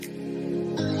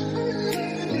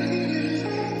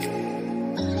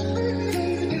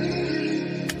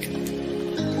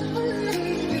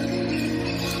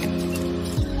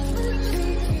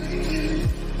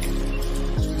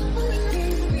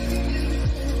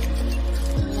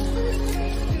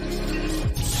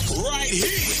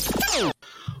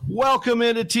Welcome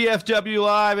into TFW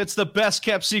Live. It's the best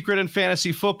kept secret in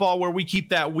fantasy football, where we keep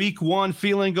that week one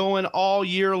feeling going all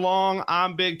year long.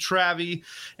 I'm Big Travie,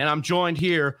 and I'm joined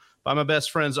here by my best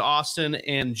friends Austin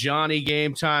and Johnny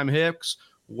Game Time Hicks.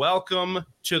 Welcome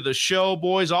to the show,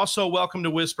 boys. Also, welcome to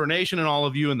Whisper Nation and all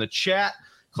of you in the chat.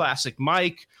 Classic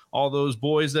Mike, all those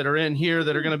boys that are in here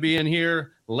that are going to be in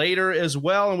here later as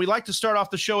well. And we'd like to start off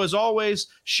the show, as always,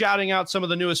 shouting out some of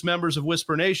the newest members of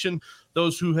Whisper Nation,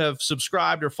 those who have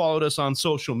subscribed or followed us on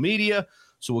social media.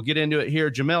 So we'll get into it here.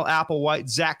 Jamel Applewhite,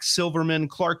 Zach Silverman,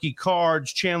 Clarky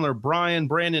Cards, Chandler Bryan,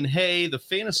 Brandon Hay, the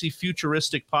Fantasy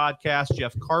Futuristic Podcast,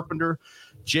 Jeff Carpenter,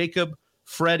 Jacob,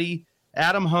 Freddie,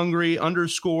 Adam Hungry,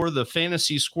 _ the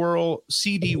Fantasy Squirrel,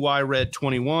 CDY Red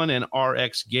 21, and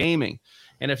RX Gaming.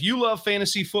 And if you love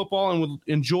fantasy football and would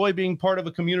enjoy being part of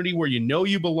a community where you know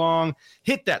you belong,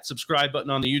 hit that subscribe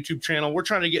button on the YouTube channel. We're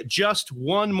trying to get just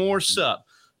one more sub.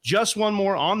 Just one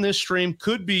more on this stream.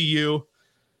 Could be you.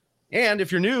 And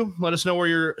if you're new, let us know where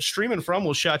you're streaming from.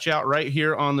 We'll shout you out right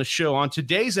here on the show. On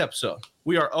today's episode,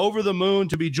 we are over the moon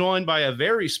to be joined by a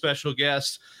very special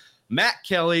guest, Matt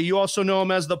Kelly. You also know him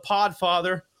as the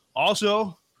Podfather.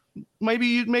 Also, maybe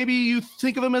you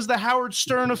think of him as the Howard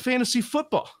Stern of fantasy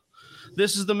football.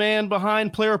 This is the man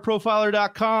behind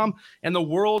playerprofiler.com and the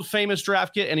world famous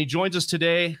Draft Kit, and he joins us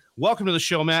today. Welcome to the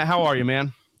show, Matt. How are you,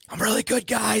 man? I'm really good,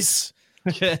 guys.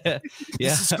 Yeah.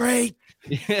 This is great.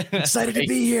 Excited to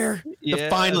be here. Yeah.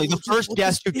 Finally, the first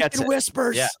guest who gets it.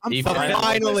 Whispers. Yeah. I'm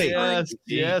Finally.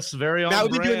 Yes, very on Now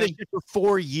we've been doing brand. this shit for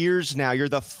 4 years now. You're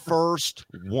the first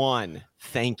one.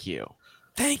 Thank you.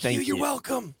 Thank you. You're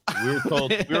welcome. We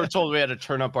were told we had to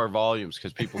turn up our volumes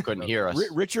because people couldn't hear us.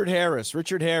 Richard Harris.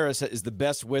 Richard Harris is the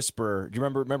best whisperer. Do you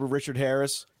remember Richard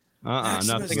Harris?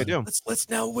 Nothing I do. Let's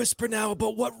now whisper now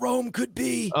about what Rome could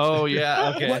be. Oh,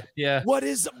 yeah. Okay. Yeah. What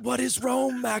is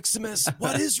Rome, Maximus?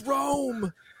 What is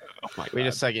Rome? Oh my Wait a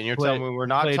God. second. You're telling me we're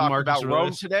not played talking Marcus about Rome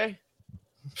Aurelius. today?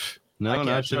 No, I can't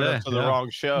not turn today. up to the Yeah. wrong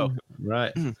show.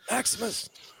 Right. Maximus.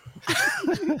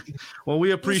 Well,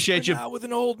 we appreciate Whisper you. now with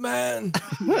an old man.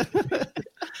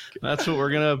 That's what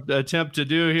we're going to attempt to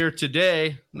do here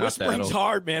today. Not that Whispering's old.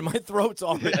 hard, man. My throat's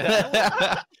already.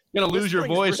 Going to lose your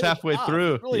Whispering's voice really halfway tough.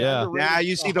 through. It's really Yeah. underrated. Now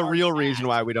you see the real reason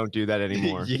why we don't do that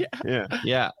anymore. Yeah.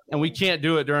 Yeah. And we can't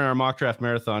do it during our mock draft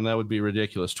marathon. That would be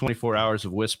ridiculous. 24 hours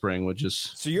of whispering would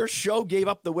just, So your show gave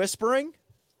up the whispering?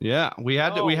 yeah, we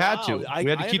had to, Oh, we had wow. to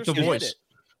keep the understand voice. it.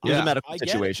 It was Yeah. a medical I get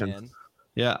it, situation. man.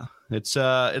 Yeah, it's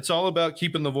all about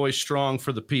keeping the voice strong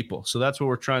for the people. So that's what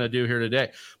we're trying to do here today.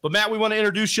 But Matt, we want to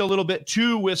introduce you a little bit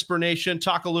to Whisper Nation,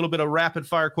 talk a little bit of rapid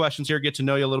fire questions here, get to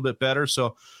know you a little bit better.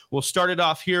 So we'll start it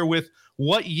off here with,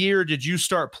 what year did you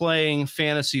start playing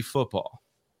fantasy football?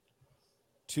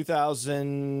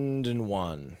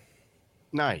 2001.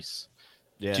 Nice.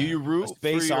 Yeah. Do you root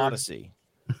Space for your- Odyssey?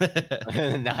 Nah, there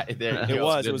you It go.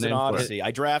 was. good It was an name for it. odyssey.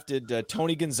 I drafted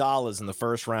Tony Gonzalez in the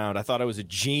first round. I thought I was a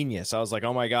genius. I was like,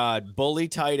 oh my God, bully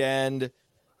tight end.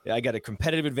 I got a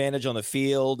competitive advantage on the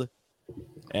field,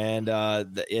 and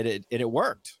it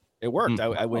worked. It worked.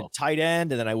 I went tight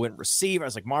end, and then I went receiver. I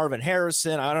was like Marvin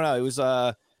Harrison. I don't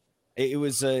know. It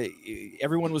was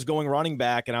everyone was going running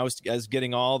back, and I was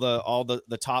getting all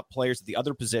the top players at the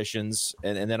other positions,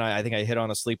 and then I think I hit on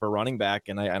a sleeper running back,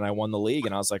 and I won the league,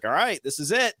 and I was like, all right, this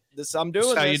is it. I'm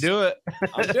doing That's how you this. do it.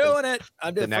 I'm doing it.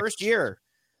 I'm doing The next- first year.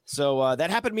 So that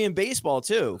happened to me in baseball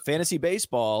too. Fantasy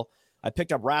baseball. I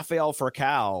picked up Rafael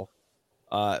Furcal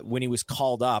when he was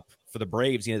called up for the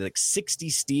Braves. He had like 60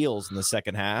 steals in the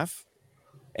second half,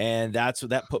 and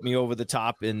that put me over the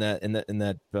top in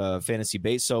that fantasy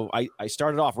base. So I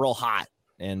started off real hot,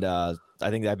 and I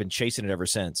think I've been chasing it ever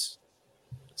since.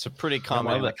 It's a pretty love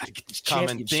common, it.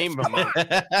 common theme of mine.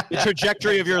 The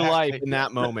trajectory of your life in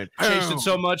that moment. Chased it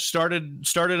so much, started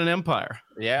an empire.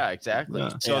 Yeah, exactly. Yeah.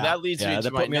 So that leads me that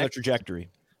to put me on the next trajectory.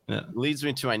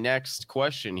 next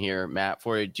question here, Matt,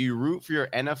 for you. Do you root for your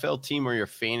NFL team or your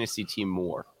fantasy team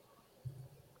more?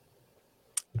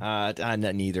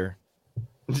 Neither.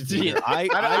 I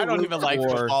don't root even like for-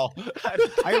 football.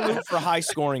 I root for high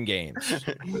scoring games.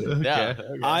 Yeah.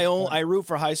 I root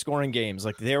for high scoring games.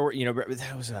 Like there were,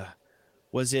 that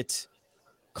was it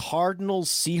Cardinals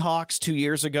Seahawks 2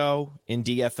 years ago in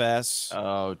DFS?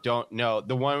 Oh, don't know.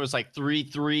 The one was like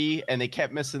 3-3 and they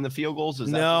kept missing the field goals. Is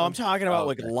that the No, one? I'm talking about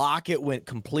like Okay. Lockett went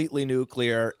completely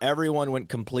nuclear. Everyone went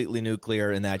completely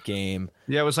nuclear in that game.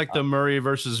 Yeah, it was like the Murray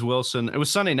versus Wilson. It was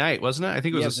Sunday night, wasn't it? I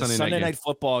think it was Yeah, a Sunday night game.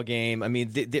 football game. I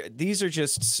mean, these are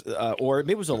just, or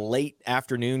maybe it was a late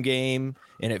afternoon game,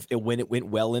 and it went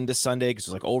well into Sunday because it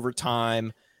was like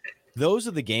overtime. Those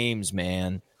are the games,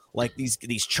 man. Like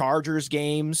these Chargers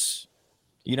games,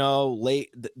 late.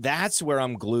 That's where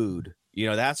I'm glued.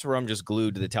 That's where I'm just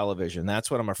glued to the television. That's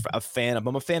what I'm a fan of.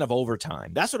 I'm a fan of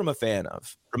overtime. That's what I'm a fan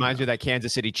of. Reminds me of that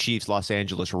Kansas City Chiefs Los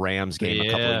Angeles Rams game a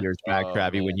couple of years back,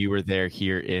 Travi, when you were there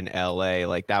here in LA.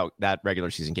 Like that regular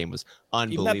season game was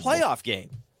unbelievable. Even that playoff game,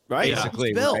 right?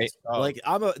 Basically, right? right?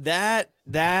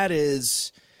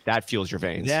 That fuels your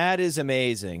veins. That is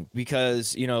amazing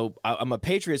because, I'm a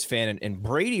Patriots fan and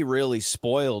Brady really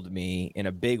spoiled me in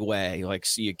a big way. Like,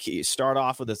 so you start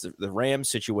off with the Rams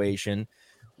situation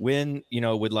when,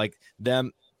 with like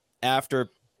them after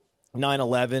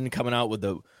 9/11 coming out with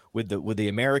the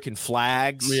American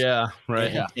flags. Yeah.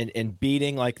 Right. And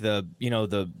beating like the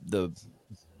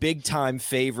big time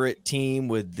favorite team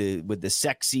with the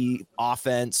sexy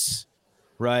offense.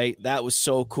 Right. That was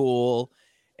so cool.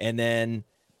 And then,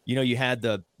 you had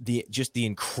the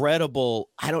incredible,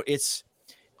 it's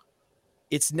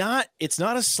not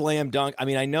a slam dunk. I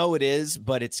mean, I know it is,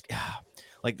 but it's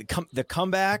like the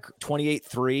comeback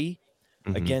 28-3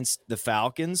 against the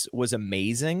Falcons was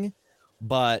amazing.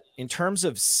 But in terms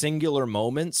of singular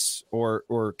moments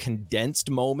or condensed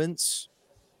moments,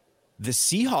 the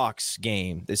Seahawks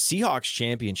game, the Seahawks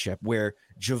championship, where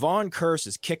Javon Curse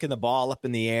is kicking the ball up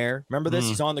in the air. Remember this?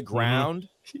 He's on the ground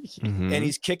and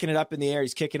he's kicking it up in the air.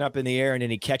 He's kicking up in the air and then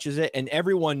he catches it. And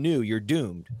everyone knew you're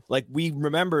doomed. Like we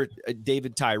remember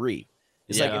David Tyree.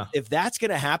 It's like, if that's going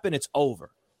to happen, it's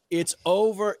over. It's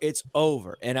over. It's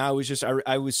over. And I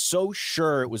was so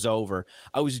sure it was over.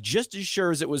 I was just as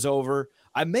sure as it was over.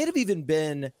 I may have even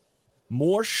been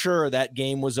more sure that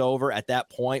game was over at that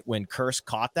point when Curse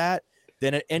caught that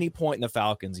than at any point in the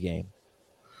Falcons game.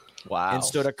 Wow. And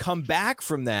so to come back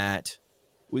from that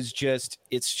was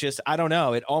I don't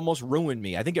know. It almost ruined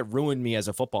me. I think it ruined me as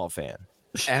a football fan.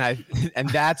 And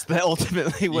that's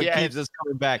ultimately what keeps us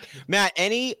coming back. Matt,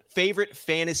 any favorite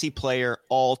fantasy player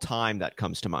all time that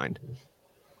comes to mind?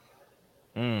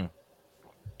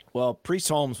 Well, Priest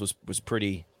Holmes was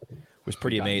pretty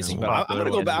amazing. But I'm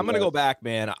gonna go back. I'm gonna go back,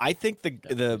 man. I think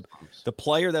the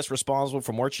player that's responsible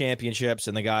for more championships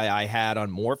and the guy I had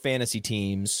on more fantasy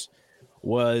teams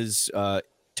was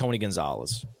Tony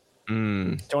Gonzalez.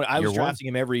 Tony, I was drafting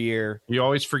him every year. You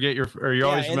always forget you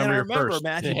always remember your first.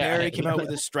 Matthew Berry came out with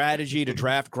a strategy to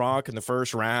draft Gronk in the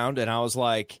first round, and I was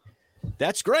like,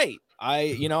 "That's great."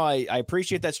 I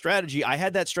appreciate that strategy. I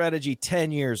had that strategy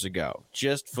 10 years ago,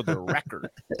 just for the record.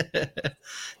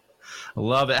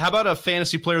 Love it. How about a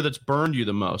fantasy player that's burned you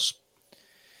the most?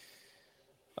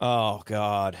 Oh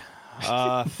God,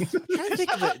 I'm trying to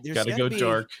think of it. Gotta go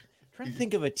dark. I'm trying to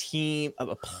think of a team of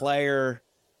a player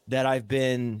that I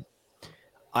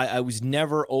was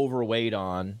never overweight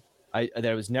on. That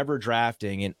I was never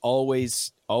drafting and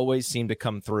always seemed to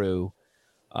come through.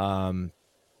 That's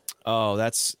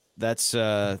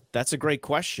a great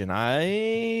question.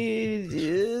 I'm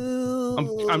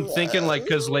thinking like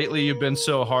because lately you've been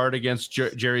so hard against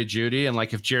Jerry Jeudy, and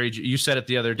like if you said it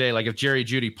the other day, like if Jerry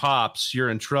Jeudy pops, you're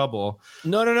in trouble.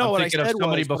 No. What I said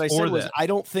was I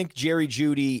don't think Jerry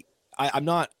Jeudy.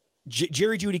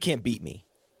 Jerry Jeudy can't beat me.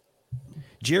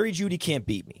 Jerry Jeudy can't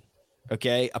beat me.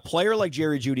 Okay, a player like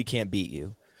Jerry Jeudy can't beat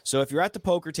you. So if you're at the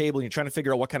poker table and you're trying to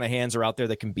figure out what kind of hands are out there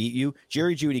that can beat you,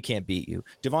 Jerry Jeudy can't beat you.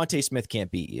 Devontae Smith can't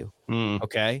beat you.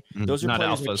 Okay, those are not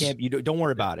players alphas. that can't. You don't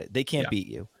worry about it. They can't beat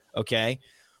you. Okay,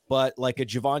 but like a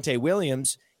Javonte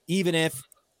Williams, even if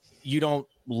you don't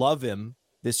love him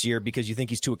this year because you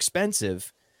think he's too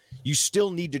expensive, you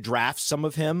still need to draft some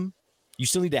of him. You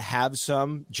still need to have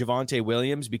some Javonte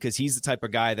Williams because he's the type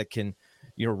of guy that can,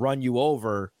 run you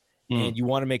over. And you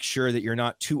want to make sure that you're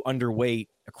not too underweight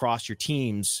across your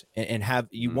teams and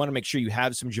want to make sure you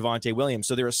have some Javonte Williams.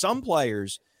 So there are some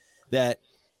players that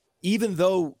even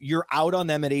though you're out on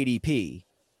them at ADP,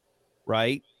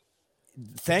 right?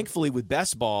 Thankfully with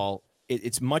best ball,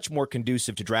 it's much more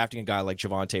conducive to drafting a guy like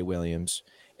Javonte Williams.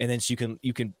 And then so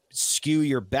you can skew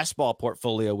your best ball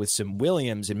portfolio with some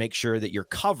Williams and make sure that you're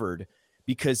covered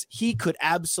because he could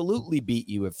absolutely beat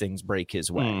you if things break his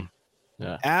way.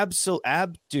 Yeah.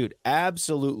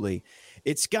 Absolutely.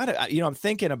 It's got to, I'm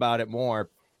thinking about it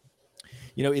more.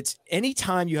 It's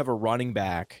anytime you have a running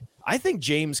back, I think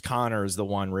James Conner is the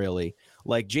one really.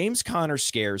 Like James Conner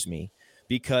scares me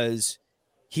because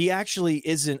he actually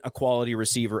isn't a quality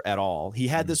receiver at all. He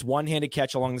had this one-handed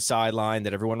catch along the sideline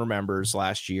that everyone remembers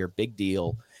last year, big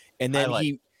deal. And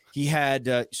then he had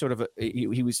he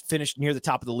was finished near the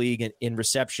top of the league in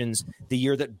receptions the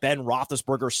year that Ben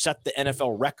Roethlisberger set the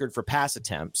NFL record for pass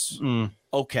attempts.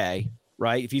 Okay,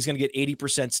 right? If he's going to get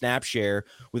 80% snap share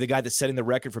with a guy that's setting the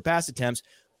record for pass attempts,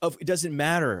 it doesn't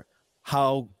matter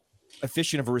how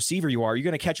efficient of a receiver you are. You're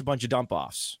going to catch a bunch of dump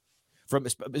offs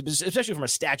especially from a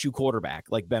statue quarterback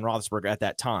like Ben Roethlisberger at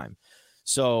that time.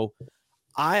 So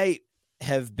I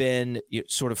have been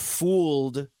sort of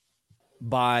fooled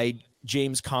by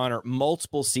James Conner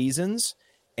multiple seasons,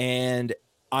 and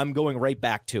I'm going right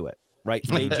back to it. Right,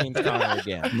 fade James Conner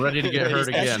again. I'm ready to get hurt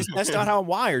again. That's not how I'm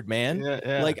wired, man.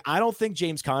 Yeah. Like, I don't think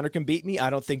James Conner can beat me.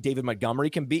 I don't think David Montgomery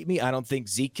can beat me. I don't think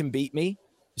Zeke can beat me.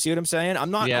 You see what I'm saying?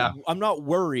 I'm not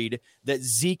worried that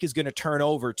Zeke is going to turn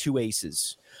over 2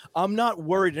 aces. I'm not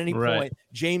worried at any point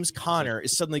James Conner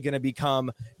is suddenly going to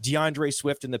become DeAndre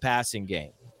Swift in the passing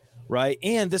game, right?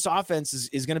 And this offense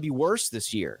is going to be worse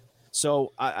this year.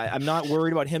 So I'm not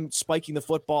worried about him spiking the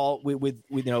football with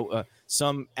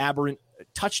some aberrant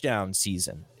touchdown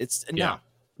season. It's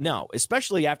no,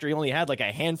 especially after he only had like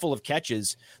a handful of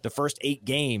catches the first 8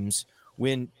 games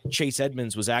when Chase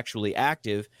Edmonds was actually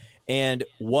active. And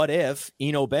what if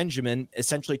Eno Benjamin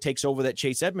essentially takes over that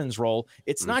Chase Edmonds role?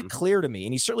 It's not clear to me,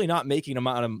 and he's certainly not making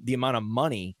the amount of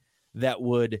money that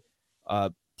would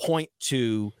point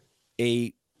to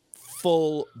a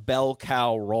full bell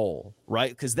cow role, right?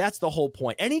 Because that's the whole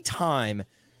point. Anytime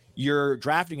you're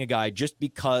drafting a guy just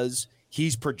because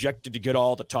he's projected to get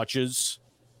all the touches,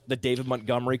 the David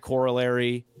Montgomery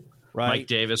corollary, right? Mike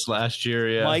Davis last year,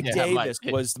 yeah. Mike Davis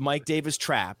was Mike Davis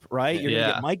trap, right? You're going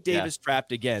to get Mike Davis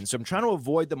trapped again. So I'm trying to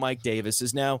avoid the Mike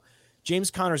Davises. Now,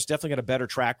 James Conner's definitely got a better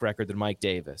track record than Mike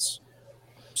Davis.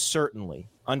 Certainly.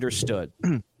 Understood.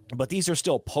 But these are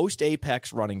still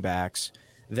post-apex running backs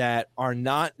that are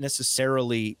not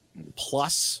necessarily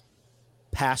plus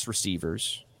pass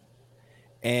receivers.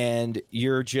 And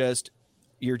you're just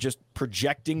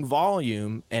projecting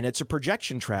volume, and it's a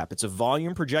projection trap. It's a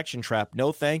volume projection trap.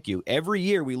 No, thank you. Every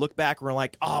year we look back and we're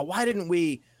like, oh, why didn't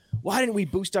we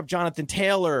boost up Jonathan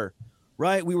Taylor?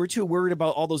 Right? We were too worried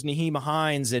about all those Naheem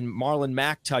Hines and Marlon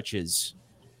Mack touches.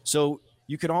 So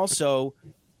you can also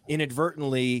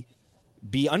inadvertently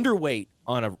be underweight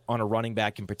on a running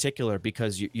back in particular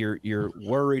because you're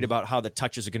worried about how the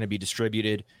touches are going to be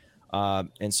distributed.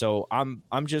 And so I'm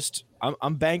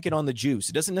banking on the juice.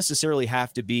 It doesn't necessarily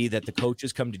have to be that the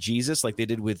coaches come to Jesus like they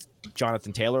did with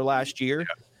Jonathan Taylor last year.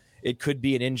 Yeah. It could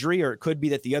be an injury, or it could be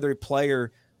that the other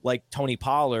player like Tony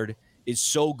Pollard is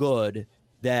so good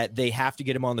that they have to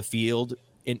get him on the field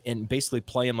and basically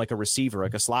play him like a receiver,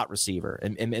 like a slot receiver.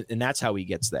 And that's how he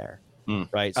gets there.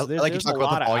 Right. So there's a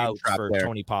lot of outs for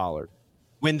Tony Pollard.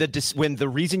 When the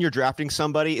reason you're drafting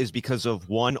somebody is because of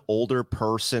one older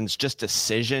person's just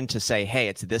decision to say, hey,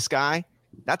 it's this guy,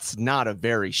 that's not a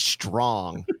very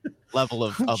strong level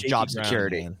of job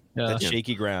security. That's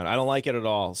shaky ground. I don't like it at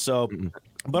all. So,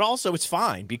 but also it's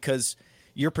fine because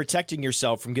you're protecting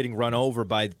yourself from getting run over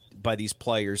by these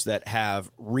players that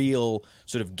have real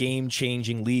sort of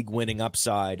game-changing, league-winning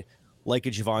upside, like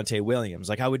a Javonte Williams.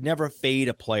 Like, I would never fade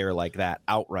a player like that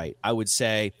outright. I would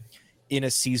say, in a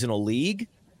seasonal league,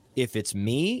 if it's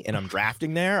me and I'm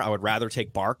drafting there, I would rather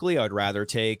take Barkley. I would rather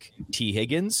take T.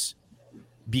 Higgins,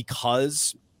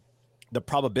 because the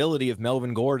probability of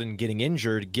Melvin Gordon getting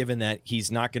injured, given that he's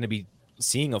not going to be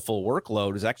seeing a full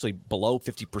workload, is actually below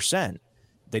 50%,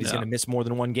 that he's going to miss more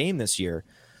than 1 game this year.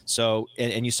 So,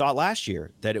 and you saw it last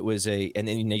year that it was and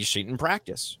then you see it in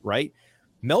practice, right?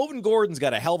 Melvin Gordon's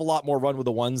got a hell of a lot more run with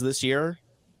the ones this year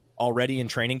already in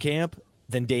training camp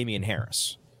than Damian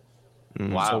Harris.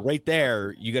 Wow. So right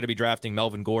there, you got to be drafting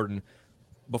Melvin Gordon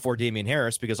before Damian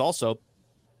Harris, because also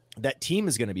that team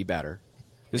is going to be better.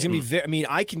 There's going to be,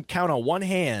 I can count on one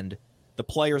hand the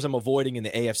players I'm avoiding in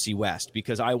the AFC West,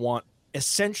 because I want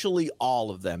essentially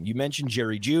all of them. You mentioned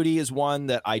Jerry Jeudy is one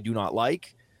that I do not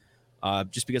like,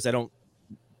 just because I don't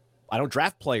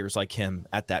draft players like him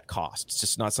at that cost. It's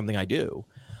just not something I do.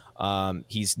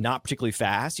 He's not particularly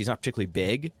fast. He's not particularly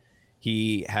big.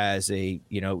 He has a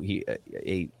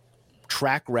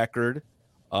track record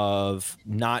of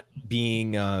not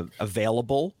being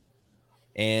available.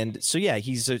 And so, yeah,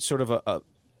 he's a sort of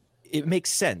it makes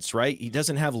sense, right? He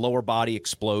doesn't have lower body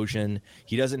explosion.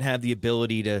 He doesn't have the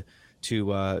ability to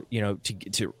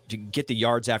get the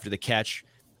yards after the catch,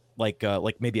 like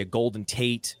maybe a Golden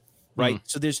Tate, right?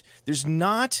 So there's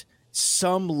not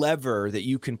some lever that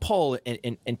you can pull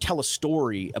and tell a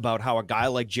story about how a guy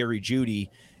like Jerry Jeudy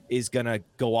is going to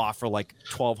go off for like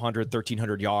 1,200,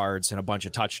 1,300 yards and a bunch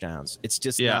of touchdowns. It's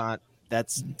just not.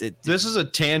 This is a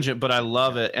tangent, but I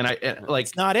love it. And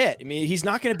it's not it. I mean, he's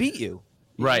not going to beat you.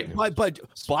 Right. But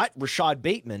Rashad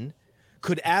Bateman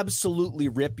could absolutely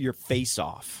rip your face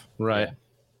off. Right.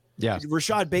 Yeah.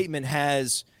 Rashad Bateman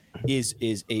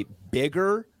is a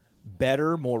bigger,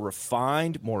 better, more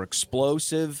refined, more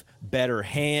explosive, better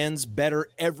hands, better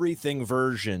everything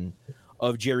version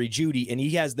of Jerry Jeudy, and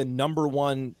he has the number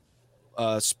one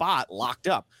spot locked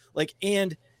up.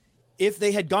 And if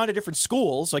they had gone to different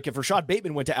schools, like if Rashad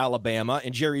Bateman went to Alabama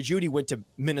and Jerry Jeudy went to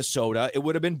Minnesota, it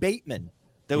would have been Bateman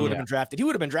that would have been drafted. He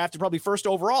would have been drafted probably first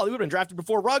overall. He would have been drafted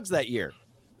before Ruggs that year.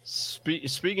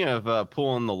 Speaking of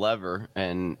pulling the lever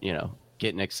and,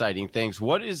 getting exciting things,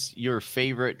 what is your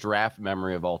favorite draft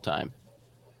memory of all time?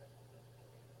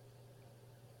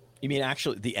 You mean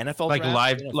actually the NFL like draft?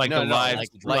 live, like No, the no, live.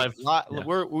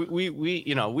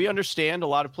 We understand a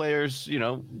lot of players,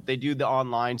 they do the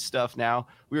online stuff now.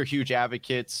 We are huge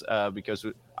advocates because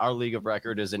our league of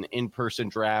record is an in-person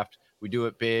draft. We do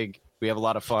it big. We have a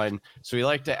lot of fun. So we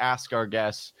like to ask our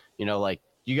guests, you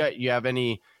have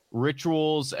any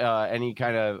rituals, any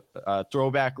kind of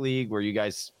throwback league where you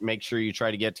guys make sure you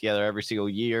try to get together every single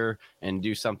year and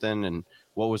do something? And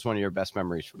what was one of your best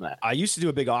memories from that? I used to do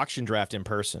a big auction draft in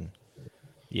person.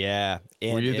 Yeah.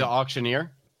 Were you the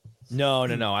auctioneer? No.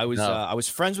 I was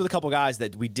friends with a couple guys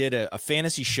that we did a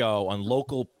fantasy show on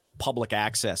local public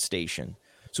access station.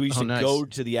 So we used to go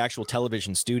to the actual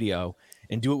television studio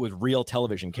and do it with real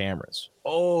television cameras.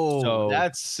 Oh,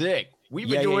 that's sick. We've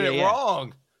been doing it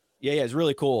wrong. Yeah, it's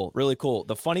really cool. Really cool.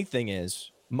 The funny thing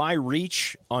is, my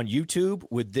reach on YouTube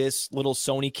with this little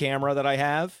Sony camera that I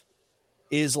have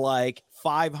is like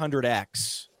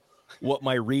 500x what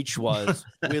my reach was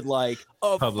with like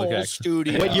a full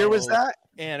studio. What year was that?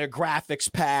 And a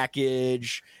graphics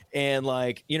package and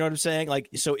like, you know what I'm saying? Like,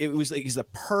 so it was like, it's the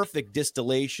perfect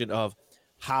distillation of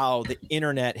how the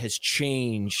internet has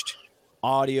changed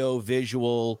audio,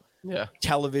 visual,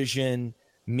 television,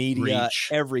 media,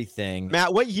 everything.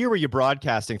 Matt, what year were you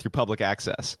broadcasting through public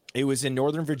access? It was in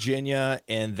Northern Virginia,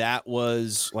 and that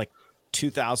was like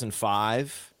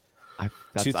 2005,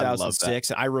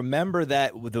 2006. I remember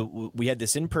that we had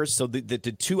this in person. So the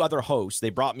two other hosts, they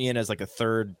brought me in as like a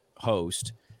third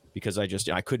host because I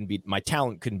couldn't be, my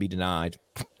talent couldn't be denied,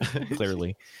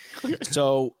 clearly.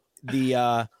 So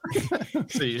they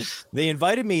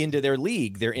invited me into their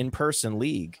league, their in-person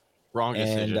league. Wrong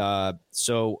decision. And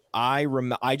so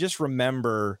I just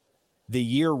remember the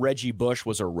year Reggie Bush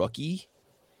was a rookie.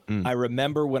 I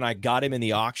remember when I got him in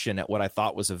the auction at what I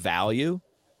thought was a value.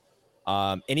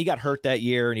 And he got hurt that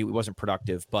year and he wasn't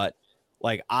productive. But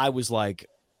like I was like,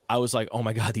 oh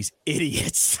my God, these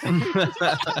idiots.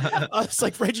 I was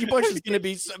like, Reggie Bush is going to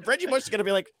be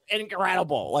like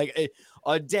incredible. Like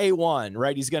a day one,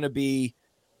 right? He's going to be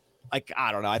like,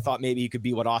 I don't know. I thought maybe he could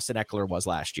be what Austin Eckler was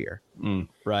last year.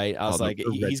 Right. I was like,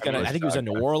 he's going to, I think he was in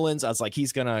New Orleans. I was like,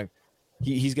 he's going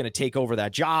to take over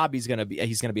that job. He's going to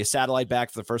be a satellite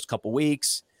back for the first couple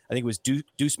weeks. I think it was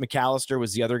Deuce McAllister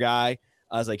was the other guy.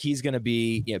 I was like, he's going to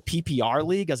be PPR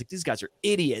league. I was like, these guys are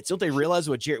idiots. Don't they realize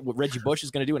what Reggie Bush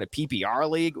is going to do in a PPR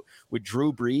league with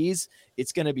Drew Brees?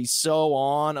 It's going to be so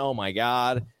on. Oh my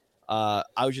God. I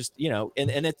was just,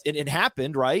 and it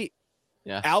happened, right?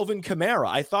 Yeah. Alvin Kamara.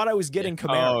 I thought I was getting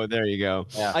Kamara. Oh, there you go.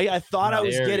 Yeah. I thought I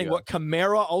was getting what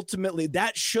Kamara ultimately,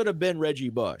 that should have been Reggie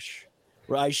Bush.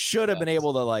 Right? I should have been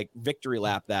able to like victory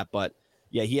lap that. But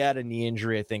yeah, he had a knee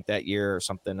injury, I think, that year or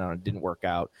something. It didn't work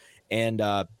out. And,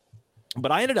 but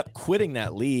I ended up quitting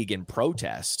that league in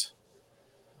protest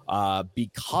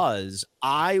because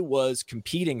I was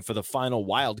competing for the final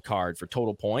wild card for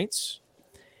total points.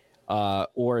 It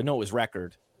was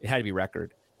record. It had to be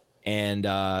record. And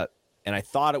I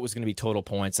thought it was going to be total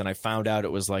points, and I found out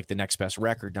it was like the next best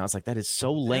record. And I was like, that is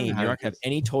so lame. You're not going to have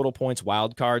any total points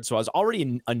wild card. So I was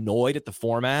already annoyed at the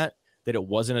format that it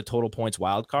wasn't a total points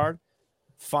wild card.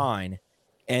 Fine.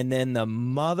 And then the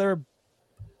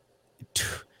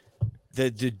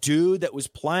dude that was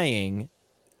playing,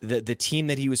 the team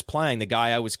that he was playing, the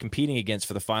guy I was competing against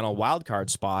for the final wild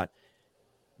card spot,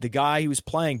 the guy he was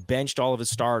playing benched all of his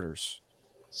starters.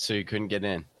 So you couldn't get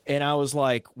in. And I was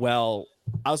like,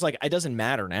 it doesn't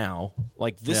matter now.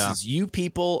 Like you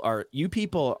people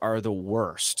are the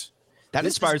worst. That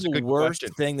inspires a good worst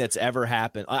question. thing that's ever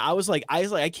happened. I was like,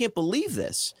 I can't believe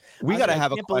this. We got to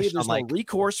have a question. There's no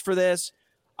recourse for this.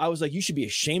 I was like, you should be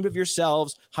ashamed of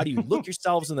yourselves. How do you look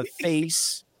yourselves in the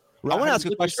face? I want to ask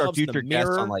a question to our future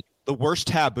guests on like the worst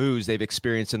taboos they've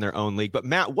experienced in their own league. But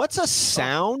Matt, what's a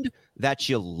sound that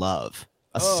you love?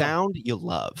 Sound you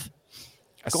love?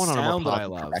 Going on a more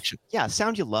positive direction. Yeah, a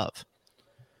sound you love.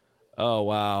 Oh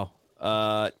wow.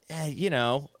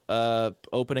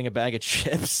 Opening a bag of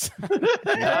chips. Nice.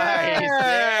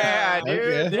 Yeah,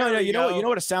 dude. You know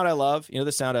what a sound I love? You know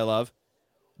the sound I love?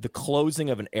 The closing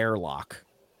of an airlock.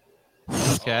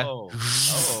 Okay. Oh.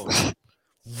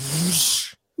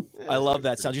 I love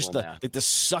that sound. Just the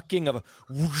sucking of a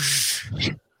whoosh,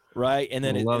 right? And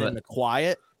then the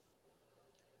quiet.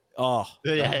 Oh,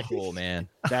 that's cool, man.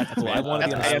 That's cool. I want to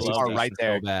be on ASMR right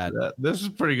there. So bad. This is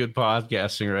pretty good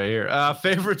podcasting right here.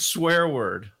 Favorite swear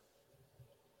word?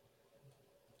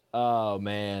 Oh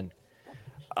man.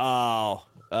 Oh,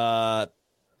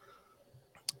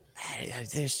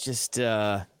 there's just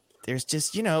I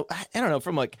don't know,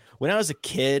 from like when I was a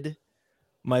kid,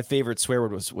 my favorite swear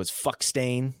word was fuck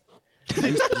stain. I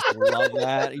used to just love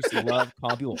that. I used to love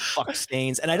calling people fuck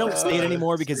stains, and I don't say it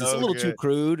anymore because it's a little too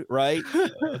crude, right?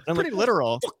 I'm pretty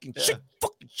literal. Fucking shit.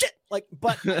 Like,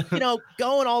 but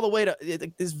going all the way to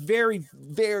there's very,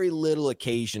 very little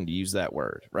occasion to use that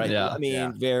word, right? Yeah, I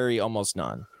mean, very almost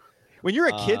none. When you're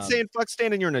a kid saying fuck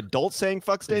stain and you're an adult saying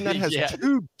fuck stain, that has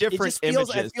two different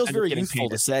images. It feels very youthful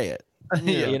to say it.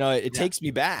 Yeah. It takes me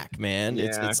back, man.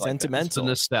 It's sentimental. It's the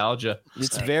nostalgia.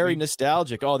 It's very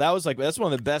nostalgic. Oh, that's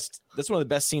one of the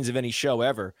best scenes of any show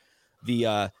ever.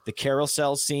 The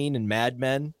carousel scene in Mad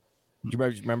Men. Do you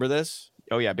remember this?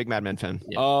 Oh yeah, big Mad Men fan.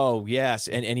 Yeah. Oh yes,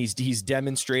 and he's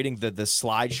demonstrating the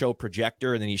slideshow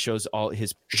projector, and then he shows all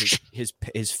his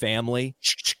family.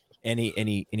 And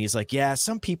he's like, yeah,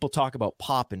 some people talk about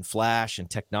pop and flash and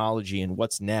technology and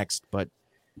what's next, but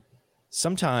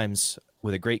sometimes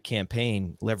with a great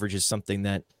campaign leverages something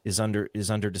that is under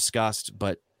discussed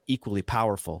but equally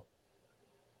powerful.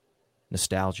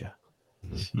 Nostalgia.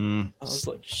 I was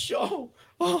like, show.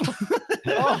 Hey,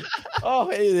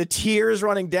 the tears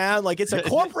running down like it's a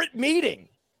corporate meeting.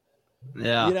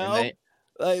 Yeah.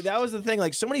 Like, that was the thing.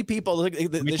 Like so many people,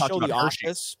 the show The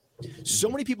Office. So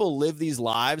many people live these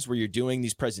lives where you're doing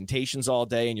these presentations all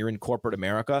day and you're in corporate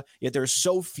America, yet there's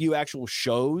so few actual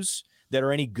shows that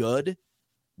are any good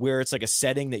where it's like a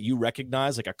setting that you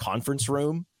recognize, like a conference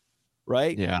room,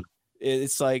 right? Yeah.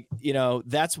 It's like,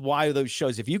 that's why those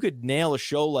shows, if you could nail a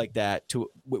show like that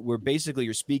to where basically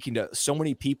you're speaking to so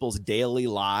many people's daily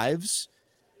lives,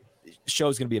 the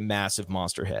show's going to be a massive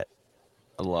monster hit.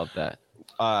 I love that.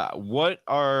 What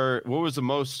was the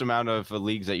most amount of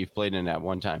leagues that you've played in at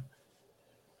one time?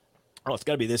 Oh, it's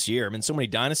got to be this year. I'm in so many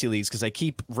dynasty leagues because I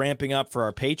keep ramping up for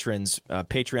our patrons,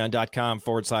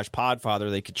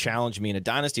 patreon.com/Podfather. They could challenge me in a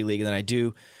dynasty league. And then I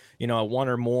do, one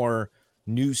or more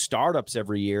new startups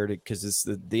every year because it's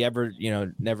the ever,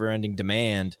 never ending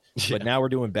demand. Yeah. But now we're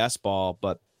doing best ball.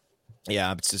 But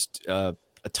yeah, it's just a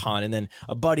ton. And then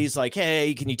a buddy's like,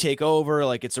 hey, can you take over?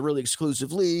 Like, it's a really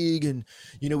exclusive league. And,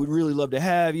 we'd really love to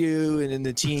have you. And then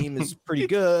the team is pretty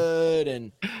good.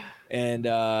 And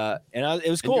it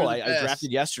was cool. I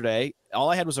drafted yesterday. All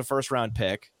I had was a first round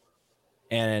pick.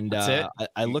 And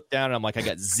I looked down and I'm like, I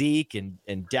got Zeke and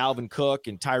Dalvin Cook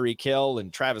and Tyreek Hill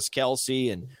and Travis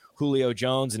Kelce and Julio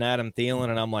Jones and Adam Thielen.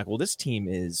 And I'm like, well, this team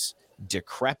is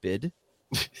decrepit,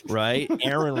 right?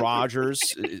 Aaron Rodgers,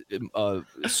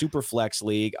 super flex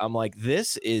league. I'm like,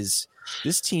 this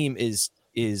team is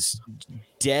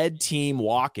dead team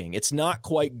walking. It's not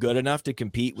quite good enough to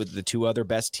compete with the two other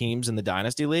best teams in the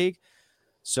dynasty league.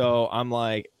 So I'm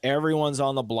like, everyone's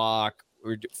on the block.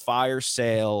 We're fire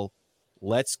sale.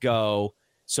 Let's go.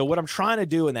 So what I'm trying to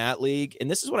do in that league, and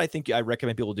this is what I think I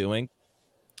recommend people doing,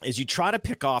 is you try to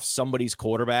pick off somebody's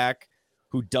quarterback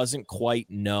who doesn't quite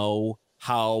know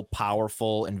how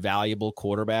powerful and valuable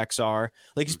quarterbacks are.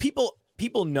 Like, 'cause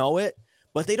people know it,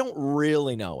 but they don't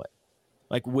really know it.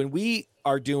 Like when we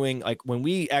are doing, like when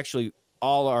we actually,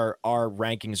 all our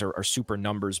rankings are super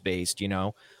numbers based,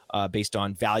 based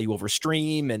on value over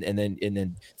stream and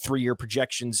then 3-year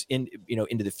projections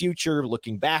into the future,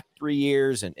 looking back 3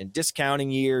 years and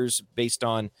discounting years based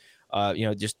on,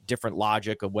 just different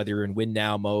logic of whether you're in win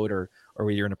now mode or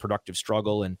whether you're in a productive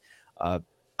struggle. And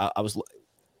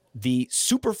the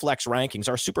super flex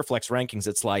rankings,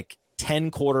 it's like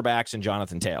 10 quarterbacks and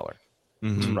Jonathan Taylor,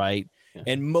 right? Yeah.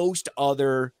 And most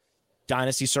other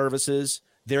dynasty services,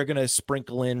 they're going to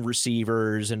sprinkle in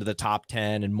receivers into the top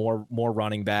 10 and more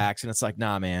running backs. And it's like,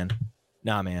 nah, man,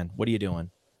 what are you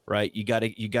doing? Right. You got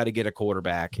to get a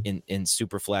quarterback in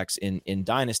super flex in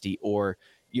dynasty, or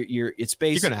it's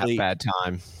basically, you're going to have a bad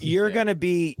time. You're going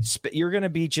to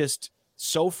be just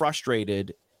so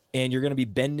frustrated, and you're going to be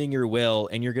bending your will,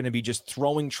 and you're going to be just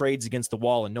throwing trades against the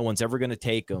wall, and no one's ever going to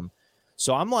take them.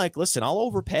 So I'm like, listen, I'll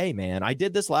overpay, man. I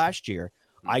did this last year.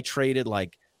 I traded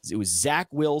it was Zach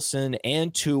Wilson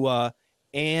and Tua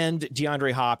and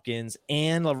DeAndre Hopkins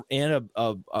and a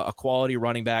quality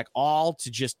running back, all to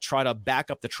just try to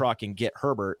back up the truck and get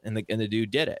Herbert, and the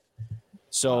dude did it.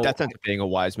 So that ends up being a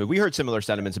wise move. We heard similar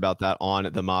sentiments about that on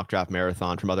the mock draft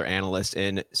marathon from other analysts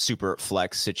in super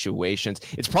flex situations.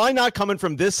 It's probably not coming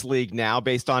from this league now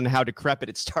based on how decrepit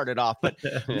it started off. But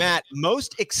Matt,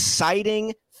 most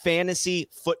exciting fantasy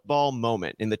football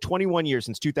moment in the 21 years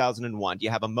since 2001. Do you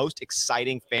have a most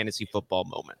exciting fantasy football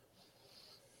moment?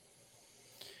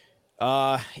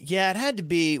 Yeah, it had to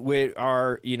be with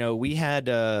our, we had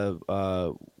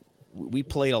we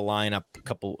played a lineup a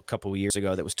couple of years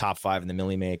ago that was top 5 in the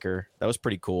Millie Maker. That was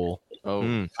pretty cool.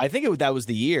 Oh, I think that was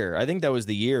the year. I think that was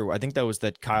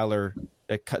that Kyler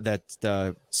that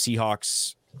the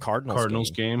Seahawks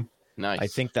Cardinals game. nice.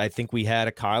 I think we had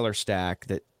a Kyler stack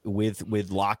that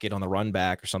with Lockett on the run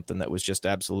back or something that was just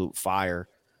absolute fire.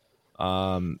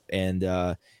 And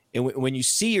when you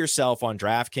see yourself on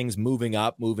DraftKings moving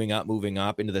up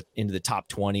into the top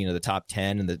 20, into the top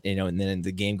 10, and and then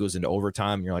the game goes into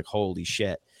overtime, and you're like, holy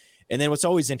shit. And then what's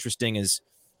always interesting is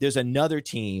there's another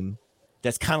team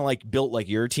that's kind of like built like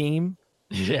your team.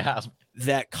 Yeah.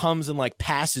 That comes and like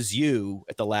passes you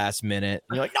at the last minute.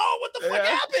 And you're like, no, what the fuck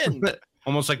happened?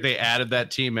 Almost like they added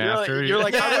that team after. You're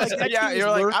like, I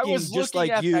was just looking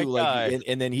like at you, that guy. like,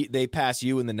 and then they pass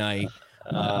you in the night.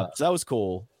 So that was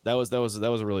cool. That was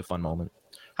a really fun moment.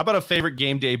 How about a favorite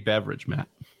game day beverage, Matt?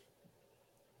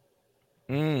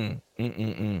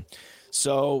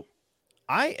 So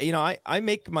I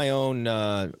make my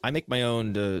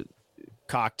own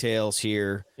cocktails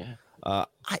here. Yeah.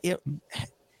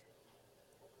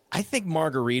 I think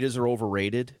margaritas are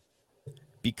overrated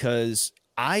because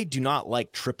I do not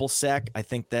like triple sec. I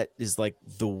think that is like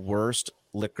the worst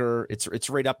liquor. It's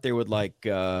right up there with like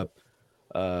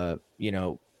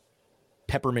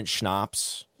peppermint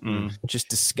schnapps. Just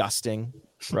disgusting,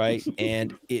 right?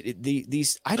 And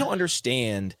these I don't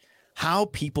understand how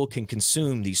people can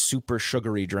consume these super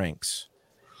sugary drinks.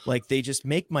 Like they just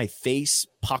make my face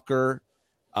pucker,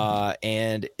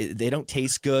 and they don't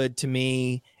taste good to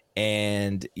me.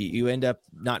 And you end up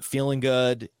not feeling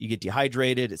good. You get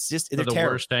dehydrated. It's just the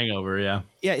worst hangover. Yeah,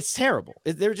 it's terrible.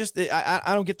 They're just I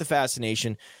don't get the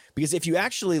fascination, because if you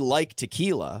actually like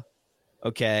tequila,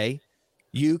 okay,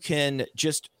 you can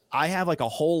just I have like a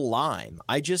whole lime.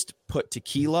 I just put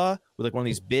tequila with like one of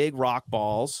these big rock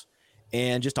balls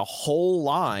and just a whole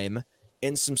lime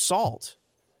and some salt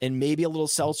and maybe a little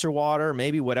seltzer water,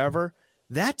 maybe whatever.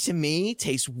 That to me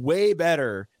tastes way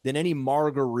better than any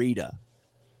margarita,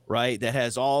 right? That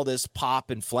has all this pop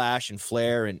and flash and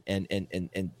flair and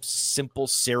simple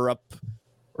syrup,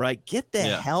 right? Get the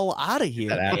hell out of here,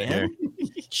 man.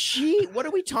 Gee, what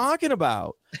are we talking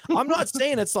about? I'm not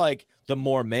saying it's like the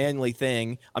more manly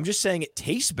thing. I'm just saying it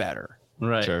tastes better.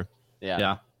 right. Sure.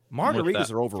 Yeah.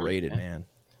 Margaritas are overrated, man.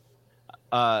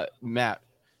 Matt,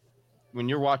 when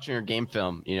you're watching your game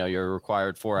film, you're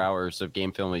required 4 hours of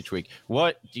game film each week.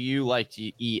 What do you like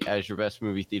to eat as your best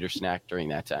movie theater snack during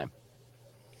that time?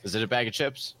 Is it a bag of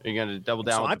chips? Are you going to double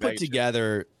down? So with I the bag put of chips?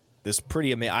 together this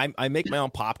pretty amazing. I make my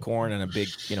own popcorn in a big,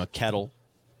 kettle.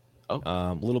 Oh.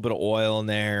 A little bit of oil in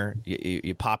there.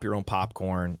 You pop your own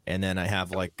popcorn, and then I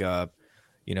have like,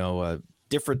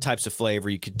 different types of flavor.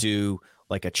 You could do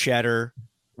like a cheddar,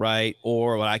 right?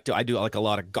 Or what I do like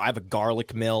I have a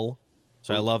garlic mill,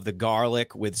 so I love the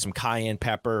garlic with some cayenne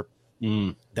pepper.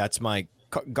 That's my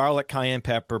garlic cayenne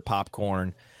pepper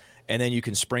popcorn, and then you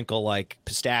can sprinkle like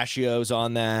pistachios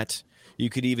on that. You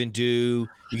could even do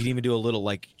a little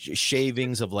like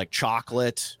shavings of like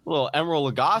chocolate. A little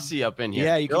Emerald Lagasse up in here.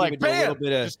 Yeah, you can even do a little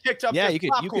bit of just kicked up. yeah. this You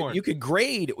popcorn. could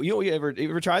grade. You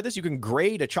ever tried this? You can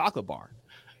grade a chocolate bar.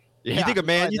 Yeah, You think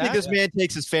tried this that? man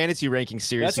takes his fantasy ranking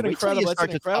seriously? That's an Wait till you incredible.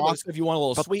 start to talk If you want a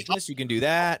little about the sweetness, you can do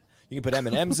that. You can put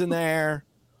M&Ms in there.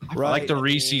 I Right. like the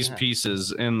Reese's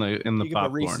Pieces in the You can put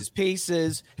popcorn. Reese's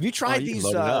Pieces. Have you tried you can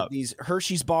load it up. these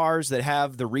Hershey's bars that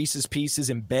have the Reese's Pieces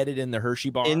embedded in the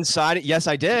Hershey bar? inside it. Yes,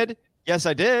 I did. Yeah,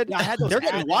 I had those. They're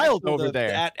getting wild over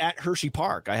there. at Hershey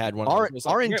Park. I had one. R- It was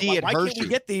like, R&D at why can't Hershey. we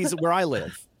get these where I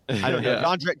live? I don't know.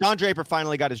 Yeah. Don Draper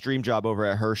finally got his dream job over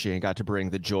at Hershey and got to bring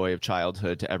the joy of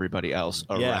childhood to everybody else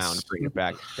around. Yes. Bring it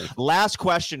back. Last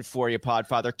question for you,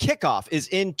 Podfather. Kickoff is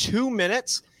in 2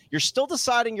 minutes. You're still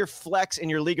deciding your flex and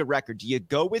your league of record. Do you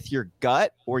go with your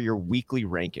gut or your weekly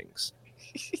rankings?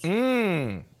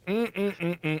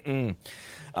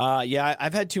 Yeah,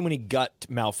 I've had too many gut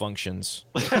malfunctions.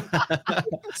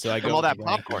 So I go From all with that the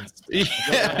popcorn.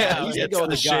 I usually It's go with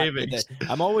the the gut. shavings.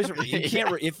 I'm always you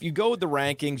can't if you go with the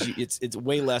rankings, it's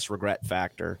way less regret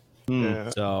factor.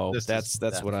 So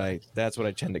that's what I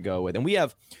tend to go with. And we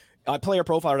have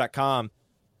playerprofiler.com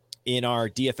in our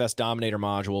DFS Dominator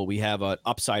module. We have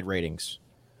upside ratings.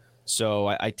 So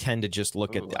I tend to just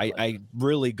look at I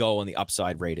really go on the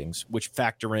upside ratings, which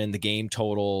factor in the game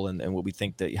total and what we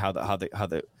think that how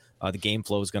the game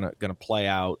flow is gonna play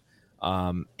out.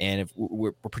 And if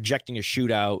we're projecting a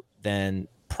shootout, then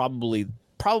probably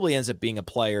ends up being a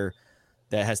player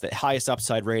that has the highest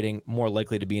upside rating, more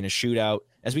likely to be in a shootout.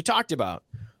 As we talked about,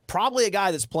 probably a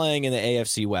guy that's playing in the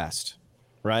AFC West,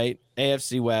 right?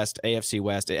 AFC West.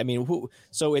 I mean, who?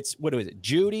 So it's what is it?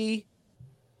 Judy,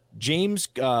 James,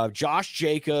 Josh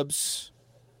Jacobs,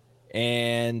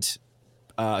 and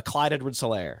Clyde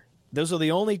Edwards-Helaire. Those are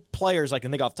the only players I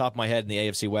can think off the top of my head in the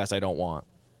AFC West I don't want.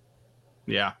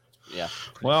 Yeah. Yeah.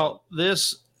 Well,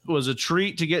 this was a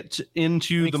treat to get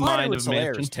into the Clyde mind of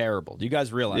Edwards-Helaire Manchin. is terrible. Do you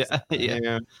guys realize that?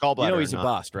 Yeah. You know he's a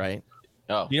bust, right?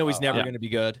 Oh, You know he's never yeah. going to be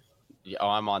good, Yeah, oh,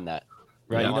 I'm on that.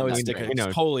 right? Yeah, You know I'm he's on that train.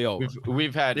 it's totally over.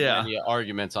 We've had Yeah. many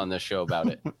arguments on this show about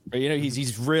it. You know,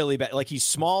 he's really bad. Like, he's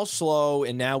small, slow,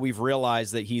 and now we've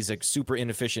realized that he's a super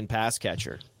inefficient pass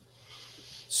catcher.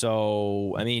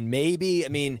 So,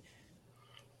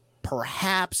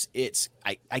 perhaps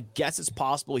I guess it's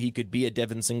possible he could be a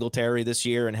Devin Singletary this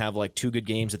year and have like 2 good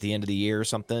games at the end of the year or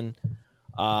something.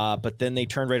 But then they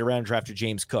turned right around and drafted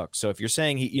James Cook. So if you're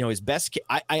saying his best,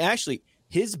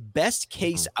 his best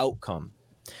case outcome,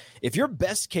 if your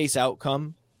best case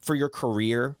outcome for your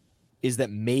career is that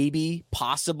maybe,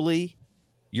 possibly,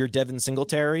 you're Devin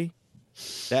Singletary,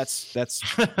 that's a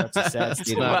sad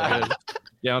state of affairs.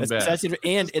 Yeah, That's a sad state of-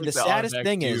 and the saddest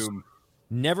thing is, Doom.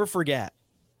 never forget,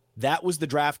 that was the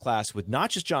draft class with not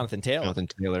just Jonathan Taylor. Jonathan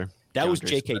Taylor. That was DeAndre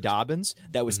J.K. Swift. Dobbins.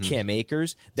 That was Cam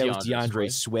Akers. That was DeAndre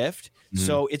DeAndre Swift. Mhm.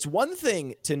 So it's one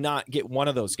thing to not get one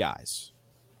of those guys,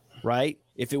 right?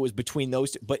 If it was between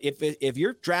those two. But if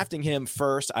you're drafting him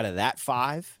first out of that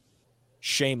 5,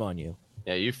 shame on you.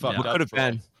 Yeah, you fucked What up. could have Troy.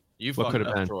 been? You What fucked could have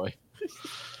up, been? Troy.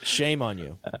 Shame on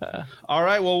you. All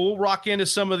right. Well, we'll rock into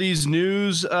some of these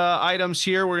news items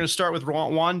here. We're going to start with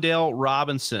Wan'Dale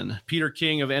Robinson. Peter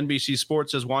King of NBC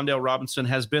Sports says Wan'Dale Robinson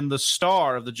has been the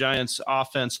star of the Giants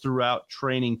offense throughout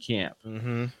training camp.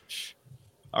 Mm-hmm.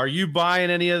 Are you buying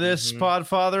any of this,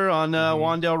 Podfather, on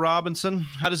Wan'Dale Robinson?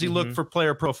 How does he look for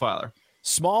player profiler?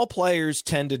 Small players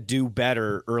tend to do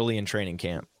better early in training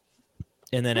camp.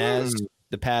 And then as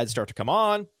the pads start to come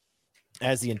on,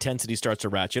 as the intensity starts to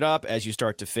ratchet up, as you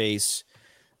start to face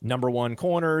number 1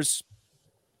 corners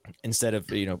instead of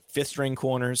 5th string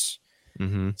corners,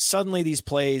 suddenly these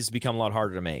plays become a lot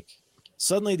harder to make.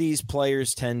 Suddenly these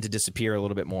players tend to disappear a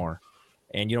little bit more,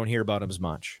 and you don't hear about them as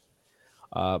much.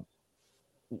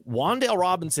 Wan'Dale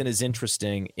Robinson is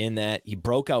interesting in that he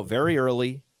broke out very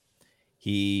early.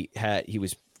 He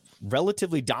was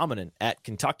relatively dominant at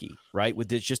Kentucky, right? With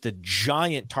just a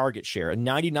giant target share, a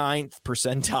 99th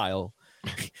percentile,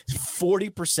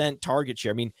 40% target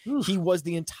share. I mean, he was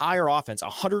the entire offense,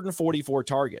 144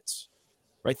 targets,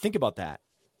 right? Think about that.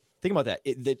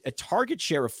 A target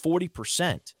share of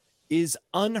 40% is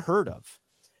unheard of.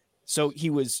 So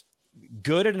he was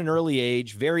good at an early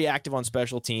age, very active on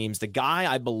special teams. The guy,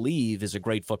 I believe, is a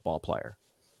great football player,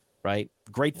 right?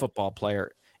 Great football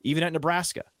player, even at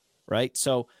Nebraska, right?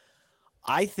 So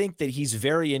I think that he's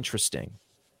very interesting.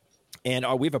 And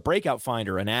we have a Breakout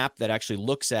Finder, an app that actually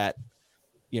looks at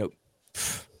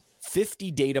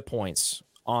 50 data points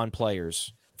on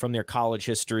players from their college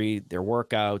history, their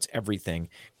workouts, everything,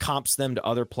 comps them to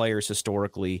other players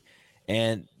historically.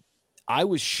 And I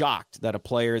was shocked that a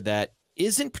player that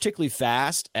isn't particularly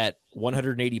fast at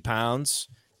 180 pounds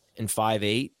and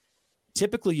 5'8",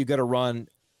 typically you got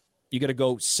to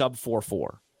go sub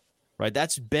 4.4, right?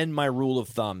 That's been my rule of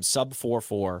thumb, sub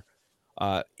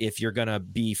 4.4, if you're going to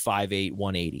be 5'8",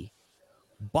 180.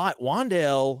 But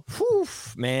Wan'Dale,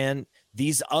 man,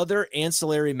 these other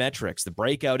ancillary metrics, the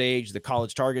breakout age, the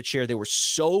college target share, they were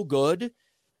so good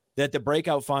that the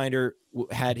Breakout Finder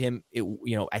had him,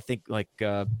 I think like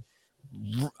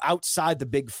outside the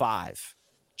big 5,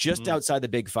 just outside the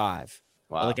big 5.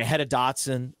 Wow. Like ahead of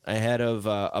Dotson, ahead of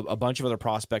a bunch of other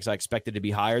prospects I expected to be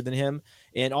higher than him.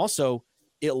 And also,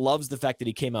 it loves the fact that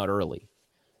he came out early.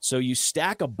 So you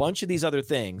stack a bunch of these other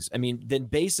things. I mean, then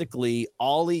basically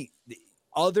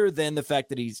other than the fact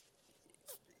that he's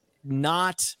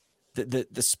not the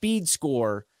speed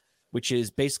score, which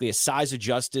is basically a size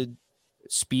adjusted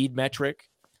speed metric,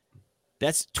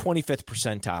 that's 25th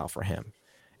percentile for him.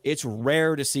 It's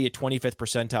rare to see a 25th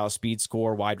percentile speed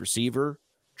score wide receiver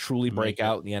truly break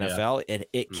out in the NFL. And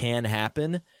it can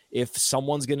happen. If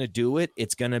someone's going to do it,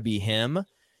 it's going to be him.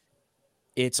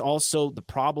 It's also, the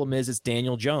problem is it's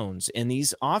Daniel Jones, and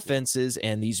these offenses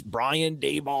and these Brian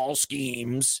Daboll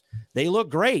schemes, they look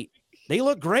great. They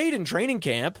look great in training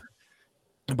camp,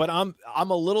 but I'm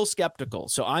a little skeptical.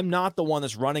 So I'm not the one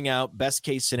that's running out best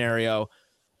case scenario,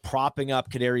 propping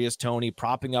up Kadarius Toney,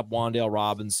 propping up Wan'Dale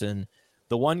Robinson.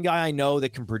 The one guy I know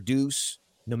that can produce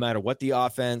no matter what the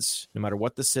offense, no matter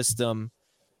what the system,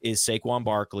 is Saquon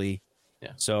Barkley.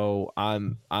 Yeah. So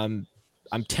I'm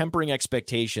tempering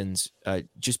expectations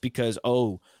just because,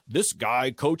 this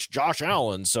guy coached Josh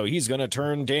Allen, so he's going to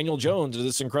turn Daniel Jones into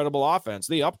this incredible offense.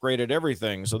 They upgraded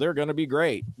everything, so they're going to be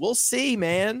great. We'll see,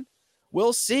 man.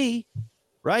 We'll see,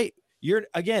 right?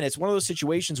 It's one of those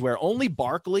situations where only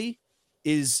Barkley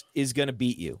is going to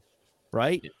beat you.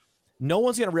 right? No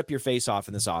one's going to rip your face off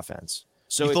in this offense.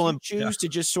 So if you choose to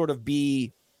just sort of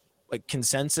be like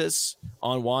consensus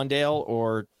on Wan'Dale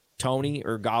or Tony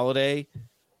or Galladay,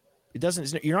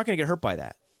 you're not going to get hurt by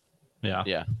that. Yeah.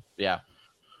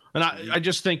 And I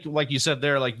just think, like you said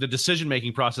there, like the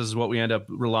decision-making process is what we end up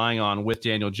relying on with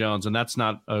Daniel Jones, and that's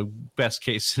not a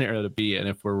best-case scenario to be in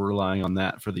if we're relying on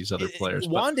that for these other players.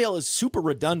 Wan'Dale is super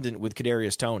redundant with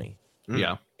Kadarius Toney.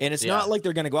 Yeah. And it's not like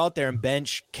they're going to go out there and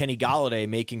bench Kenny Galladay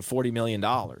making $40 million.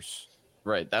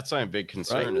 Right. That's my big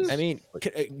concern. Right? I mean,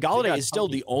 Galladay is still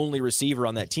the only receiver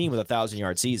on that team with a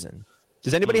 1,000-yard season.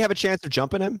 Does anybody have a chance of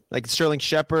jumping him? Like Sterling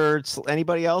Shepard,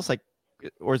 anybody else? Like,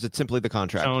 or is it simply the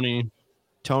contract?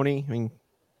 Tony, I mean,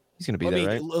 he's going to be there,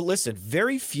 right? Listen,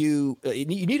 very few. You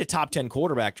need a top 10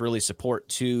 quarterback to really support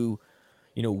two,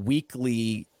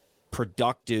 weekly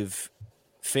productive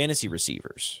fantasy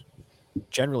receivers,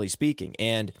 generally speaking.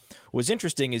 And what's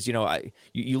interesting is,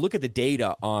 you look at the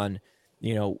data on,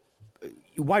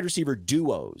 wide receiver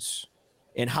duos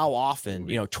and how often,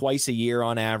 twice a year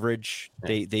on average,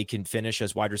 they can finish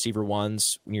as wide receiver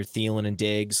ones when you're Thielen and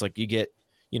Diggs. Like you get,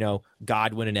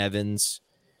 Godwin and Evans.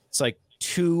 It's like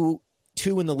two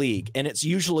in the league, and it's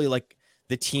usually like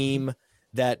the team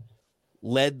that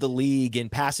led the league in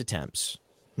pass attempts.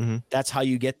 Mm-hmm. That's how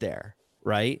you get there,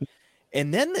 right?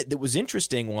 And then that was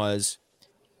interesting was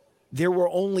there were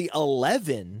only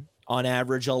 11 on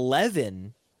average,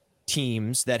 11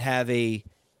 teams that have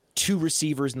two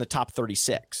receivers in the top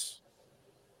 36,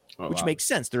 which makes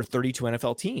sense. There are 32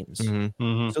 NFL teams. Mm-hmm.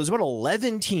 Mm-hmm. So there's about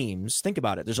 11 teams. Think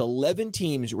about it. There's 11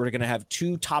 teams who are going to have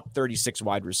two top 36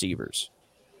 wide receivers.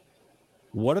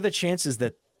 What are the chances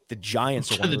that the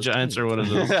Giants are one of those Giants teams? Are one of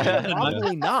those?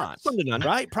 Probably not.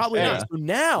 Right? Probably not. So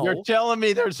now you're telling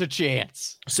me there's a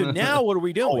chance. So now what are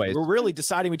we doing? We're really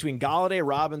deciding between Galladay,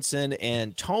 Robinson,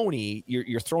 and Tony.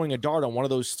 You're throwing a dart on one of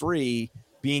those three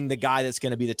being the guy that's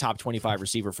going to be the top 25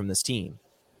 receiver from this team.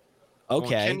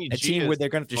 Okay. A team where they're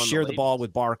going to have to share the ball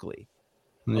with Barkley.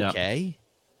 Yeah. Okay.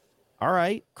 All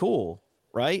right. Cool.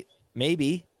 Right?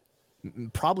 Maybe.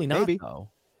 Probably not, though.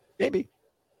 Maybe.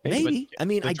 I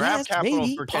mean, I guess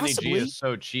maybe. For Kenny possibly. G is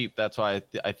so cheap. That's why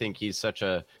I think he's such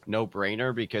a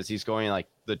no-brainer because he's going like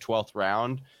the 12th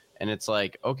round, and it's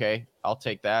like, okay, I'll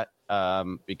take that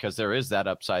because there is that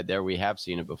upside there. We have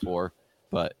seen it before,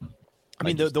 but I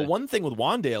mean, the one thing with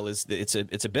Wan'Dale is that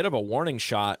it's a bit of a warning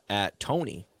shot at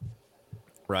Tony,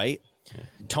 right? Yeah.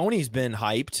 Tony's been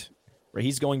hyped, right?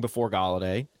 He's going before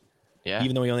Galladay,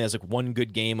 even though he only has like one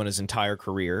good game on his entire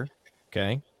career.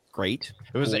 Okay. Great.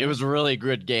 It was a really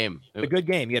good game. A good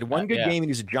game. He had one good game, and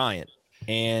he's a Giant.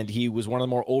 And he was one of the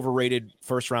more overrated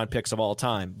first-round picks of all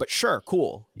time. But sure,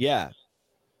 cool. Yeah.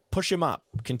 Push him up.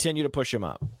 Continue to push him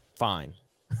up. Fine.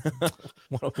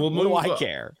 what do I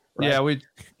care? Right? Yeah,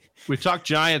 we talked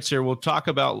Giants here. We'll talk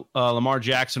about Lamar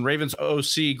Jackson. Ravens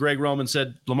OC Greg Roman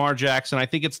said Lamar Jackson, I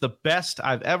think it's the best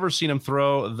I've ever seen him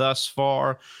throw thus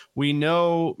far. We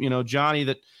know, Johnny,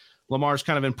 that Lamar's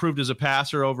kind of improved as a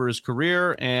passer over his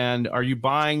career. And are you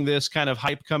buying this kind of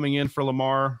hype coming in for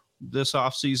Lamar this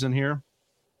offseason here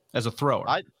as a thrower?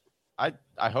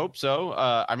 I hope so.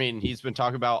 I mean, he's been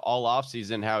talking about all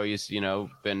offseason how he's,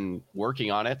 been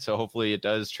working on it. So hopefully it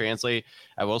does translate.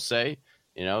 I will say,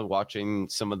 watching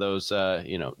some of those,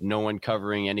 no one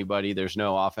covering anybody. There's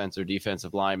no offense or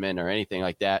defensive lineman or anything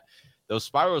like that. Those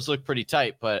spirals look pretty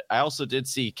tight, but I also did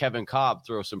see Kevin Cobb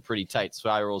throw some pretty tight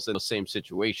spirals in the same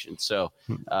situation. So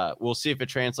we'll see if it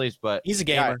translates, but he's a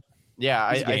gamer.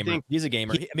 I think he's a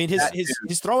gamer. I mean,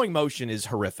 his throwing motion is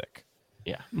horrific.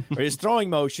 Yeah. His throwing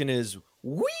motion is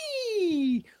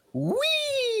wee.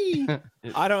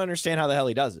 I don't understand how the hell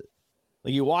he does it.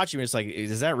 Like you watch him, it's like,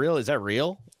 is that real? Is that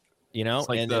real? It's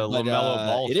like the LaMelo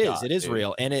Ball shot, it is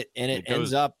real. And it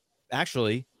ends up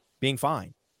actually being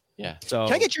fine. Yeah. So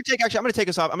can I get your take? Actually, I'm going to take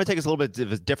us off. I'm going to take us a little bit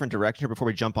of a different direction here before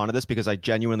we jump onto this because I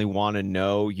genuinely want to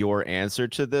know your answer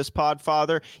to this,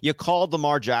 Podfather. You called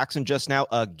Lamar Jackson just now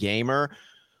a gamer.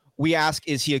 We ask,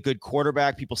 is he a good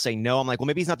quarterback? People say no. I'm like, well,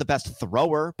 maybe he's not the best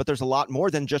thrower, but there's a lot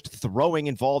more than just throwing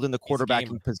involved in the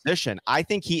quarterbacking position. I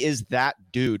think he is that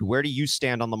dude. Where do you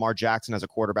stand on Lamar Jackson as a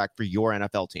quarterback for your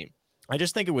NFL team? I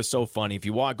just think it was so funny. If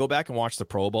you want, go back and watch the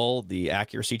Pro Bowl, the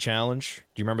accuracy challenge.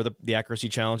 Do you remember the accuracy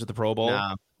challenge at the Pro Bowl?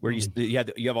 No. Where you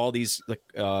have all these like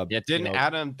didn't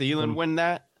Adam Thielen win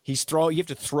that? You have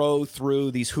to throw through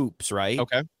these hoops, right?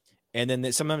 Okay. And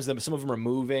then sometimes some of them are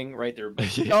moving, right? They're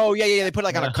oh yeah. They put it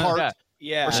like on a cart.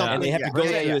 Or something. And they have to go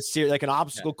through like an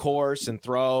obstacle course and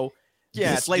throw.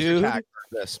 Yeah,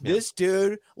 this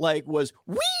dude like was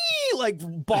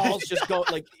like balls just go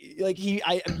like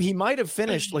he might have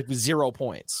finished like with 0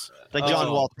 points. Like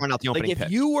John Wall throwing out the opening Like if pick.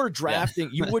 you were drafting,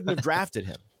 you wouldn't have drafted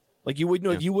him. Like you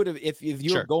wouldn't if you would have if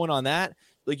you were going on that,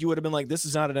 like you would have been like, this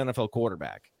is not an NFL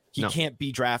quarterback. He can't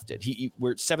be drafted.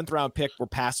 We're 7th round pick. We're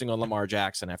passing on Lamar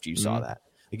Jackson after you saw that.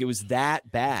 Like it was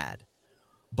that bad.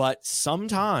 But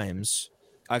sometimes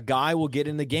a guy will get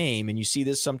in the game, and you see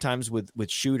this sometimes with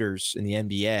shooters in the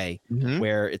NBA,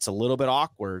 where it's a little bit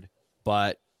awkward,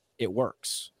 but it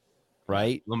works,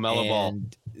 right? LaMelo Ball.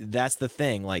 And that's the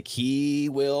thing. Like he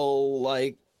will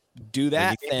like do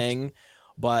that thing,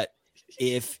 but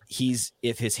if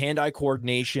his hand-eye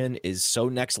coordination is so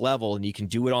next level, and you can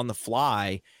do it on the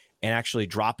fly and actually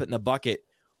drop it in the bucket,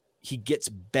 he gets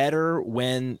better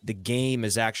when the game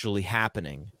is actually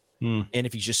happening. And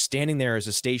if he's just standing there as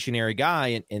a stationary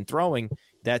guy and throwing,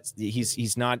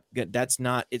 he's not good.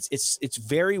 It's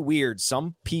very weird.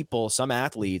 Some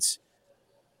athletes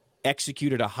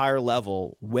execute at a higher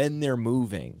level when they're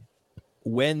moving,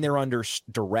 when they're under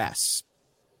duress.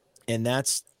 And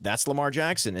that's Lamar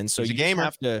Jackson. And so you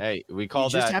have to,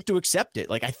 have to accept it.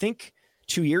 Like I think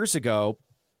 2 years ago,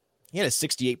 he had a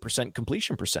 68%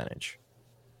 completion percentage.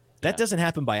 That doesn't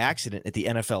happen by accident at the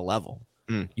NFL level.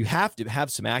 You have to have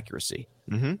some accuracy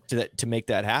to make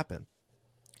that happen.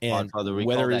 And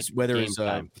whether his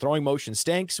throwing motion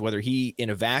stinks, whether he in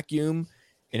a vacuum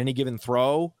in any given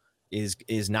throw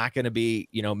is not going to be,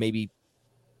 maybe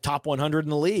top 100 in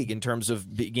the league in terms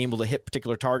of being able to hit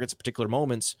particular targets at particular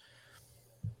moments,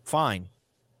 fine.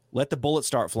 Let the bullet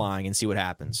start flying and see what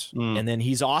happens. And then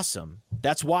he's awesome.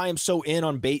 That's why I'm so in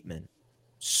on Bateman.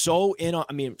 So in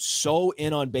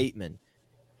on Bateman,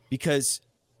 because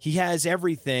he has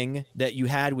everything that you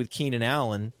had with Keenan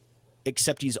Allen,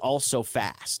 except he's also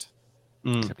fast.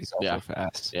 Except he's also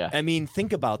fast. Yeah. I mean,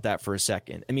 think about that for a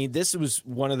second. I mean, this was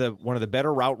one of the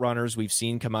better route runners we've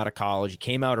seen come out of college. He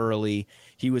came out early.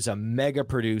 He was a mega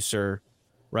producer,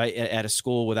 right, at a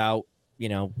school without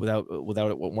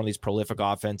one of these prolific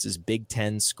offenses, Big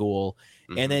Ten school.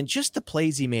 And then just the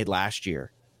plays he made last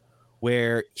year,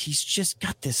 where he's just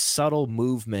got this subtle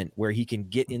movement where he can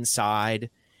get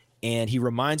inside. And he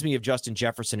reminds me of Justin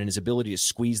Jefferson and his ability to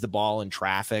squeeze the ball in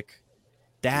traffic.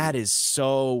 That is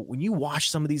so, when you watch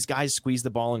some of these guys squeeze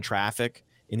the ball in traffic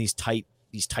in these tight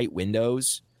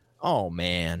windows, oh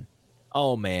man,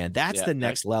 that's the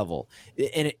next level.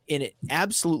 And it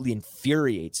absolutely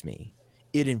infuriates me.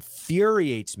 It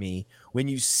infuriates me when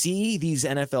you see these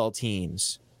NFL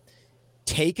teams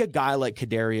take a guy like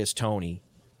Kadarius Toney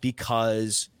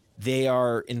because they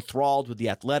are enthralled with the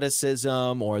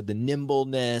athleticism or the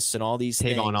nimbleness and all these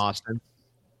things. Tavon Austin.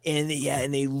 And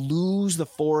they lose the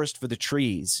forest for the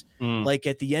trees. Like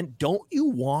at the end, don't you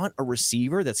want a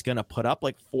receiver that's going to put up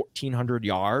like 1,400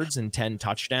 yards and 10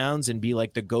 touchdowns and be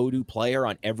like the go-to player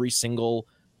on every single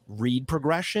read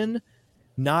progression?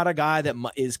 Not a guy that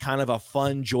is kind of a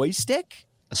fun joystick.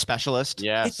 A specialist.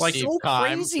 Yeah, it's like so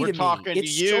crazy to me.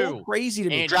 It's so crazy to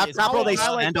me. Draft capital they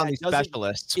spend on these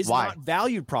specialists. Is not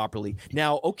valued properly.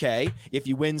 Now, okay, if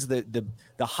he wins the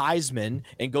Heisman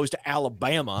and goes to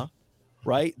Alabama,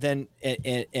 right? Then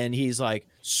and he's like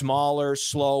smaller,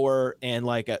 slower, and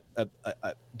like a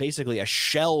basically a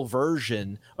shell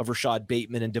version of Rashad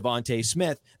Bateman and Devontae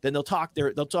Smith. Then they'll talk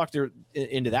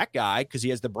into that guy because he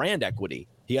has the brand equity.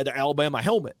 He had the Alabama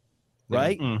helmet,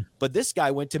 right? But this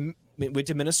guy went to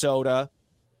Minnesota,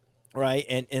 right?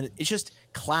 And it's just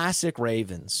classic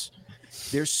Ravens.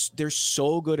 They're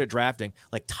so good at drafting,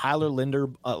 like Tyler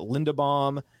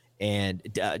Linderbaum and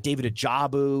David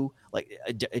Ajabo,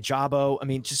 Ajabo. I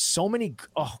mean, just so many.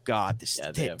 Oh God,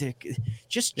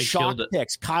 just chalk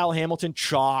picks. Kyle Hamilton,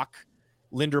 chalk.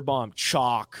 Linderbaum,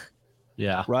 chalk.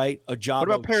 Yeah. Right. Ajabo. What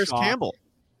about Paris Campbell?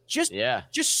 Just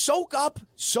soak up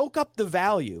the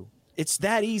value. It's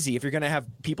that easy if you're going to have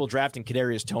people drafting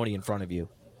Kadarius Toney in front of you.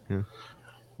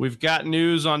 We've got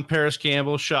news on Paris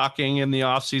Campbell. Shocking in the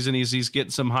offseason. He's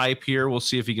getting some hype here. We'll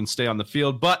see if he can stay on the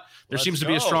field. But there seems to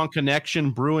be a strong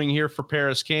connection brewing here for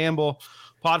Paris Campbell.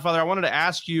 Podfather, I wanted to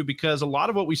ask you, because a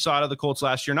lot of what we saw out of the Colts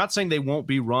last year, not saying they won't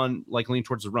be lean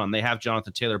towards the run. They have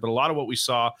Jonathan Taylor, but a lot of what we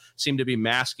saw seemed to be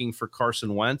masking for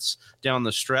Carson Wentz down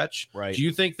the stretch. Right. Do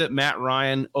you think that Matt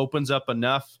Ryan opens up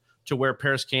enough to where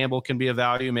Paris Campbell can be a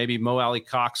value, maybe Mo Alley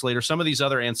Cox later, some of these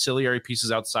other ancillary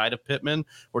pieces outside of Pittman?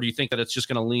 Or do you think that it's just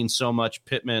going to lean so much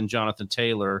Pittman, Jonathan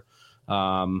Taylor,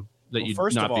 that you'd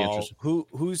not be interested?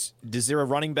 Is there a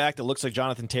running back that looks like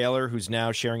Jonathan Taylor who's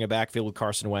now sharing a backfield with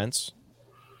Carson Wentz?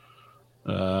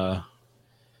 I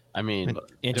mean,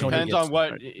 Antonio depends Gibson. on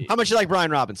what. How much you like Brian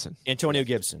Robinson? Antonio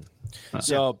Gibson.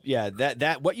 So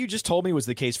that what you just told me was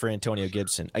the case for Antonio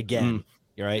Gibson. Again,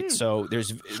 Right. So there's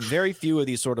very few of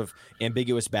these sort of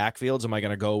ambiguous backfields. Am I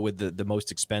going to go with the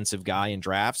most expensive guy in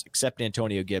drafts, except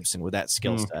Antonio Gibson with that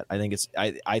skill set?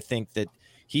 I think that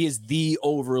he is the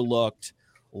overlooked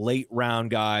late round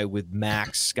guy with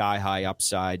max sky high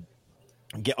upside.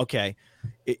 Okay.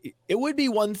 It would be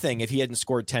one thing if he hadn't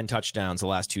scored 10 touchdowns the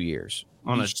last 2 years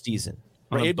on each season.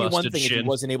 Right? It'd be one thing if he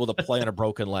wasn't able to play on a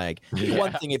broken leg. It'd be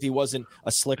one thing if he wasn't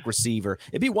a slick receiver.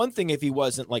 It'd be one thing if he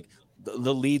wasn't like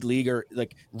the lead leaguer,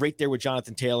 like right there with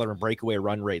Jonathan Taylor and breakaway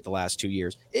run rate the last 2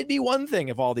 years. It'd be one thing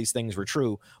if all these things were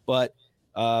true, but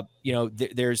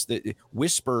there's the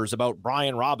whispers about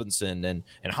Brian Robinson and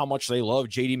how much they love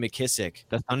JD McKissick.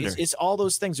 It's all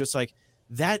those things. It's like,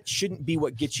 that shouldn't be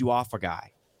what gets you off a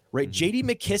guy, right? JD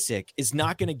McKissick is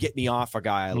not going to get me off a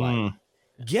guy I like.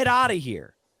 Get out of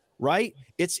here, right?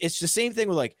 It's the same thing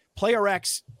with like player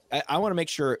X. I want to make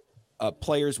sure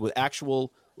players with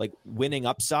actual like winning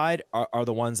upside are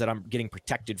the ones that I'm getting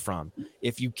protected from.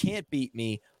 If you can't beat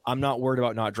me, I'm not worried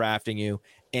about not drafting you.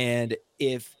 And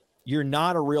if you're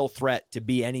not a real threat to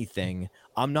be anything,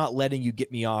 I'm not letting you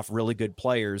get me off really good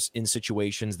players in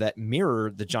situations that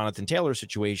mirror the Jonathan Taylor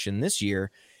situation this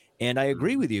year. And I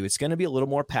agree with you. It's going to be a little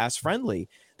more pass friendly.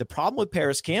 The problem with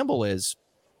Paris Campbell is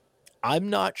I'm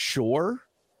not sure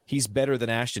he's better than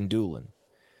Ashton Dulin,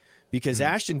 because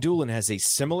Ashton Dulin has a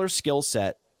similar skill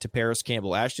set to Paris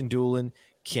Campbell. Ashton Dulin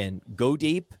can go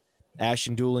deep.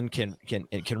 Ashton Dulin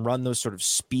can run those sort of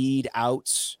speed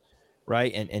outs,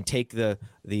 right? And take the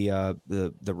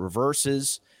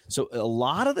reverses. So a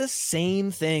lot of the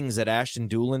same things that Ashton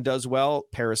Dulin does well,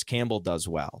 Paris Campbell does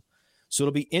well. So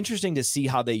it'll be interesting to see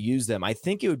how they use them. I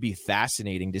think it would be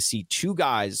fascinating to see two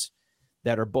guys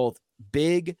that are both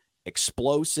big,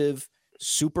 explosive,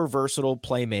 super versatile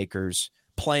playmakers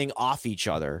playing off each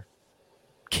other,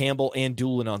 Campbell and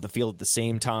Dulin on the field at the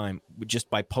same time, just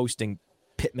by posting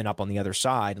Pittman up on the other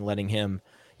side and letting him,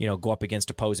 go up against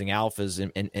opposing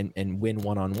alphas and win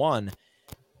one-on-one.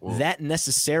 That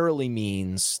necessarily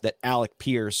means that Alec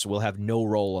Pierce will have no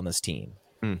role on this team.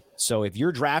 So if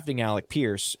you're drafting Alec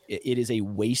Pierce, it is a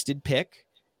wasted pick.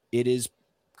 It is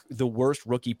the worst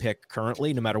rookie pick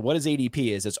currently. No matter what his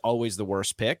ADP is, it's always the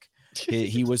worst pick.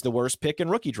 He was the worst pick in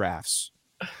rookie drafts,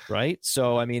 right?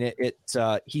 So, I mean,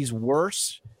 he's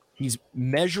worse. He's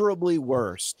measurably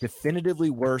worse,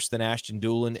 definitively worse than Ashton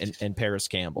Dulin and Paris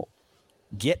Campbell.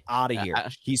 Get out of here.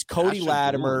 He's Cody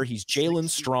Latimer. He's Jalen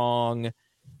Strong,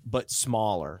 but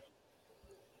smaller.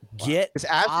 Get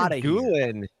out of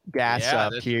here. Gas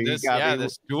up here. This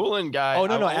Dulin guy. Oh,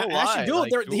 no. Ashton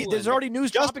Dulin, there's already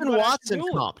news. Justin Watson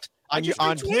comped on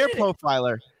Player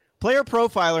Profiler. Player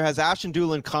Profiler has Ashton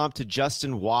Dulin comped to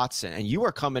Justin Watson, and you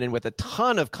are coming in with a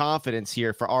ton of confidence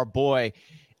here for our boy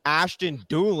Ashton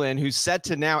Dulin, who's set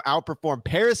to now outperform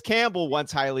Paris Campbell,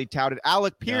 once highly touted.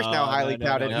 Alec Pierce now highly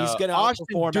touted. He's going to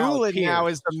outperform Dulin now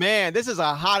is the man. This is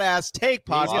a hot ass take,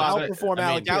 He's going to outperform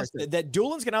Alec Pierce. That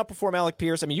Dulin's going to outperform Alec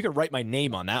Pierce. I mean, you can write my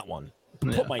name on that one.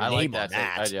 Put my name on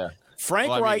that.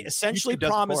 Frank Wright essentially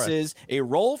promises a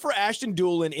role for Ashton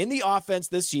Dulin in the offense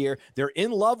this year. They're in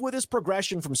love with his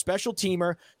progression from special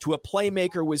teamer to a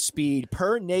playmaker with speed,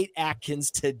 per Nate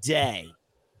Atkins today.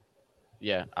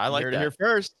 Yeah, I like that. Here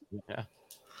first. Yeah.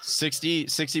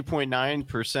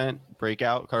 60.9%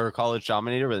 breakout or college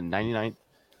dominator with 99.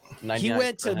 He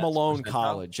went to Malone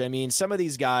College. I mean, some of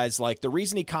these guys, like the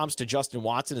reason he comps to Justin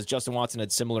Watson is Justin Watson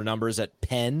had similar numbers at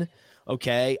Penn.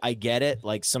 Okay, I get it.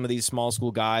 Like some of these small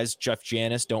school guys, Jeff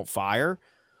Janis, don't fire.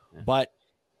 But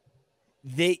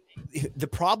the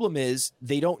problem is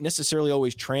they don't necessarily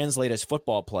always translate as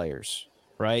football players.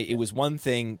 Right. It was one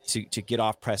thing to get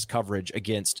off press coverage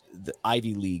against the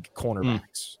Ivy League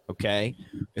cornerbacks. Okay.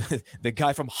 The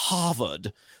guy from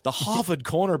Harvard, the Harvard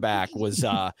cornerback was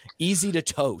easy to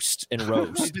toast and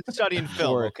roast. He's been studying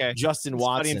film. Okay. Justin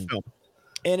Watson.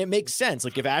 And it makes sense.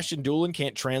 Like if Ashton Dulin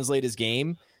can't translate his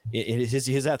game,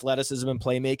 his athleticism and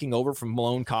playmaking over from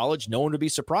Malone College, no one would be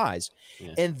surprised.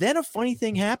 Yeah. And then a funny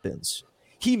thing happens.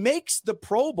 He makes the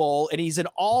Pro Bowl and he's an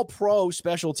all-pro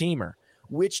special teamer,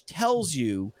 which tells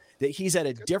you that he's at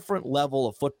a different level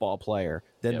of football player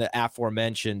than the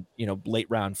aforementioned, late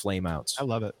round flameouts. I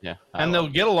love it. Yeah. And they'll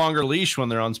get a longer leash when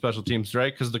they're on special teams,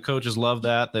 right? Because the coaches love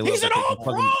that. He's an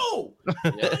all-pro.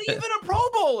 Not even a Pro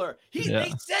Bowler.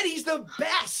 They said he's the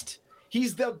best.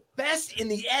 He's the best in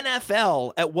the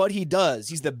NFL at what he does.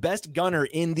 He's the best gunner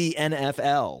in the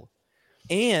NFL.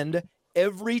 And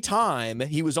every time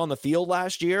he was on the field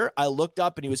last year, I looked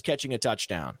up and he was catching a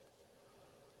touchdown.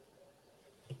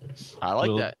 I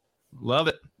like that. Love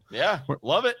it. Yeah,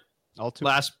 love it.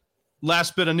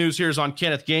 Last bit of news here is on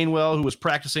Kenneth Gainwell, who was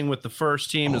practicing with the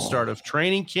first team at the start of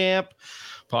training camp.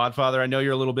 Podfather, I know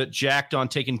you're a little bit jacked on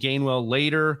taking Gainwell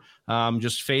later,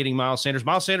 just fading Miles Sanders.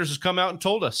 Miles Sanders has come out and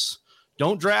told us,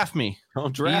 don't draft me.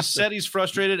 Don't draft He said he's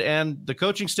frustrated, and the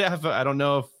coaching staff, I don't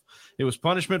know if it was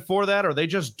punishment for that or they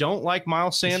just don't like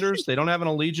Miles Sanders. They don't have an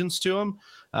allegiance to him.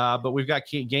 But we've got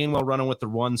Gainwell running with the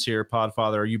ones here,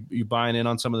 Podfather. Are you buying in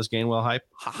on some of this Gainwell hype?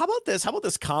 How about this? How about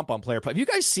this comp on Player Profile? Have you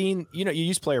guys seen, you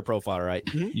use Player Profile, right?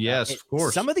 Yes, of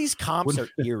course. Some of these comps are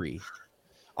eerie.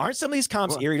 Aren't some of these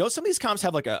comps eerie? Don't some of these comps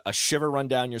have like a shiver run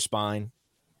down your spine?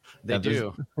 They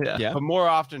do. Yeah. But more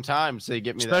oftentimes they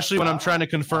get me Especially that. when I'm trying to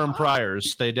confirm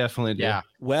priors. They definitely do. Yeah.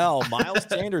 Well, Miles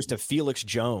Sanders to Felix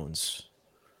Jones.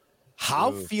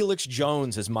 How Felix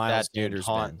Jones has Miles Sanders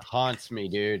been? Haunts me,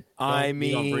 dude. I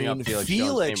mean,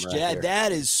 Felix,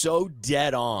 that is so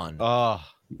dead on. Oh,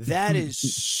 that is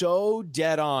so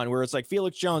dead on. Where it's like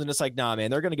Felix Jones, and it's like, nah,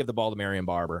 man, they're going to give the ball to Marion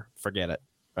Barber. Forget it,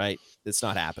 right? It's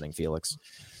not happening, Felix.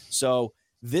 So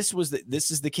this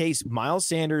is the case. Miles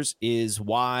Sanders is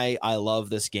why I love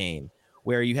this game.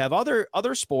 Where you have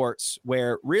other sports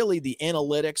where really the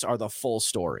analytics are the full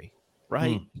story,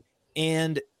 right?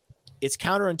 And it's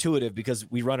counterintuitive because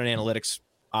we run an analytics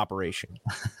operation,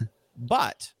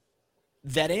 but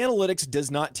that analytics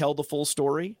does not tell the full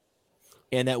story,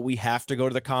 and that we have to go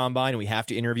to the combine and we have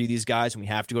to interview these guys and we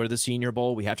have to go to the Senior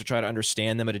Bowl. We have to try to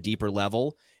understand them at a deeper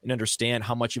level and understand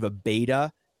how much of a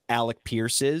beta Alec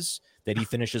Pierce is, that he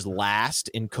finishes last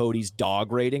in Cody's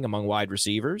dog rating among wide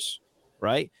receivers,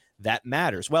 right? That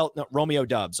matters. Well, no, Romeo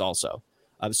Doubs also.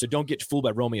 So don't get fooled by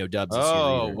Romeo Doubs.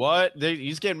 Oh, what?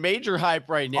 He's getting major hype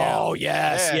right now. Oh,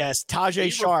 yes.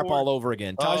 Tajay Sharp all over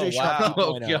again. Tajay Sharp.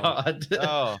 Oh, God.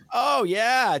 Oh,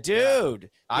 yeah, dude.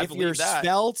 I if you're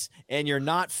svelte and you're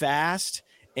not fast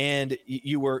and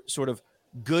you were sort of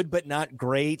good but not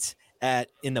great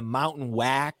in the mountain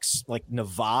wax, like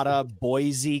Nevada,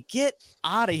 Boise, get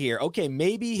out of here. Okay,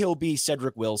 maybe he'll be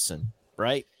Cedric Wilson,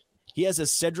 right? He has a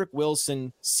Cedric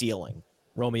Wilson ceiling,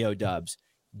 Romeo Doubs.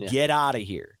 Yeah. Get out of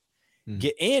here.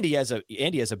 Andy has a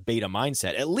beta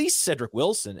mindset. At least Cedric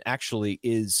Wilson actually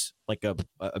is like a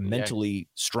mentally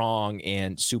strong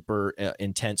and super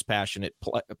intense, passionate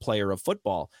player of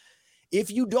football.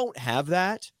 If you don't have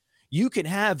that, you can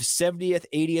have 70th,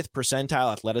 80th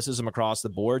percentile athleticism across the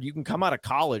board. You can come out of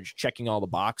college checking all the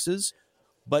boxes,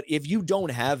 but if you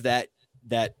don't have that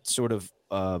sort of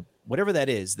whatever that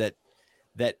is, that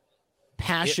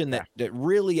passion that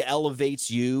really elevates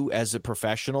you as a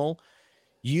professional,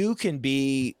 you can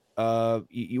be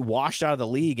you washed out of the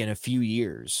league in a few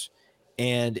years.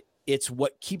 And it's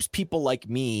what keeps people like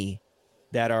me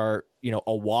that are,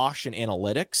 awash in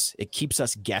analytics. It keeps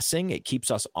us guessing. It keeps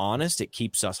us honest. It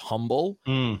keeps us humble.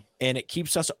 And it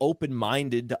keeps us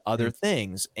open-minded to other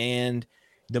things. And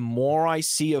the more I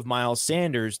see of Miles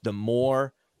Sanders, the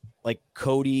more like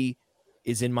Cody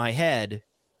is in my head.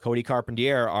 Cody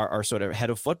Carpentier, our sort of head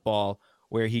of football,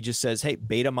 where he just says, hey,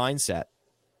 beta mindset.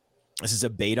 This is a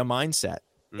beta mindset.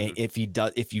 And if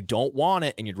you don't want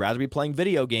it and you'd rather be playing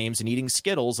video games and eating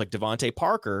Skittles like Devontae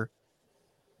Parker,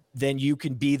 then you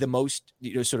can be the most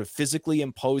sort of physically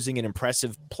imposing and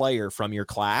impressive player from your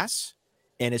class.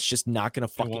 And it's just not going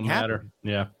to fucking happen.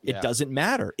 Yeah. It doesn't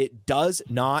matter. It does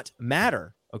not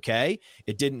matter. Okay.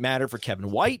 It didn't matter for Kevin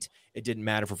White. It didn't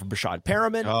matter for Brashad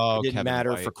Perriman. It didn't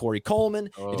matter for Corey Coleman.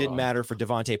 It didn't matter for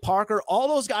Devontae Parker. All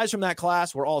those guys from that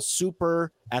class were all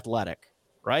super athletic,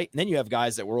 right? And then you have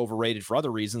guys that were overrated for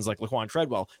other reasons, like Laquan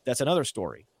Treadwell. That's another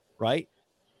story, right?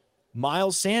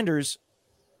 Miles Sanders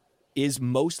is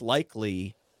most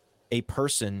likely a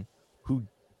person who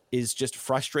is just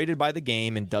frustrated by the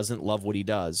game and doesn't love what he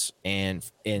does. And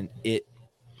it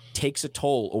takes a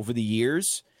toll over the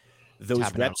years.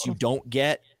 Those reps you don't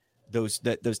get, those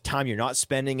time you're not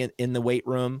spending in the weight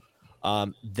room,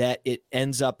 that it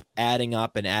ends up adding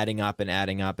up and adding up and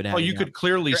adding up and adding up. Oh, you could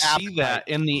clearly see that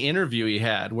in the interview he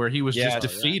had where he was just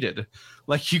defeated. Yeah.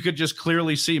 Like you could just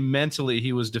clearly see mentally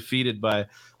he was defeated by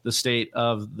the state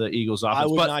of the Eagles offense. I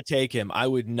would not take him. I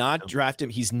would not draft him.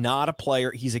 He's not a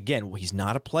player. He's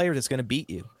not a player that's going to beat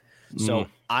you. So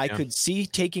I could see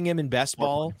taking him in best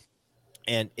ball,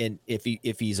 and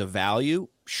if he's a value,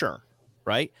 sure,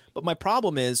 right? But my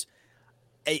problem is,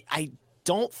 I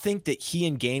don't think that he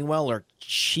and Gainwell are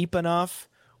cheap enough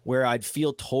where I'd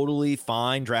feel totally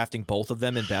fine drafting both of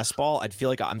them in best ball. I'd feel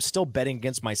like I'm still betting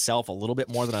against myself a little bit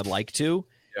more than I'd like to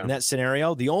in that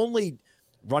scenario. The only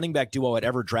running back duo I'd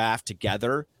ever draft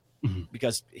together,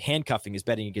 because handcuffing is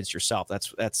betting against yourself.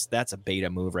 That's a beta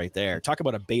move right there. Talk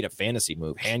about a beta fantasy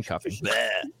move, handcuffing,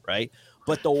 right?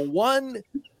 But the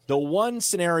one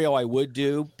scenario I would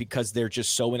do, because they're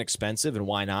just so inexpensive and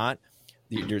why not?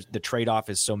 The trade-off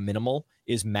is so minimal,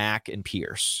 is Mack and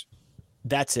Pierce.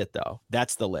 That's it, though.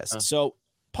 That's the list. So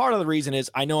part of the reason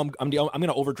is I know I'm going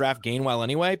to overdraft Gainwell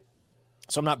anyway,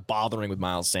 so I'm not bothering with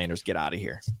Miles Sanders. Get out of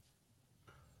here.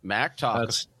 Mac talk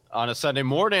on a Sunday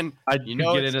morning. I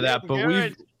get into that,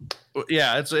 but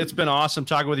it's been awesome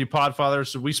talking with you, Podfathers.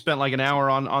 So we spent like an hour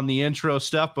on the intro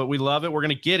stuff, but we love it. We're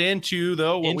going to get into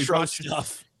what intro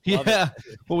stuff. Well,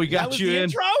 we got you in.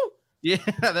 Intro? Yeah,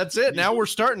 that's it. Now we're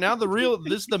starting. Now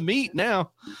this is the meat. Now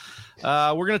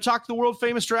we're going to talk the world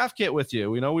famous draft kit with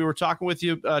you. We were talking with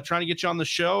you, trying to get you on the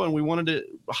show, and we wanted to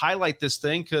highlight this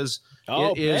thing because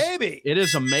it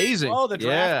is amazing. Oh, the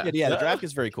draft kit. Yeah, the draft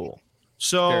is very cool.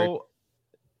 So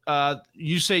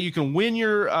you say you can win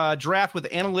your draft with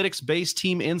analytics-based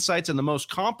team insights and the most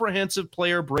comprehensive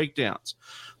player breakdowns.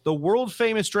 The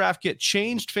world-famous draft kit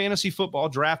changed fantasy football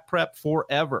draft prep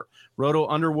forever. Roto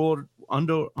Underworld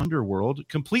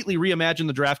completely reimagined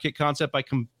the draft kit concept by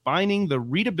combining the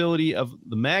readability of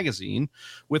the magazine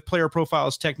with Player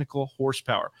Profile's technical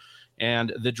horsepower.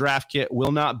 And the draft kit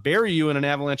will not bury you in an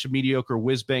avalanche of mediocre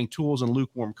whiz-bang tools and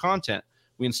lukewarm content.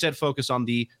 We instead focus on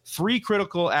the 3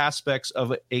 critical aspects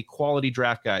of a quality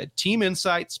draft guide: team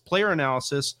insights, player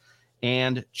analysis,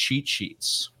 and cheat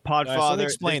sheets. Podfather, let me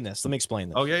explain this.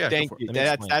 Oh, yeah. Thank you.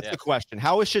 That's the question.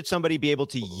 How should somebody be able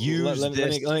to use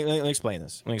this? Let me explain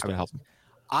this.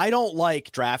 I don't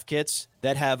like draft kits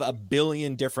that have a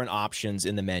billion different options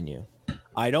in the menu.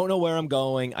 I don't know where I'm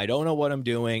going. I don't know what I'm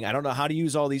doing. I don't know how to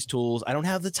use all these tools. I don't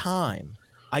have the time.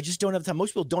 I just don't have the time. Most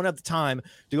people don't have the time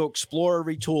to go explore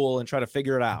every tool and try to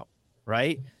figure it out,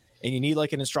 right? And you need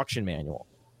like an instruction manual,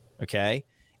 okay?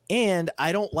 And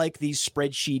I don't like these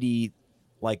spreadsheety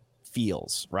like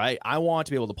feels, right? I want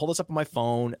to be able to pull this up on my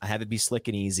phone, have it be slick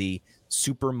and easy,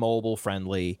 super mobile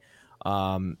friendly,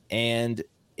 and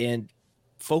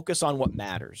focus on what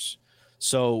matters.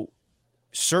 So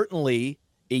certainly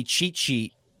a cheat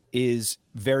sheet is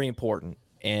very important.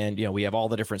 And, we have all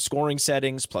the different scoring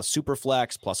settings, plus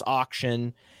Superflex, plus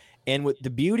auction. And what the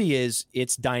beauty is,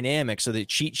 it's dynamic. So the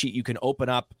cheat sheet, you can open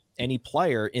up any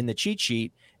player in the cheat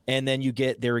sheet, and then you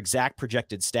get their exact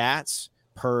projected stats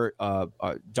per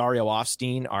Dario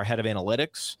Offstein, our head of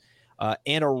analytics,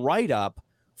 and a write-up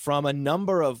from a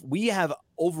number of, we have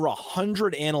over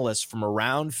 100 analysts from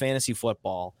around fantasy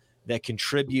football that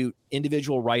contribute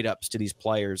individual write-ups to these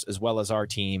players as well as our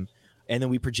team. And then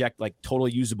we project like total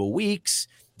usable weeks,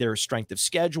 their strength of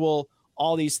schedule,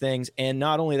 all these things. And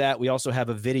not only that, we also have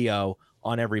a video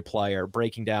on every player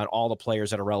breaking down all the players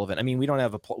that are relevant. I mean, we don't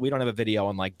have a video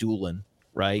on like Doolin,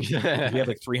 right? We have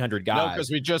like 300 guys. No, because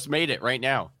we just made it right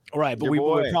now. Right, but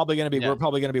we're probably going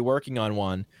to be working on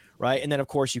one, right? And then of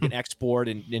course you can export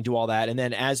and do all that. And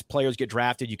then as players get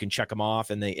drafted, you can check them off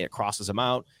and it crosses them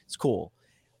out. It's cool.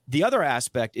 The other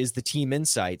aspect is the team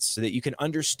insights, so that you can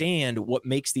understand what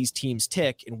makes these teams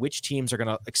tick and which teams are going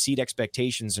to exceed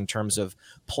expectations in terms of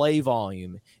play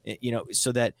volume,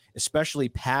 so that especially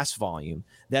pass volume,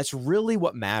 that's really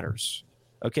what matters.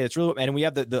 Okay, that's really, and we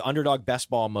have the Underdog best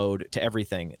ball mode to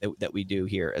everything that we do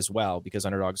here as well, because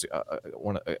Underdog's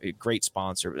a great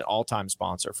sponsor, an all-time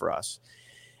sponsor for us.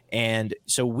 And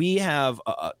so we have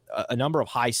a number of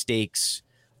high stakes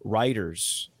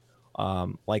writers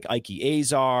like Ike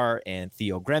Azar and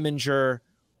Theo Greminger,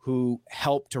 who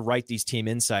help to write these team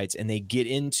insights, and they get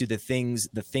into the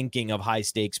thinking of high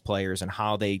stakes players and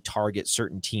how they target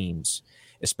certain teams,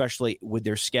 especially with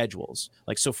their schedules.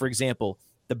 Like, so for example,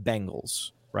 the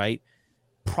Bengals, right?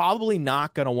 Probably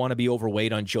not going to want to be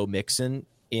overweight on Joe Mixon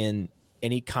in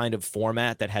any kind of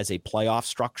format that has a playoff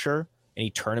structure, any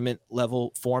tournament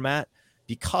level format,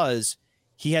 because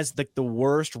he has the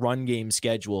worst run game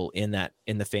schedule in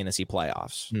the fantasy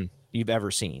playoffs you've ever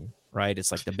seen, right?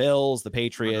 It's like the Bills, the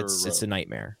Patriots, it's a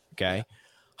nightmare. Okay.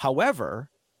 However,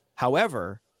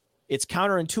 it's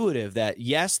counterintuitive that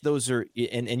yes, those are,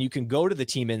 and you can go to the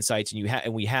team insights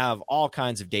and we have all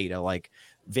kinds of data like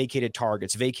vacated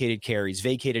targets, vacated carries,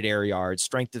 vacated air yards,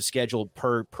 strength of schedule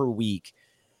per week.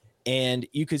 And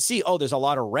you could see, there's a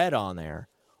lot of red on there,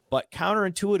 but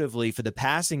counterintuitively for the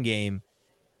passing game,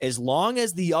 as long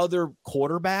as the other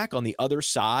quarterback on the other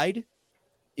side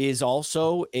is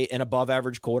also an above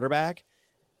average quarterback,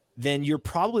 then you're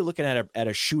probably looking at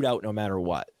a shootout no matter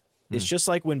what. It's just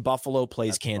like when Buffalo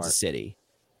plays Kansas City,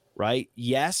 right?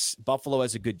 Yes, Buffalo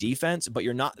has a good defense, but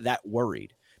you're not that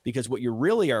worried, because what you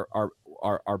really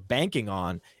are banking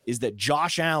on is that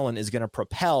Josh Allen is going to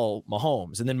propel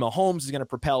Mahomes, and then Mahomes is going to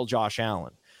propel Josh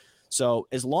Allen. So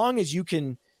as long as you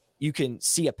can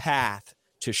see a path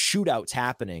to shootouts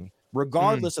happening,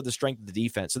 regardless of the strength of the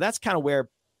defense. So that's kind of where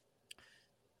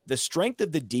the strength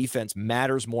of the defense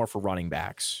matters more for running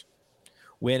backs.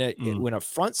 When a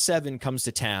front seven comes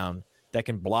to town that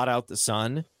can blot out the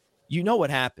sun, you know what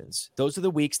happens. Those are the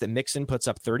weeks that Mixon puts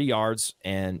up 30 yards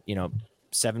and,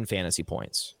 7 fantasy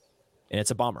points. And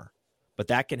it's a bummer. But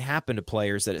that can happen to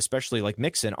players that, especially like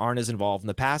Mixon, aren't as involved in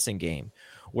the passing game.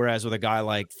 Whereas with a guy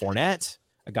like Fournette,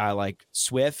 a guy like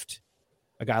Swift,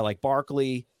 a guy like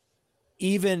Barkley,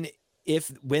 even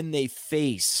if when they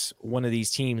face one of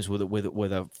these teams with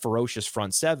a ferocious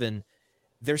front seven,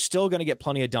 they're still going to get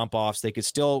plenty of dump offs. They could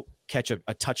still catch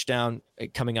a touchdown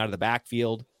coming out of the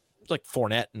backfield. It's like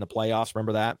Fournette in the playoffs.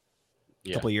 Remember that?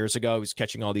 A couple of years ago, he was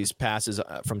catching all these passes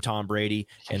from Tom Brady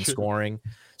and scoring.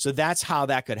 So that's how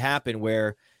that could happen,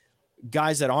 where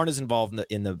guys that aren't as involved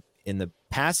in the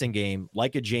passing game,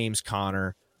 like a James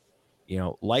Conner,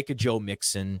 like a Joe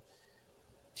Mixon,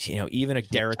 even a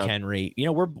Derrick Henry,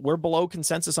 we're below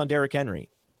consensus on Derrick Henry,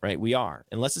 right? We are.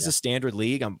 Unless it's a standard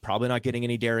league, I'm probably not getting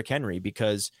any Derrick Henry,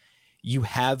 because you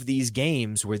have these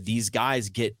games where these guys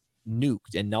get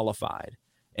nuked and nullified.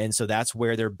 And so that's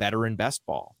where they're better in best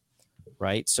ball.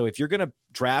 Right. So if you're going to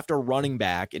draft a running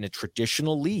back in a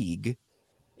traditional league,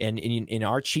 and in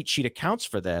our cheat sheet accounts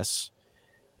for this,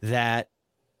 that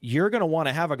you're going to want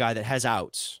to have a guy that has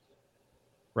outs,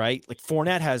 right? Like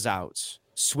Fournette has outs,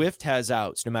 Swift has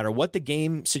outs, no matter what the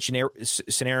game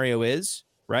scenario is,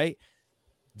 right?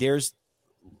 There's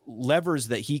levers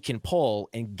that he can pull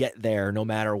and get there no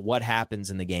matter what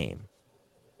happens in the game.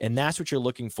 And that's what you're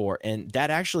looking for. And that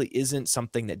actually isn't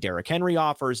something that Derrick Henry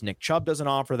offers. Nick Chubb doesn't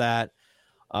offer that.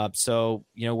 So,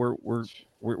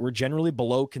 we're generally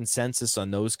below consensus on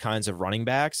those kinds of running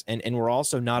backs. And we're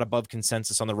also not above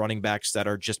consensus on the running backs that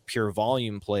are just pure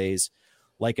volume plays,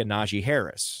 like a Najee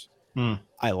Harris.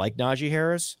 I like Najee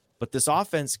Harris, but this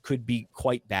offense could be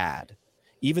quite bad.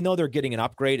 Even though they're getting an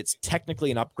upgrade, it's technically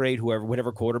an upgrade,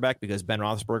 whatever quarterback, because Ben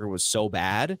Roethlisberger was so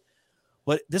bad.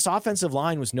 But this offensive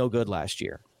line was no good last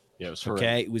year. Yeah, it was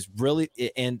okay. It was really,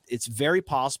 and it's very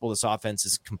possible this offense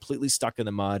is completely stuck in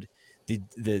the mud.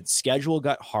 The schedule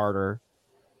got harder.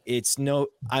 I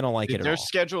don't like it at all. Their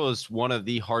schedule is one of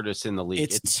the hardest in the league.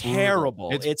 It's terrible.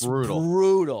 Brutal. It's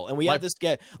brutal. And we had this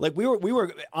get like we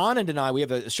were Anand and I. We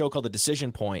have a show called The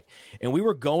Decision Point, and we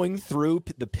were going through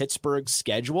the Pittsburgh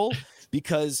schedule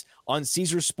because on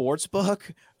Caesar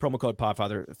Sportsbook, promo code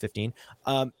Podfather15,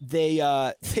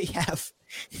 they're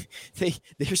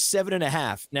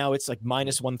 7.5. Now it's like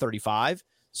minus 135,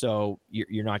 so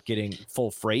you're not getting full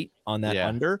freight on that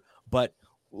under. But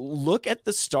look at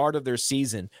the start of their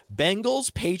season.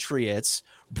 Bengals, Patriots,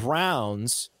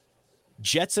 Browns,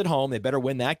 Jets at home. They better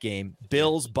win that game.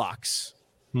 Bills, Bucks.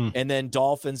 And then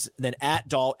Dolphins, then at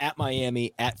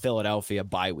Miami, at Philadelphia,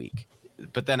 bye week.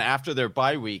 But then after their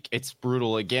bye week, it's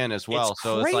brutal again as well. It's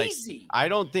so crazy. It's like, I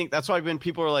don't think that's why when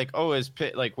people are like, oh,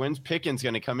 when's Pickens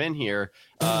going to come in here?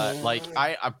 I'm like,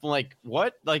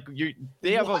 what? Like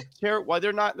they have why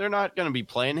they're not going to be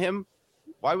playing him.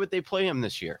 Why would they play him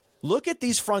this year? Look at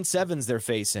these front sevens they're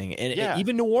facing. And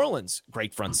even New Orleans,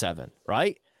 great front seven,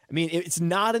 right? I mean, it's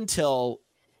not until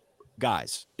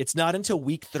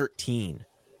week 13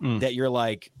 that you're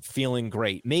like feeling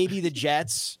great. Maybe the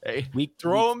Jets,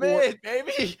 throw them in,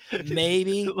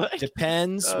 maybe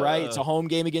depends, right? It's a home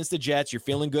game against the Jets. You're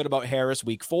feeling good about Harris.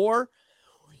 Week 4,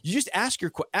 you just ask.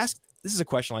 This is a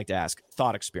question I like to ask.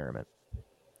 Thought experiment.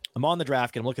 I'm on the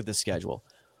draft and look at the schedule.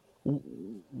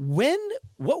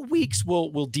 What weeks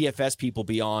will DFS people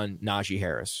be on Najee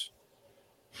Harris?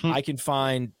 I can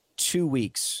find 2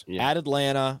 weeks at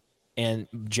Atlanta and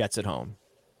Jets at home.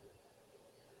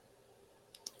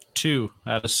 2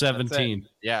 out of 17.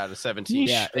 Yeah, out of 17.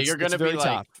 Yeah, you're going to be like,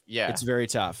 tough. It's very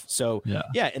tough. So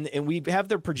and we have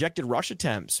their projected rush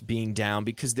attempts being down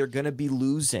because they're going to be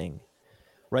losing,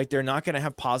 right? They're not going to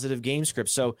have positive game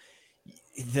scripts. So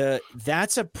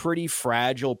that's a pretty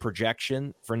fragile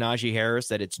projection for Najee Harris,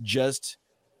 that it's just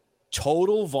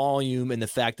total volume and the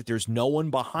fact that there's no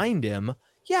one behind him.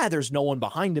 Yeah, there's no one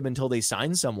behind him until they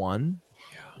sign someone.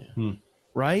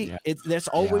 Right? Yeah. That's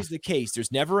always the case.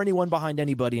 There's never anyone behind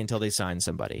anybody until they sign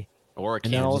somebody.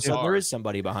 And then all of a sudden there is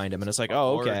somebody behind him, and it's like,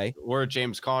 oh, okay. Or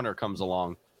James Conner comes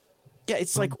along. Yeah,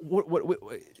 it's like what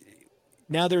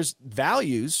now there's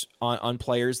values on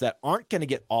players that aren't going to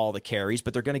get all the carries,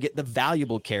 but they're going to get the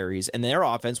valuable carries, and their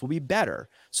offense will be better.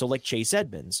 So like Chase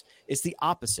Edmonds, it's the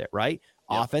opposite, right?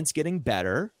 Yep. Offense getting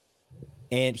better,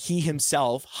 and he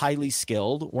himself highly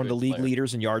skilled, one of the league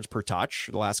leaders in yards per touch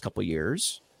for the last couple of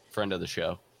years. Friend of the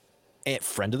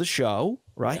show,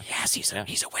 right? Yeah. Yes, he's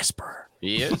a whisperer.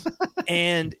 He is,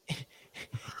 and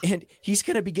he's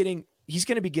going to be getting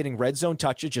red zone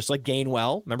touches just like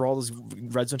Gainwell. Remember all those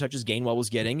red zone touches Gainwell was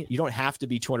getting? You don't have to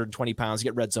be 220 pounds to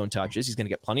get red zone touches. He's going to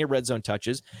get plenty of red zone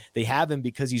touches. They have him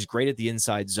because he's great at the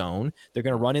inside zone. They're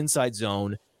going to run inside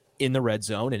zone in the red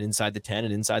zone and inside the 10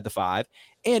 and inside the 5.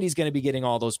 And he's going to be getting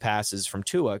all those passes from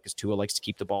Tua because Tua likes to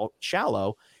keep the ball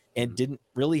shallow and didn't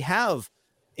really have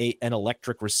an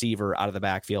electric receiver out of the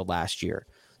backfield last year.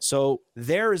 So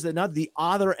there is the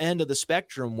other end of the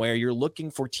spectrum where you're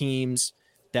looking for teams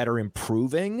that are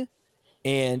improving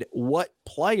and what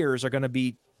players are going to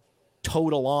be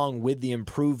towed along with the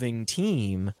improving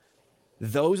team.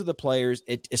 Those are the players,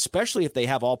 especially if they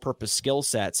have all-purpose skill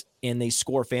sets and they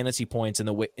score fantasy points in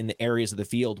the areas of the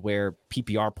field where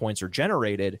PPR points are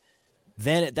generated,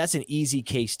 then that's an easy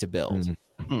case to build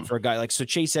for a guy like, so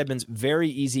Chase Edmonds, very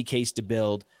easy case to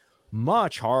build,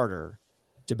 much harder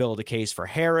to build a case for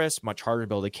Harris, much harder to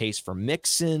build a case for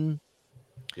Mixon.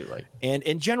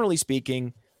 And generally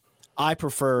speaking, I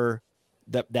prefer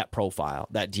that profile,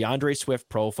 that DeAndre Swift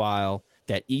profile,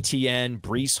 that ETN,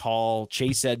 Breece Hall,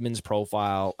 Chase Edmonds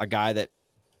profile, a guy that,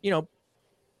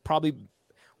 probably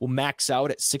will max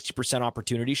out at 60%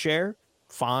 opportunity share.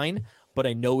 Fine. But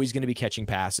I know he's going to be catching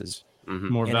passes.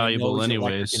 More valuable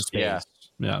anyways.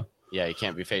 Yeah, he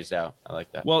can't be phased out. I like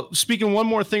that. Well, speaking one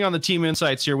more thing on the team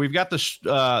insights here, we've got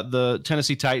the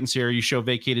Tennessee Titans here. You show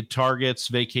vacated targets,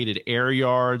 vacated air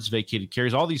yards, vacated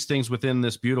carries, all these things within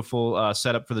this beautiful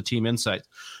setup for the team insights.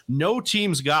 No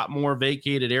team's got more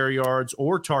vacated air yards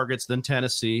or targets than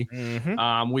Tennessee.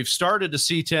 We've started to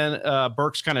see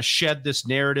Burks kind of shed this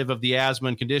narrative of the asthma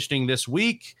and conditioning this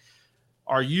week.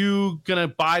 Are you going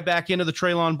to buy back into the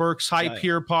Treylon Burks hype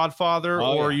here, Podfather,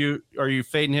 or are you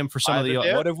fading him for some of the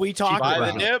what have we talked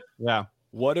about? The dip? Yeah.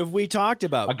 What have we talked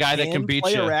about? A guy that can beat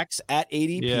player you. X at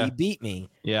ADP beat me.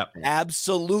 Yeah.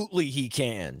 Absolutely he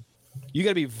can. You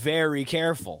got to be very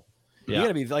careful. Yeah. You got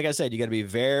to be, like I said, you got to be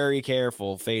very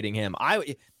careful fading him. I'm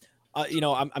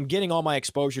getting all my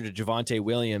exposure to Javonte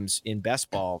Williams in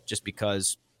best ball just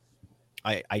because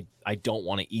I don't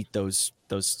want to eat those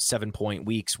 7-point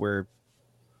weeks where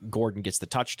Gordon gets the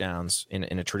touchdowns in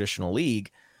a traditional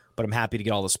league, but I'm happy to get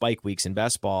all the spike weeks in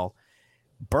best ball.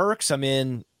 Burks, I'm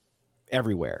in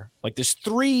everywhere. Like there's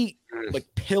 3 like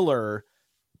pillar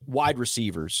wide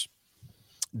receivers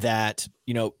that,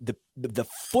 the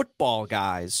football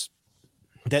guys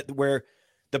that where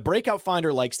the Breakout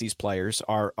Finder likes these players,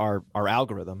 our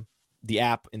algorithm, the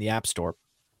app in the App Store,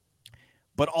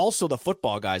 but also the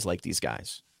football guys like these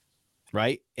guys,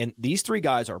 right? And these 3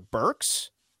 guys are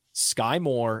Burks, Sky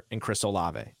Moore, and Chris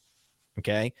Olave.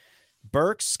 Okay.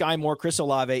 Burks, Sky Moore, Chris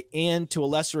Olave, and to a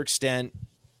lesser extent,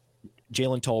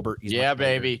 Jalen Tolbert. Yeah,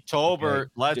 baby. Tolbert.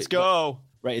 Okay. Let's go.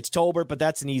 Right. It's Tolbert, but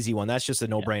that's an easy one. That's just a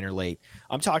no-brainer late.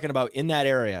 I'm talking about in that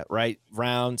area, right?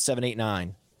 Round 7, 8,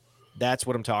 9. That's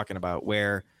what I'm talking about,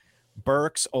 where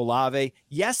Burks, Olave,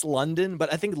 yes, London,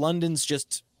 but I think London's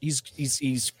just,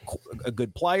 he's a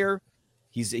good player.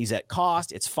 He's at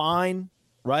cost. It's fine.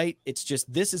 Right. It's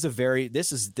just, this is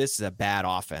a bad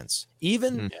offense.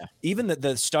 Even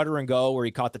the stutter and go where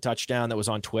he caught the touchdown that was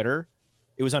on Twitter,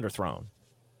 it was underthrown.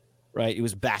 Right. It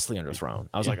was vastly underthrown.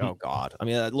 I was like, oh God. I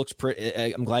mean, it looks pretty,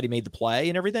 I'm glad he made the play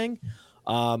and everything.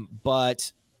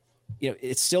 But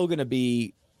it's still going to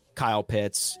be Kyle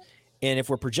Pitts. And if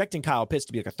we're projecting Kyle Pitts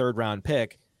to be like a 3rd round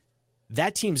pick,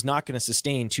 that team's not going to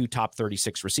sustain 2 top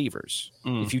 36 receivers.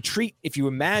 If you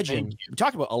imagine, we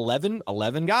talked about 11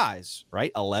 guys,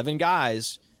 right? 11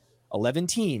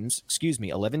 teams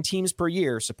per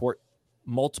year support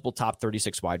multiple top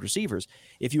 36 wide receivers.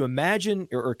 If you imagine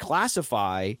or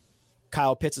classify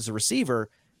Kyle Pitts as a receiver,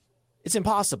 it's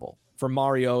impossible for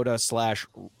Mariota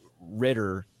 /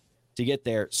 Ritter to get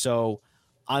there. So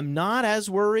I'm not as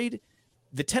worried.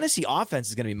 The Tennessee offense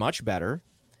is going to be much better.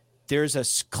 There's a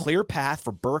clear path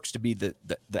for Burks to be the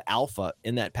alpha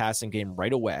in that passing game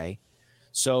right away.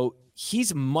 So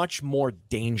he's much more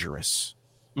dangerous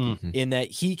in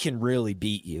that he can really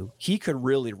beat you. He could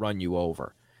really run you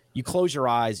over. You close your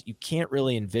eyes, you can't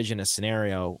really envision a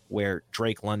scenario where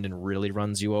Drake London really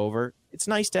runs you over. It's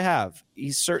nice to have.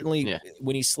 He's certainly,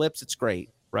 when he slips, it's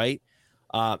great, right?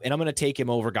 And I'm going to take him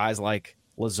over guys like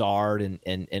Lazard and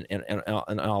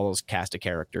all those cast of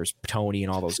characters, Tony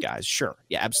and all those guys. Sure.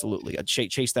 Yeah, absolutely. I'd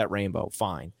chase that rainbow.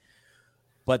 Fine.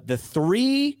 But the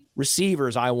 3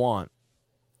 receivers I want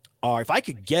are, if I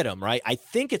could get them, right, I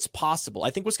think it's possible.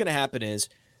 I think what's going to happen is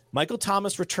Michael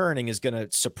Thomas returning is going to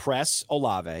suppress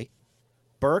Olave.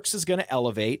 Burks is going to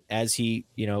elevate as he,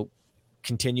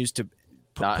 continues to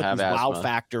put his wow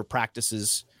factor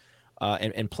practices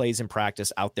and plays in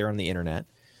practice out there on the internet.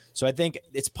 So I think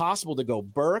it's possible to go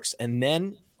Burks and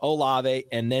then Olave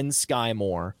and then Sky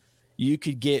Moore. You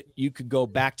could go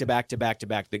back to back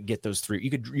to get those 3. You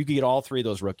could get all 3 of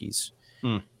those rookies.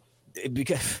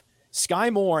 Because Sky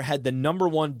Moore had the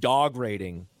 #1 dog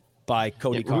rating by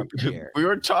Cody Carpentier. We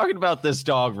were talking about this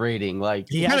dog rating. Like,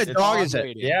 He What has kind the of dog is it?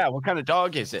 rating. yeah, what kind of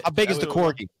dog is it? How big is the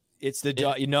corgi? It's the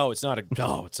dog. No, it's not a.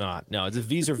 No, it's not. No,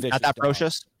 these are vicious. Not that dogs.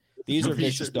 ferocious. These are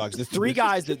vicious dogs. The three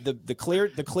guys, the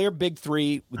clear big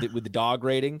three with the dog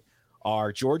rating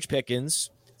are George Pickens,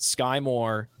 Sky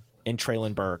Moore, and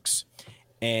Traylon Burks.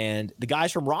 And the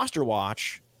guys from Roster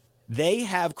Watch, they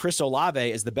have Chris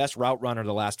Olave as the best route runner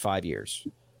the last 5 years.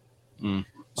 Wow,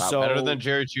 So better than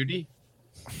Jerry Jeudy?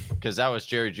 Because that was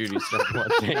Jerry Judy's number one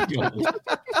thing.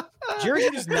 Jerry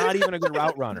Judy's not even a good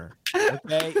route runner.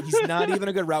 Okay, he's not even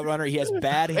a good route runner. He has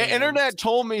bad hands. Hey, internet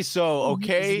told me so.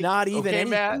 Okay, He's not even okay, anything.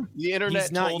 Matt. The internet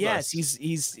He's not. told Yes, us.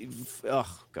 he's.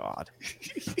 Oh God.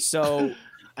 So,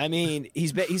 I mean,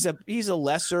 he's a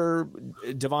lesser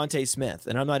Devontae Smith,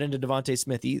 and I'm not into Devontae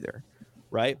Smith either,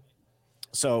 right?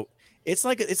 So it's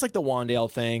like the Wan'Dale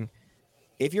thing.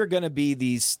 If you're gonna be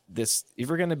this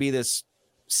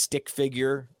stick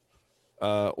figure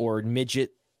or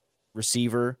midget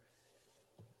receiver,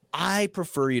 I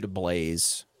prefer you to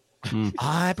blaze.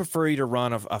 I prefer you to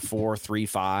run a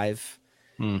 4-3-5.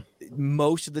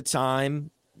 Most of the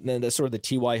time, the sort of the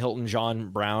T.Y. Hilton, John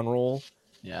Brown role.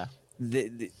 Yeah.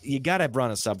 You got to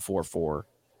run a sub 4-4.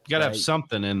 You gotta have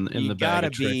something in the bag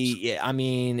of tricks. Yeah, I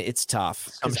mean, it's tough.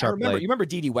 'Cause sharp you blade. remember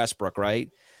D.D. Westbrook, right?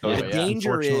 Oh, The yeah.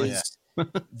 danger Unfortunately, is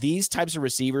these types of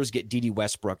receivers get D.D.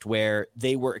 Westbrook, where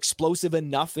they were explosive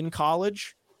enough in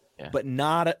college, but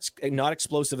not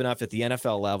explosive enough at the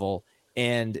NFL level,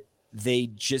 and they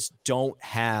just don't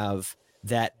have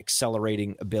that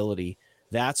accelerating ability.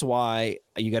 That's why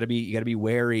you got to be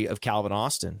wary of Calvin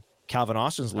Austin. Calvin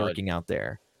Austin's lurking out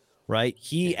there, right?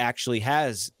 He actually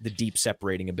has the deep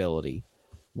separating ability,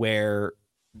 where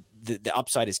the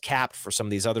upside is capped for some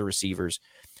of these other receivers.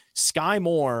 Sky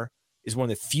Moore is one of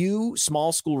the few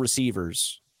small school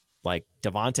receivers like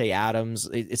Devontae Adams.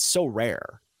 It's so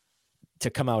rare to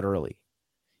come out early.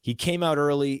 He came out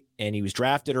early and he was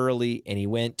drafted early and he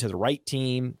went to the right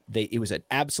team. It was an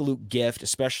absolute gift,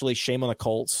 especially shame on the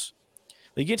Colts.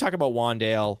 Like, you can talk about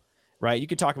Wan'Dale, right? You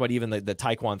could talk about even the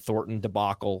Tyquan Thornton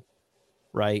debacle,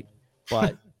 right?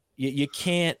 But you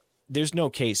can't. There's no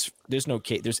case.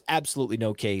 There's absolutely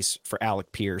no case for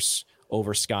Alec Pierce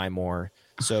over Sky Moore.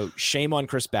 So shame on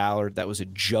Chris Ballard. That was a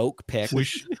joke pick.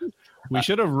 We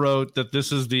should have wrote that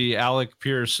this is the Alec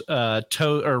Pierce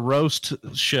roast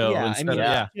show. Yeah, instead I mean,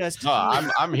 of, just,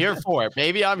 I'm here for it,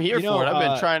 baby. I'm here for it. I've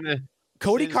been trying to.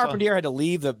 Cody say this all- Carpentier had to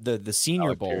leave the Senior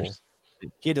Alec Bowl. Pierce.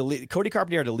 He had to leave, Cody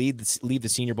Carpentier had to leave the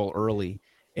Senior Bowl early,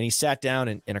 and he sat down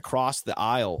and across the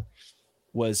aisle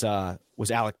was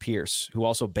Alec Pierce, who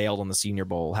also bailed on the Senior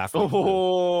Bowl halfway through.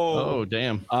 oh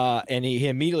damn. And he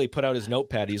immediately put out his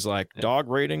notepad. He's like, dog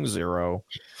rating 0.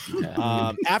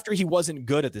 After he wasn't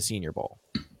good at the Senior Bowl,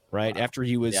 right? After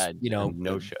he was,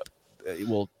 no show.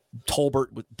 Well, Tolbert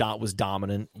was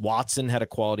dominant. Watson had a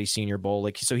quality Senior Bowl.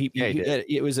 Like, so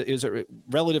it was a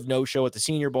relative no show at the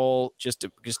Senior Bowl. Just a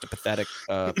pathetic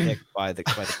pick by the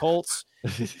Colts.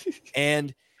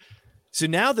 And so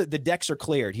now that the decks are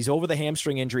cleared, he's over the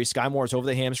hamstring injury. Sky Moore's over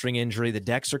the hamstring injury. The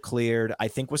decks are cleared. I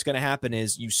think what's going to happen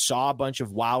is you saw a bunch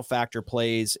of wow factor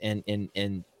plays and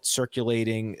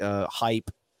circulating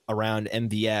hype around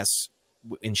MVS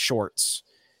in shorts.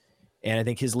 And I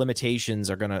think his limitations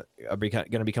are going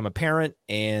to become apparent.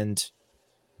 And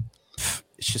it's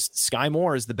just Sky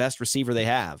Moore is the best receiver they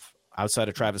have outside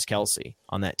of Travis Kelce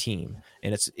on that team.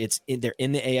 And they're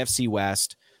in the AFC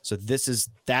West. So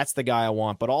that's the guy I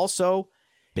want. But also,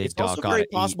 it's also very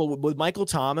possible with Michael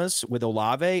Thomas, with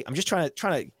Olave. I'm just trying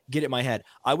to get it in my head.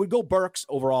 I would go Burks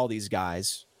over all these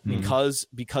guys because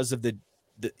of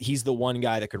he's the one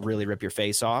guy that could really rip your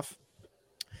face off.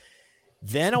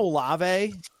 Then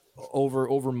Olave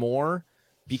over Moore,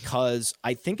 because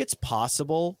I think it's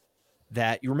possible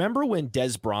that you remember when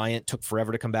Des Bryant took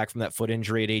forever to come back from that foot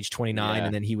injury at age 29,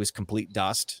 and then he was complete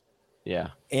dust. Yeah,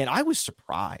 and I was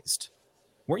surprised.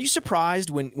 Weren't you surprised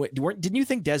didn't you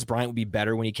think Des Bryant would be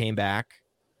better when he came back?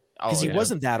 Because he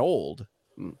wasn't that old.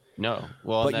 No.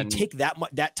 Well, but you take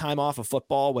that time off of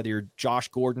football, whether you're Josh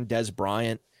Gordon, Des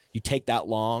Bryant, you take that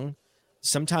long,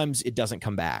 sometimes it doesn't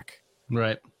come back.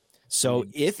 Right. So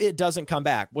if it doesn't come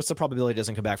back, what's the probability it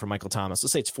doesn't come back for Michael Thomas?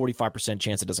 Let's say it's 45%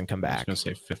 chance it doesn't come back. I was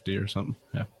going to say 50 or something.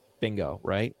 Yeah. Bingo,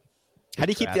 right? How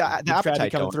do you keep the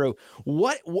appetite coming through?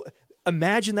 What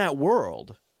imagine that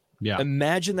world. Yeah.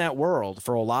 Imagine that world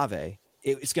for Olave.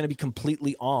 It's going to be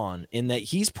completely on in that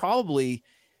he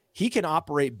can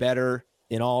operate better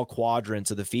in all quadrants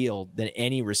of the field than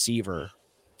any receiver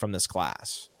from this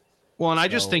class. Well, and I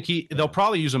just think they'll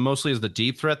probably use him mostly as the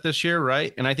deep threat this year,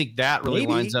 right? And I think that really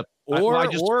lines up.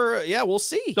 We'll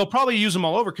see. They'll probably use him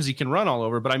all over because he can run all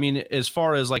over. But I mean, as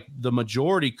far as like the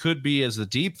majority could be as the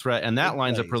deep threat, and that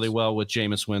lines up really well with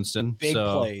Jameis Winston. Big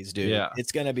plays, dude. Yeah,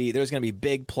 there's gonna be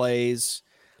big plays.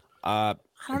 I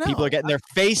don't know. People are getting their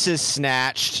faces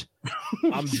snatched.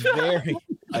 I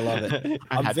love it.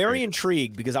 I'm very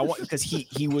intrigued because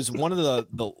he was one of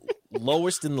the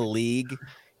lowest in the league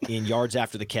in yards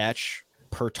after the catch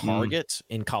per target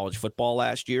in college football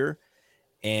last year,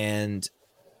 and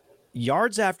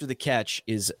yards after the catch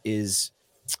is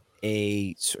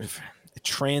a sort of a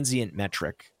transient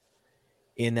metric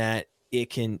in that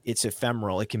it's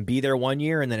ephemeral. It can be there one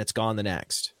year and then it's gone the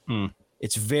next.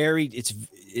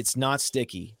 It's not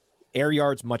sticky. Air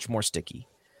yards much more sticky.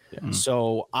 Yeah.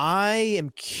 So I am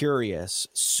curious,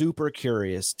 super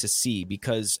curious to see,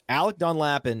 because Alec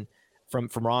Dunlap and from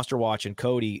Roster Watch and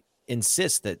Cody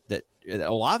insist that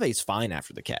Olave's fine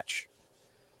after the catch.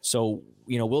 So,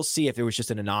 we'll see if it was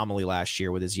just an anomaly last year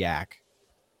with his yak.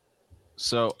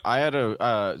 So I had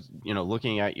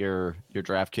looking at your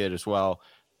draft kit as well.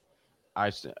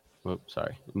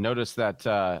 Noticed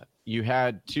that you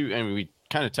had two, and we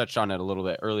kind of touched on it a little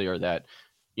bit earlier, that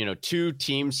two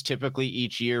teams typically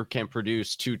each year can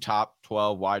produce two top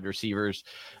 12 wide receivers.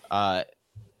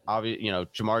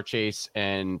 Jamar Chase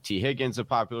and T. Higgins, a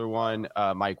popular one.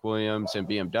 Mike Williams and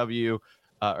BMW,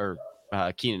 or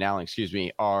Keenan Allen,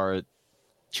 are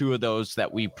two of those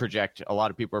that we project. A lot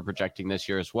of people are projecting this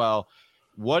year as well.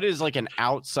 What is like an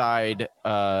outside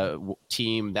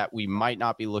team that we might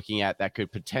not be looking at that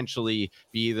could potentially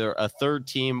be either a third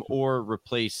team or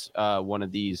replace one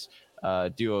of these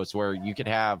duos where you could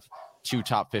have two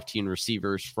top 15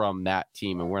 receivers from that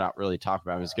team, and we're not really talking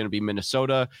about it? It's going to be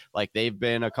Minnesota, like they've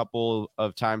been a couple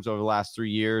of times over the last 3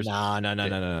 years. No.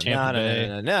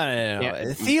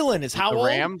 Thielen is how old?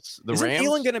 Rams. Isn't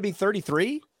Thielen going to be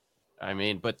 33? I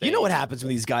mean, but you know what happens when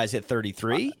these guys hit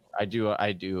 33? I do.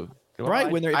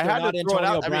 Right, when they're not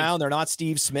Antonio Brown, they're not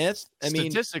Steve Smith.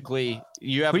 Statistically,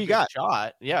 you have a good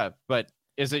shot. Yeah, but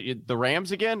is it the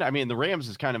Rams again? I mean, the Rams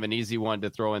is kind of an easy one to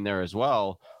throw in there as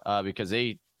well, because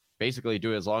they basically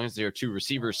do, as long as their two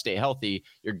receivers stay healthy,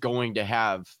 you're going to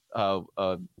have a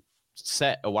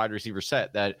wide receiver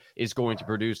set that is going to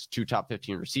produce two top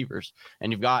 15 receivers.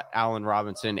 And you've got Allen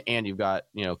Robinson and you've got,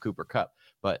 Cooper Kupp.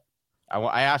 But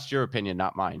I asked your opinion,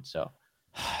 not mine. So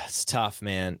it's tough,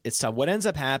 man. It's tough. What ends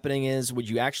up happening is, would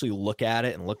you actually look at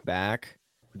it and look back?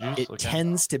 It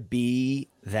tends to be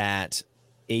that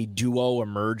a duo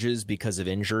emerges because of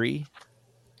injury.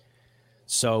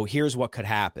 So here's what could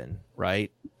happen,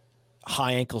 right?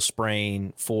 High ankle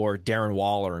sprain for Darren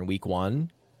Waller in week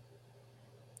 1.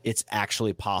 It's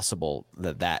actually possible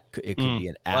that it could be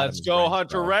an Adams. Let's go, Renfrow.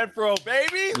 Hunter Renfrow,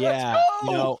 baby. Yeah,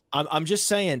 let's go. I'm just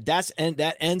saying that's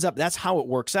how it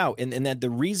works out, and that the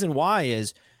reason why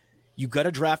is you got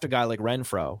to draft a guy like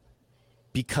Renfrow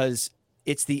because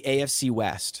it's the AFC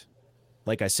West,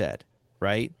 like I said,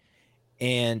 right?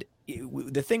 And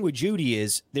the thing with Judy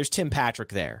is there's Tim Patrick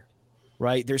there,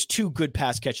 right? There's two good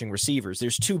pass catching receivers.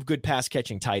 There's two good pass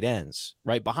catching tight ends,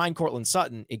 right? Behind Cortland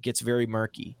Sutton, it gets very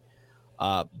murky.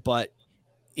 But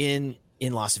in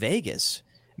Las Vegas,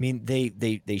 I mean,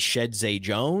 they shed Zay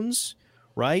Jones,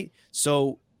 right?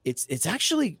 So it's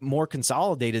actually more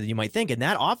consolidated than you might think, and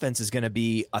that offense is going to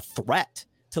be a threat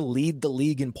to lead the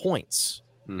league in points.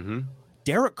 Mm-hmm.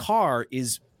 Derek Carr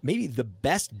is maybe the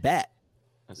best bet,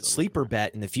 sleeper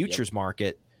bet in the futures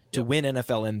market to win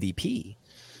NFL MVP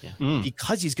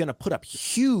because he's going to put up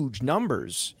huge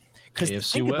numbers.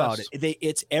 Because think about it,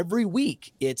 it's every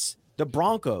week. It's the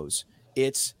Broncos.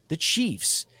 It's the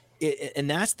Chiefs. And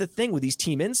that's the thing with these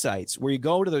team insights, where you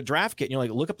go to the draft kit and you're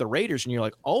like, look up the Raiders and you're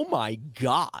like, oh my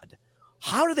God,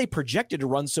 how are they projected to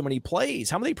run so many plays?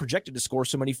 How are they projected to score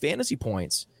so many fantasy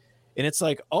points? And it's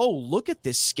like, oh, look at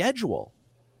this schedule,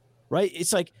 right?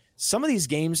 It's like some of these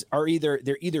games are either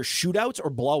shootouts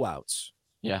or blowouts.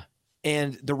 Yeah.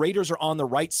 And the Raiders are on the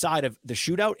right side of the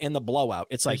shootout and the blowout.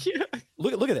 It's like,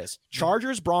 look at this: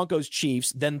 Chargers, Broncos,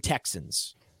 Chiefs, then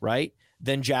Texans, right?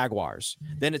 Then Jaguars.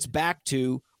 Then it's back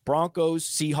to Broncos,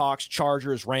 Seahawks,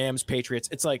 Chargers, Rams, Patriots.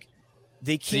 It's like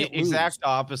they can't lose. Exact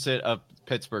opposite of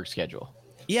Pittsburgh's schedule.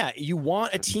 Yeah, you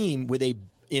want a team with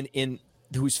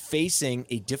who's facing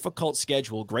a difficult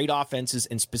schedule, great offenses,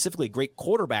 and specifically great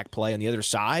quarterback play on the other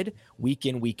side, week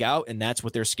in, week out, and that's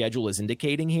what their schedule is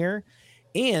indicating here,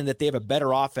 and that they have a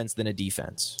better offense than a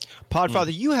defense.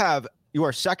 Podfather, you have You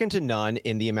are second to none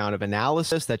in the amount of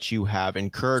analysis that you have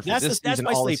incurred for this season.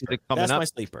 My all sleeper. That's my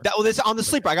sleeper. This on the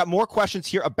sleeper. I got more questions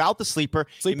here about the sleeper.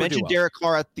 You mentioned Derek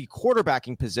Carr at the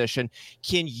quarterbacking position.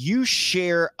 Can you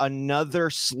share another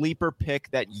sleeper pick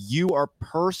that you are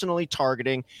personally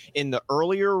targeting in the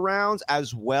earlier rounds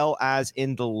as well as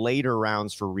in the later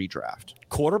rounds for redraft?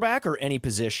 Quarterback or any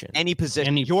position? Any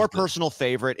position. Your personal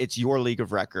favorite. It's your league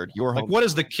of record. Your home. What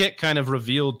is the kit kind of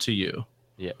revealed to you?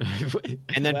 Yeah.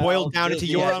 And then boiled down into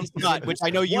your own gut, which I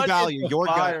know you value. Your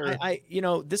gut.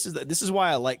 This is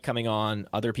why I like coming on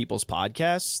other people's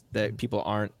podcasts, that people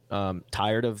aren't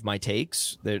tired of my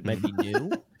takes that might be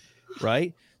new,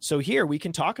 right? So here we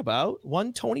can talk about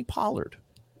one Tony Pollard,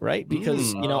 right?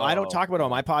 Because I don't talk about it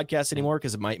on my podcast anymore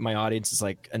because my audience is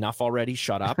like, enough already,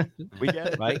 shut up. We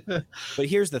get it, right? But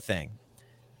here's the thing: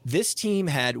 this team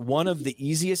had one of the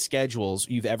easiest schedules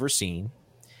you've ever seen.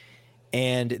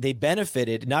 And they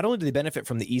benefited. Not only did they benefit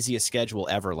from the easiest schedule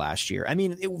ever last year, I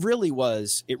mean, it really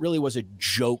was a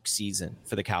joke season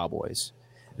for the Cowboys,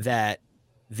 that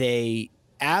they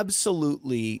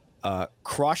absolutely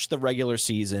crushed the regular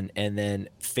season and then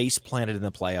face planted in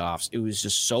the playoffs. It was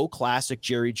just so classic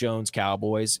Jerry Jones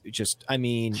Cowboys. Just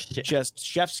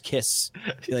chef's kiss,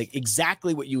 like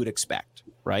exactly what you would expect,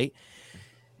 right?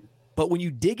 But when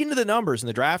you dig into the numbers in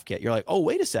the draft kit, you're like, oh,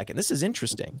 wait a second, this is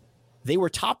interesting. They were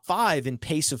top 5 in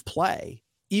pace of play,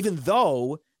 even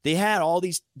though they had all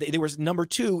these. They were number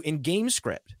 2 in game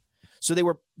script, so they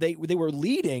were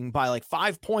leading by like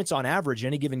 5 points on average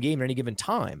any given game at any given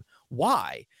time.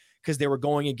 Why? Because they were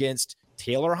going against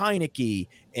Taylor Heineke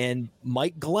and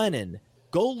Mike Glennon.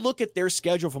 Go look at their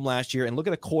schedule from last year and look at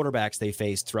the quarterbacks they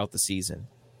faced throughout the season.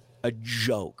 A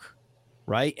joke.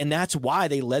 Right. And that's why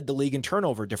they led the league in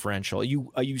turnover differential.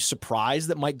 Are you surprised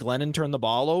that Mike Glennon turned the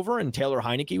ball over and Taylor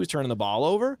Heineke was turning the ball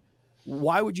over?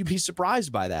 Why would you be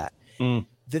surprised by that?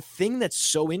 The thing that's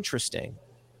so interesting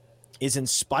is, in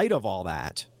spite of all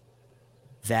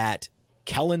that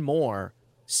Kellen Moore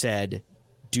said,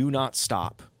 do not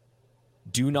stop.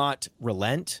 Do not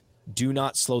relent. Do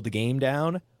not slow the game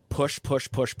down. Push, push,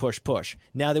 push, push, push.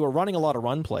 Now, they were running a lot of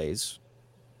run plays.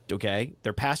 Okay.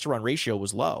 Their pass to run ratio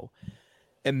was low.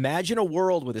 Imagine a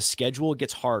world where the schedule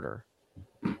gets harder.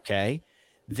 Okay.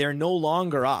 They're no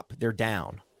longer up. They're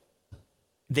down.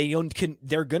 They're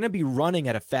going to be running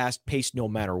at a fast pace no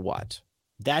matter what.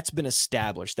 That's been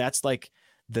established. That's like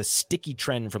the sticky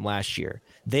trend from last year.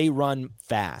 They run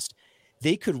fast.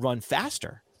 They could run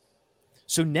faster.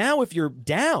 So now if you're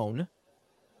down,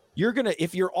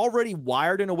 if you're already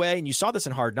wired in a way, and you saw this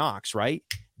in Hard Knocks, right?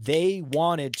 They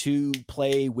wanted to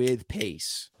play with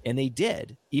pace, and they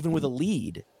did, even with a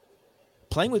lead.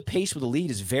 Playing with pace with a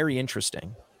lead is very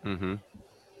interesting. Mm-hmm.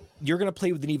 You're going to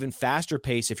play with an even faster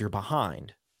pace if you're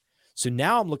behind. So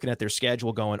now I'm looking at their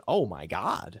schedule going, oh, my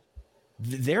God,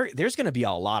 there's going to be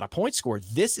a lot of points scored.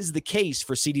 This is the case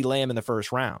for CeeDee Lamb in the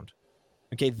first round.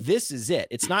 Okay, this is it.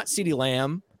 It's not CeeDee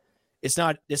Lamb. It's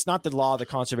not the law of the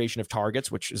conservation of targets,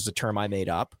 which is a term I made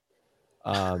up.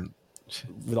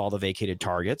 With all the vacated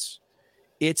targets,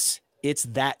 it's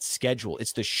that schedule.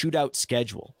 It's the shootout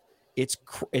schedule. It's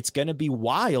going to be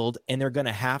wild, and they're going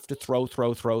to have to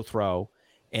throw.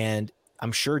 And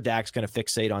I'm sure Dak's going to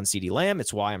fixate on CeeDee Lamb.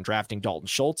 It's why I'm drafting Dalton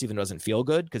Schultz, even though it doesn't feel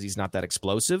good because he's not that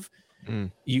explosive.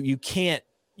 You can't,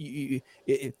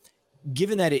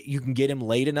 given that you can get him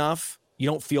late enough, you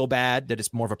don't feel bad that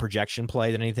it's more of a projection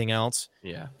play than anything else.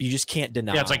 Yeah. You just can't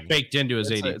deny. Yeah, it's like baked into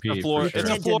his ADP. You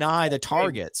can't deny the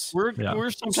targets. We're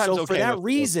sometimes so for okay that with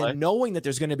reason, knowing that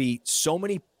there's going to be so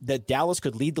many, that Dallas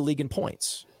could lead the league in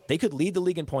points. They could lead the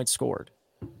league in points scored,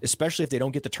 especially if they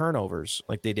don't get the turnovers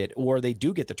like they did, or they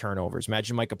do get the turnovers.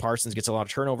 Imagine Micah Parsons gets a lot of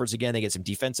turnovers again. They get some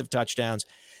defensive touchdowns.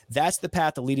 That's the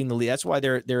path to leading the league. That's why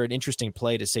they're an interesting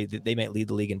play to say that they might lead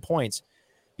the league in points,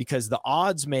 because the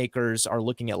odds makers are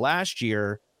looking at last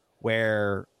year,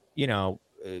 where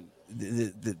they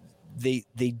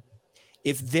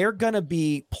if they're going to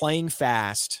be playing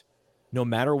fast no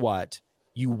matter what,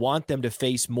 you want them to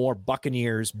face more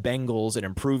Buccaneers, Bengals, an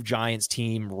improved Giants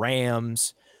team,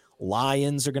 Rams,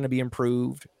 Lions are going to be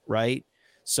improved, right?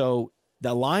 So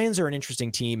the Lions are an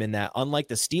interesting team in that, unlike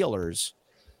the Steelers,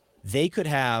 they could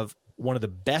have one of the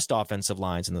best offensive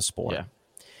lines in the sport. Yeah.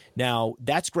 Now,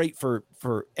 that's great for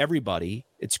everybody.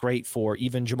 It's great for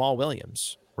even Jamal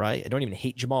Williams, right? I don't even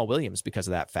hate Jamal Williams because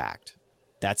of that fact.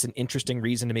 That's an interesting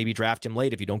reason to maybe draft him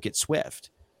late if you don't get Swift.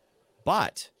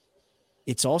 But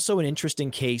it's also an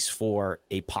interesting case for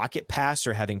a pocket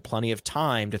passer having plenty of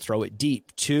time to throw it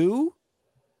deep to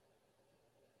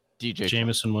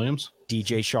Jameson Williams.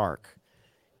 DJ Shark.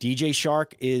 DJ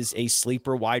Shark is a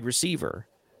sleeper wide receiver.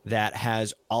 that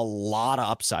has a lot of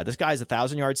upside. This guy's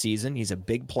 1,000-yard season. He's a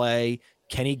big play.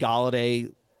 Kenny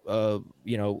Golladay,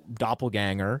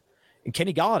 doppelganger. And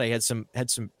Kenny Golladay had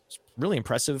some really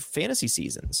impressive fantasy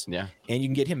seasons. Yeah. And you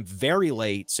can get him very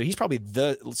late. So he's probably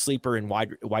the sleeper in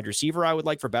wide receiver I would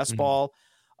like for best ball.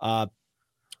 And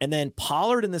then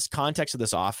Pollard in this context of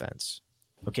this offense.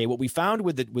 Okay, what we found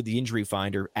with the Injury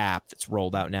Finder app that's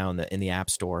rolled out now in the App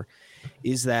Store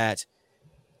is that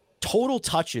total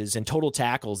touches and total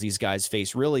tackles these guys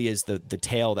face really is the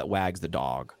tail that wags the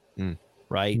dog,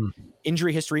 right?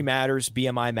 Injury history matters,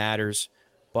 BMI matters,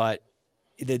 but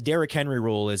the Derrick Henry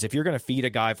rule is if you're going to feed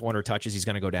a guy 400 touches, he's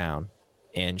going to go down,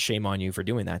 and shame on you for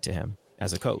doing that to him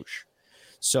as a coach.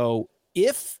 So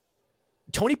if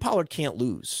Tony Pollard can't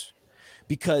lose,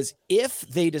 because if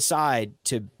they decide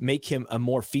to make him a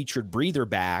more featured breather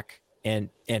back and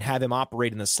have him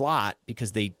operate in the slot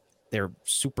because they're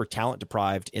super talent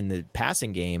deprived in the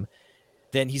passing game,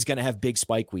 then he's going to have big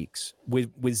spike weeks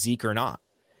with Zeke or not.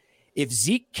 If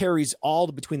Zeke carries all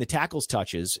between the tackles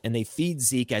touches and they feed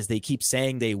Zeke as they keep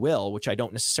saying they will, which I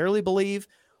don't necessarily believe,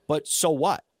 but so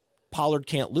what? Pollard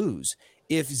can't lose.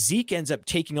 If Zeke ends up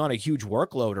taking on a huge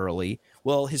workload early,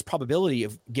 well, his probability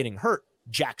of getting hurt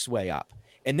jacks way up.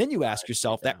 And then you ask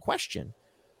yourself that question.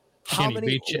 How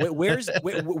many,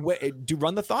 do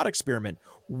run the thought experiment.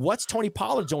 What's Tony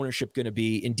Pollard's ownership going to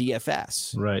be in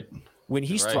DFS? Right. When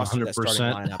he's thrust in that starting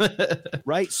lineup,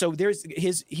 right? So there's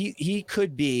he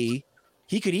could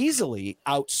easily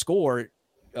outscore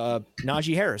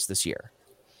Najee Harris this year,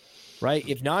 right?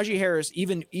 If Najee Harris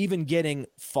even getting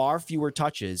far fewer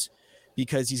touches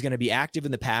because he's going to be active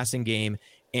in the passing game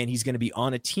and he's going to be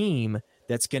on a team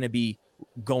that's going to be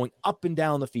going up and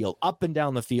down the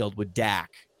field with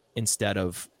Dak instead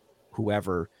of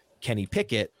whoever, Kenny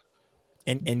Pickett,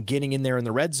 and getting in there in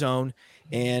the red zone.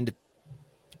 And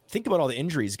think about all the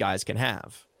injuries guys can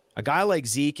have. A guy like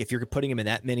Zeke, if you're putting him in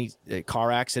that many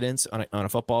car accidents on a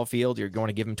football field, you're going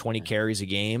to give him 20 carries a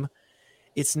game.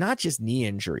 It's not just knee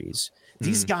injuries.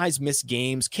 These guys miss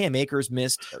games. Cam Akers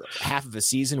missed half of a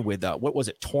season with,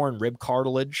 torn rib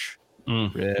cartilage.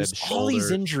 There's all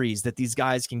these injuries that these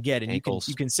guys can get. And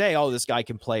you can say, oh, this guy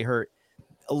can play hurt.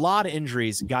 A lot of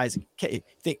injuries, guys. Do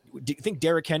you think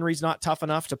Derrick Henry's not tough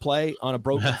enough to play on a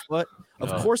broken foot?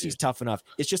 Of course he's tough enough.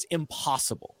 It's just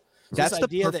impossible. That's the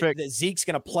idea that Zeke's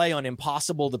going to play on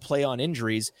impossible to play on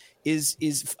injuries is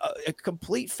a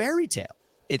complete fairy tale.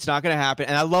 It's not going to happen.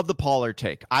 And I love the Pollard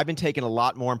take. I've been taking a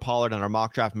lot more in Pollard on our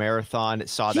mock draft marathon.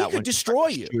 Saw that one destroy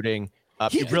you. Shooting.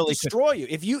 He could destroy you.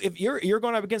 If you're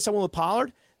going up against someone with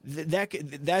Pollard,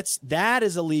 that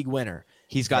is a league winner.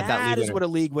 He's got that league winner. That is what a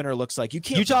league winner looks like. You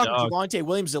can't talk Javonte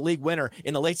Williams is a league winner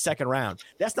in the late second round.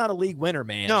 That's not a league winner,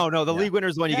 man. No, the league winner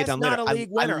is the one you get down later. That's not a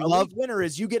league winner. A league winner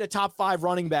is you get a top 5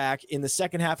 running back in the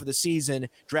second half of the season,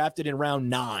 drafted in round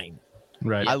 9.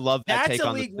 Right. I love that take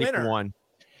on the league one.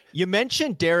 You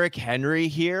mentioned Derrick Henry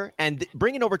here, and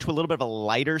bring it over to a little bit of a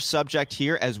lighter subject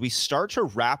here as we start to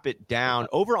wrap it down.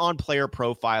 Over on Player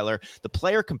Profiler, the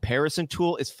player comparison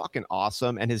tool is fucking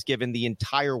awesome and has given the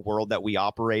entire world that we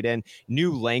operate in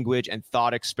new language and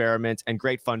thought experiments and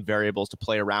great fun variables to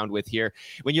play around with here.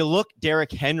 When you look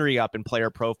Derrick Henry up in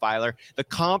Player Profiler, the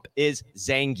comp is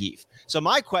Zangief. So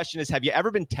my question is, have you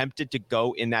ever been tempted to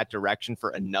go in that direction for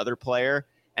another player?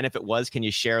 And if it was, can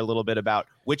you share a little bit about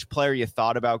which player you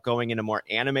thought about going in a more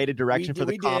animated direction for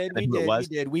the comp?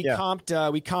 We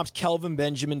comped Kelvin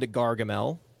Benjamin to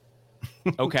Gargamel.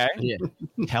 Okay.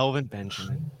 Kelvin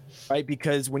Benjamin. Right,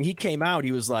 because when he came out,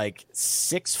 he was like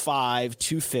 6'5",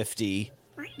 250,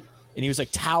 and he was like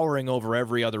towering over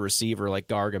every other receiver like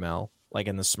Gargamel, like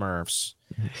in the Smurfs.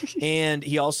 And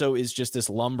he also is just this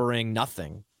lumbering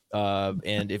nothing.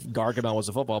 And if Gargamel was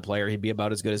a football player, he'd be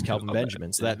about as good as Kelvin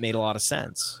Benjamin. So that made a lot of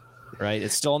sense, right?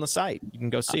 It's still on the site. You can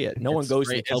go see it. No one goes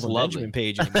to the Kelvin Benjamin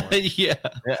page anymore.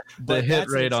 The hit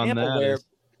rate on that.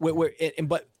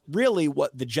 But really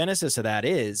what the genesis of that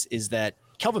is that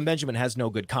Kelvin Benjamin has no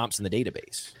good comps in the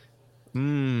database.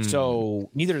 So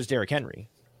neither does Derrick Henry.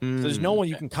 So there's no one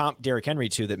you can comp Derrick Henry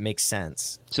to that makes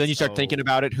sense. So then you start thinking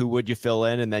about it. Who would you fill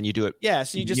in, and then you do it? Yeah.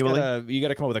 So you just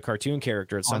gotta come up with a cartoon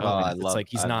character at some point. It's like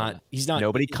he's not.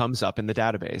 Nobody comes up in the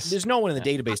database. There's no one in the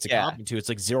database to comp him to. It's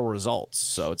like 0 results.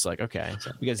 So it's like okay.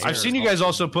 I've seen you guys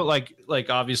also put like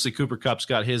obviously Cooper Kupp's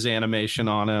got his animation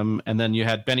on him, and then you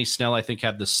had Benny Snell. I think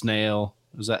had the snail.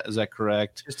 Is that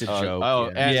correct? Just a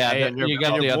joke. And you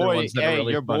got the other ones that are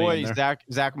really your funny boy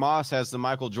Zach Moss has the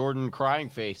Michael Jordan crying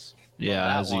face.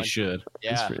 Yeah, as he should.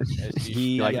 Yeah,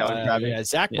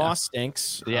 Zach Moss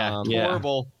stinks.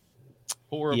 Horrible.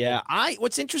 Yeah,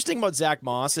 what's interesting about Zach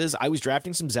Moss is I was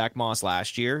drafting some Zach Moss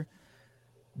last year,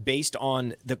 based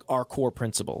on our core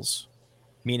principles.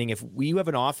 Meaning, if we have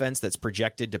an offense that's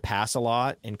projected to pass a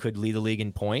lot and could lead the league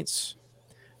in points,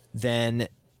 then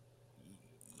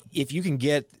if you can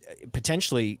get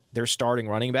potentially their starting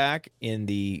running back in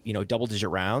the double-digit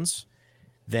rounds,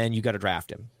 then you got to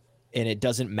draft him. And it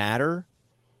doesn't matter.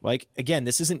 Like, again,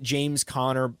 this isn't James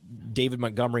Conner, David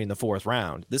Montgomery in the 4th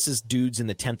round. This is dudes in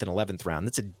the 10th and 11th round.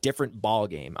 That's a different ball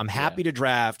game. I'm happy to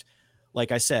draft,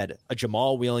 like I said, a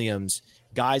Jamal Williams,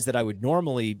 guys that I would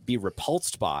normally be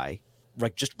repulsed by,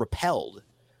 like just repelled.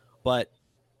 But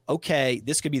okay,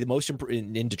 this could be the most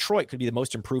in Detroit could be the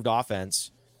most improved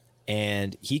offense,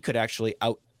 and he could actually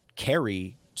out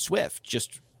carry Swift,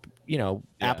 just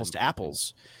apples to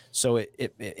apples. So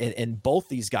and both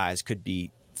these guys could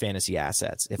be fantasy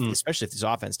assets, especially if this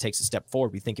offense takes a step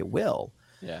forward. We think it will.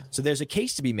 Yeah. So there's a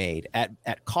case to be made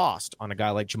at cost on a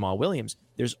guy like Jamal Williams.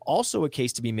 There's also a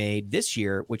case to be made this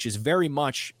year, which is very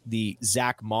much the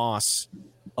Zach Moss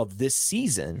of this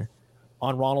season,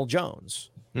 on Ronald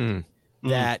Jones.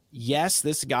 That yes,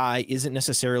 this guy isn't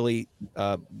necessarily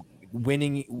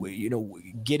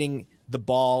winning, getting the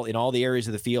ball in all the areas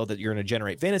of the field that you're going to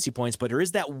generate fantasy points, but there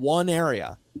is that one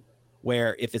area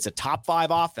where if it's a top 5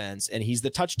 offense and he's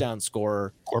the touchdown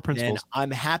scorer, Core principles. then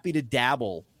I'm happy to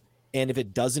dabble. And if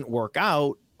it doesn't work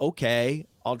out, okay,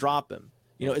 I'll drop him.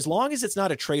 As long as it's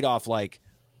not a trade-off like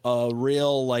a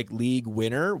real league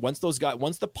winner, once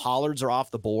the Pollards are off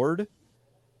the board,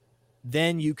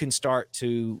 then you can start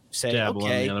to say, Dabble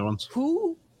okay, on the other ones.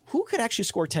 who could actually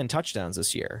score 10 touchdowns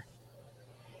this year?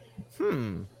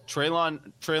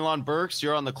 Treylon Burks,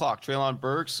 you're on the clock. Treylon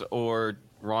Burks or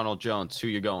Ronald Jones? Who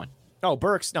you going? Oh,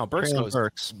 Burks. No, Burks Traylon goes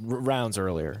Burks. rounds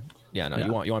earlier. Yeah, no,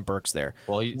 Yeah. you want Burks there.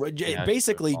 Well,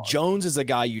 Basically, Jones is a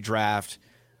guy you draft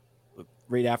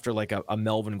right after like a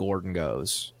Melvin Gordon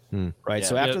goes. Right. Yeah.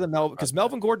 So after because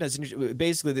Melvin Gordon has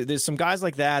basically, there's some guys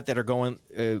like that are going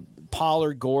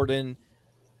Pollard, Gordon,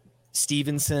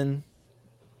 Stevenson.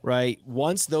 Right.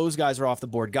 Once those guys are off the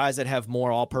board, guys that have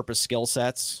more all-purpose skill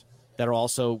sets that are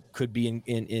also could be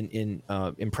in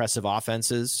impressive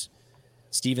offenses.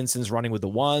 Stevenson's running with the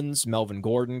ones. Melvin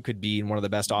Gordon could be in one of the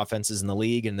best offenses in the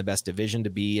league and the best division to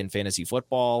be in fantasy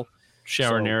football.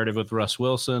 Narrative with Russ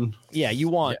Wilson. Yeah, you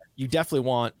definitely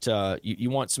want you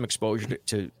want some exposure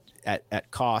to at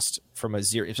cost from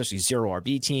especially zero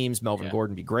RB teams. Melvin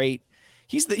Gordon be great.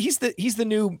 He's the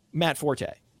new Matt Forte.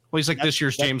 Well, he's like this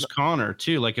year's James Conner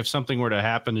too. Like if something were to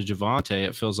happen to Javonte,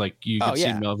 it feels like you could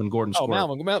see Melvin Gordon score.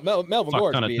 Melvin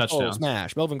Gordon be a total touchdowns.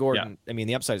 smash. Melvin Gordon. I mean,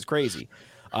 the upside is crazy.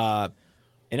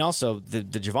 And also the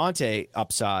Javonte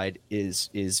upside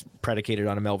is predicated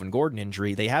on a Melvin Gordon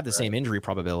injury. They have the same injury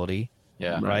probability.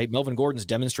 Yeah. Right. Melvin Gordon's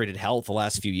demonstrated health the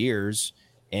last few years,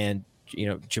 and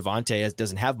Javonte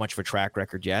doesn't have much of a track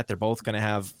record yet. They're both going to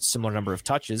have similar number of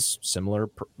touches, similar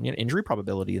injury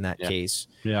probability in that case.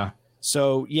 Yeah.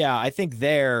 So I think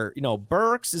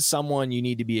Burks is someone you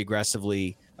need to be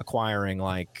aggressively acquiring.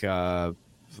 Like I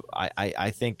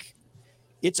think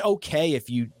it's okay if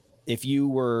you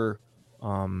were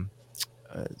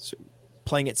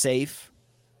playing it safe,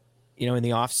 in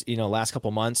the last couple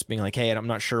months, being like, hey, I'm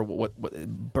not sure what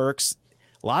Burks.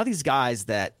 A lot of these guys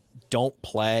that don't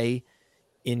play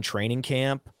in training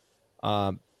camp,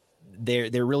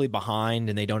 they're really behind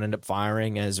and they don't end up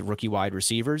firing as rookie wide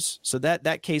receivers. So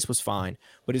that case was fine.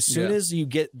 But as soon as you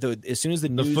get the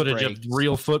news footage breaks, of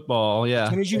real football, as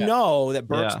soon as you know that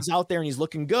Burks Yeah. is out there and he's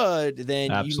looking good,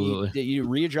 then Absolutely. you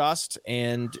readjust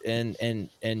and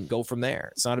go from there.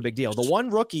 It's not a big deal. The one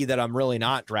rookie that I'm really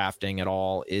not drafting at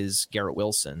all is Garrett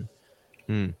Wilson.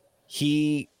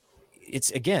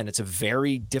 It's a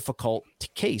very difficult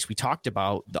case. We talked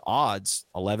about the odds,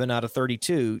 11 out of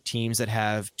 32 teams that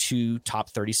have 2 top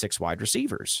 36 wide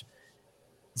receivers.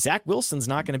 Zach Wilson's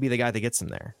not going to be the guy that gets him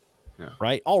there. Yeah.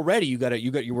 Right? Already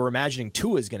you were imagining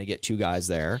Tua is going to get 2 guys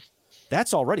there.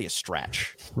 That's already a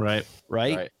stretch. Right.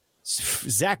 Right?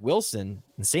 Zach Wilson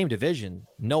in the same division,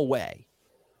 no way.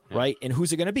 Yeah. Right? And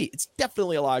who's it going to be? It's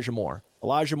definitely Elijah Moore.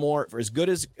 Elijah Moore, for as good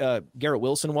as Garrett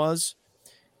Wilson was,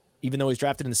 even though he's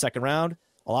drafted in the 2nd round,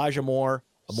 Elijah Moore,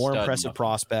 a more impressive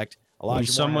prospect. When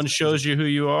someone shows you who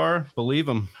you are, believe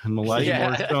them. And Elijah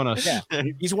Moore's shown us. Yeah.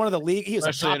 He's one of the league. He was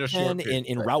Especially a in a top short 10 period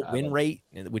in of route time. win rate,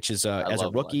 which is as a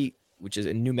love rookie, which is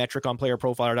a new metric on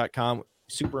playerprofiler.com.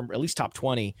 Super, at least top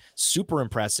 20. Super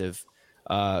impressive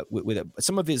with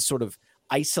some of his sort of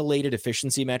isolated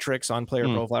efficiency metrics on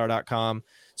playerprofiler.com.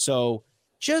 So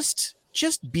just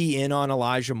be in on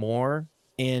Elijah Moore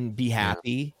and be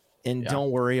happy. And don't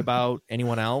worry about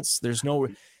anyone else. There's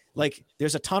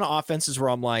a ton of offenses where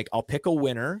I'm like, I'll pick a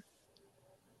winner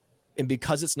and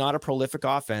because it's not a prolific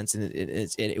offense, and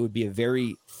it would be a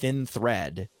very thin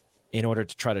thread in order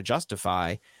to try to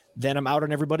justify, then I'm out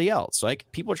on everybody else. Like,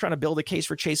 people are trying to build a case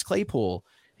for Chase Claypool.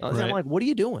 And I'm like, what are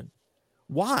you doing?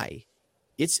 Why?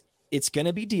 It's going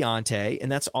to be Deontay,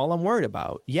 and that's all I'm worried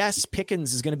about. Yes,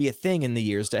 Pickens is going to be a thing in the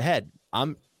years ahead.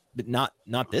 But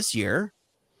not this year,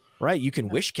 right? You can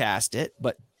wish cast it,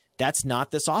 but that's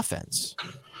not this offense.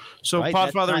 So, right?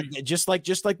 Podfather, just like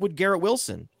with Garrett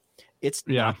Wilson, it's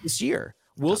not this year.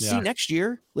 We'll see next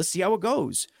year. Let's see how it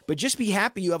goes. But just be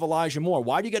happy you have Elijah Moore.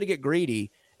 Why do you got to get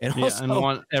greedy and also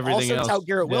want everything else out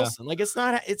Garrett Wilson? Like, it's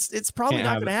not. It's probably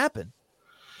not going to happen.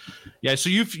 Yeah, so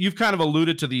you've kind of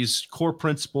alluded to these core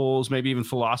principles, maybe even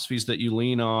philosophies that you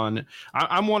lean on.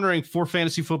 I'm wondering, for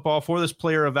fantasy football, for this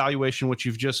player evaluation, which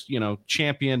you've just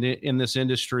championed in this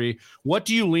industry, what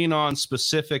do you lean on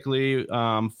specifically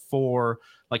for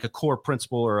like a core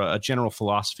principle or a general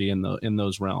philosophy in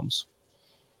those realms?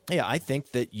 Yeah, I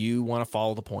think that you want to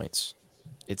follow the points.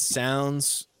 It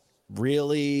sounds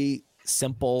really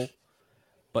simple,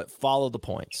 but follow the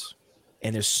points.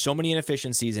 And there's so many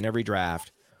inefficiencies in every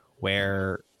draft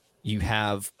where you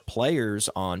have players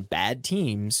on bad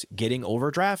teams getting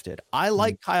overdrafted. I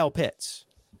like Kyle Pitts.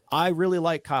 I really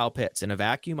like Kyle Pitts. In a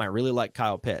vacuum, I really like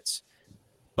Kyle Pitts.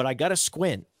 But I got to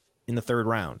squint in the third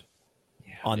round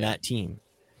on that team.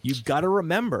 You've got to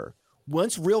remember,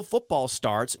 once real football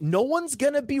starts, no one's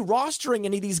going to be rostering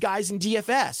any of these guys in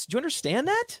DFS. Do you understand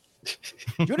that?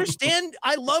 Do you understand?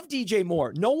 I love DJ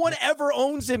Moore. No one ever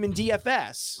owns him in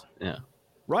DFS. Yeah.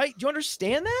 Right? Do you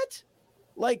understand that?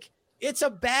 Like, it's a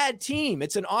bad team.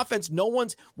 It's an offense. No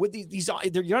one's with these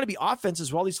they're going to be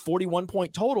offenses with all these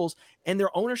 41-point totals, and their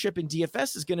ownership in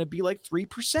DFS is going to be like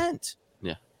 3%.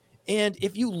 Yeah. And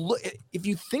if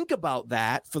you think about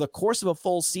that for the course of a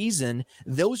full season,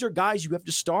 those are guys you have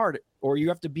to start, or you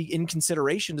have to be in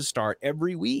consideration to start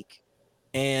every week.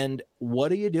 And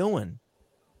what are you doing?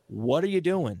 What are you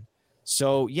doing?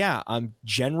 So yeah, I'm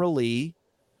generally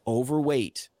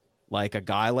overweight. Like a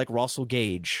guy like Russell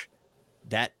Gage,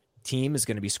 that team is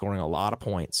going to be scoring a lot of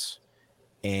points.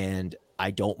 And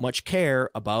I don't much care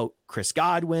about Chris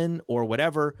Godwin or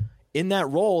whatever. In that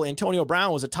role, Antonio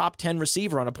Brown was a top 10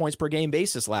 receiver on a points per game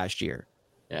basis last year.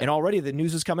 Yeah. And already the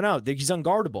news is coming out that he's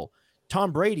unguardable.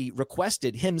 Tom Brady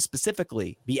requested him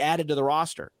specifically be added to the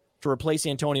roster to replace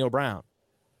Antonio Brown.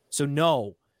 So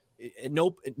no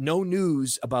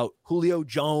news about Julio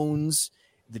Jones,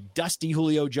 the dusty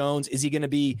Julio Jones. Is he going to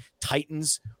be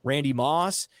Titans Randy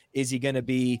Moss? Is he going to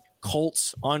be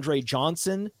Colts Andre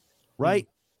Johnson? Right?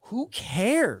 Who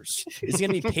cares? Is he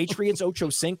going to be Patriots Ocho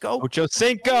Cinco?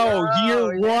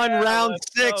 Year one, round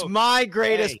 6. My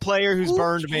greatest player who's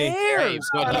burned me. Hey,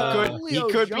 he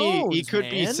could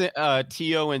be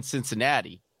T.O. in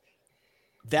Cincinnati.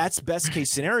 That's best case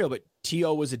scenario, but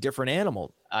T.O. was a different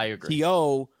animal. I agree.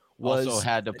 T.O. was also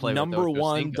had to play number with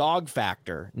one dog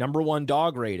factor, number one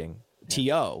dog rating. Yeah.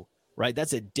 T.O. Right,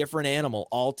 that's a different animal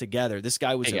altogether. This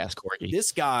guy was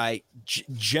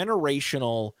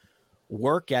generational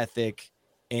work ethic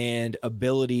and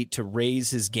ability to raise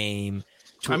his game.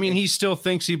 He still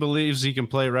thinks he believes he can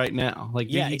play right now. Like,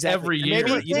 exactly. Every year.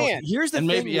 Maybe he can. Here's the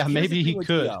thing. Maybe he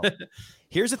could.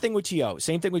 Here's the thing with T.O.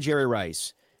 Same thing with Jerry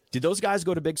Rice. Did those guys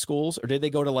go to big schools, or did they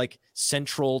go to like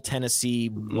Central Tennessee,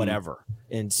 whatever,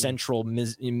 in Central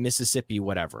Mississippi,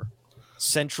 whatever,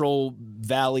 Central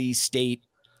Valley State,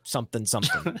 something,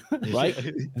 right?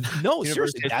 No,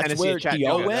 seriously, that's where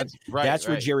T.O. went. That's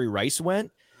where Jerry Rice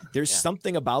went. There's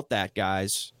something about that,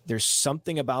 guys. There's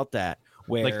something about that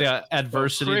where, like, the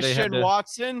adversity. Christian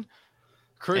Watson,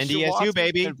 NDSU,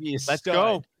 baby. Let's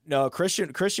go. No,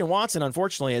 Christian Watson,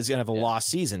 unfortunately, is going to have a lost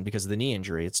season because of the knee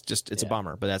injury. It's a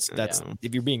bummer, but that's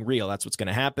if you're being real, that's what's going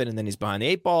to happen. And then he's behind the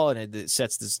 8 ball, and it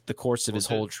sets the course of his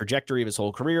whole trajectory of his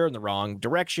whole career in the wrong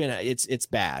direction. It's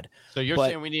bad. So you're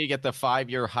saying we need to get the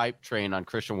 5-year hype train on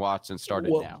Christian Watson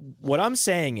started now? What I'm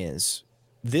saying is,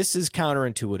 this is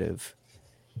counterintuitive.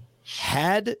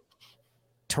 Had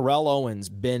Terrell Owens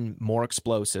been more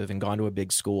explosive and gone to a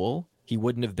big school, he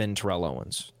wouldn't have been Terrell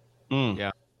Owens.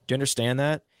 Yeah. Do you understand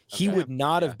that? He would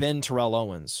not have been Terrell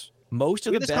Owens. Most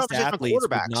of the best athletes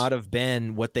would not have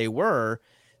been what they were.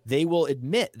 They will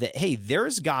admit that, hey,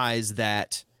 there's guys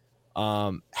that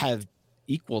have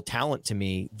equal talent to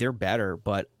me. They're better,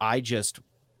 but I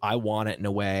want it in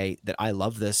a way that I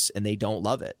love this and they don't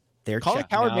love it. Colin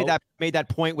Cowherd made that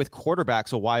point with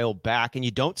quarterbacks a while back, and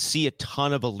you don't see a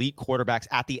ton of elite quarterbacks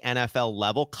at the NFL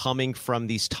level coming from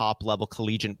these top level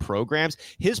collegiate programs.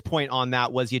 His point on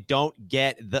that was you don't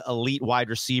get the elite wide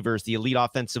receivers, the elite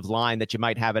offensive line that you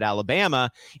might have at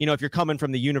Alabama, if you're coming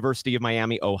from the University of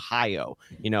Miami, Ohio,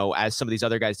 as some of these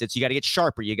other guys did. So you got to get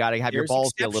sharper. You got to have your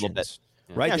balls be a little bit.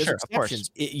 Right. Yeah, There's sure, of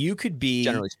course. You could be,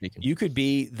 generally speaking, you could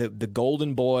be the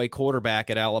golden boy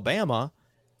quarterback at Alabama,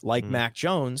 like Mac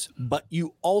Jones, but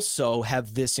you also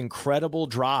have this incredible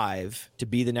drive to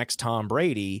be the next Tom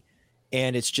Brady,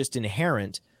 and it's just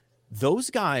inherent.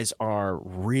 Those guys are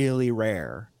really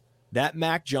rare. That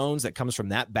Mac Jones that comes from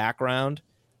that background,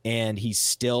 and he's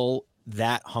still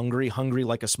that hungry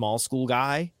like a small school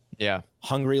guy. Yeah.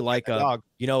 Hungry like a dog.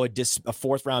 A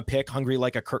fourth round pick, hungry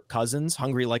like a Kirk Cousins,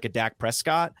 hungry like a Dak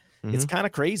Prescott. It's kind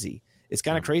of crazy. It's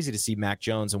kind of crazy to see Mac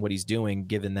Jones and what he's doing,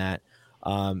 given that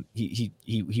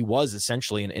he was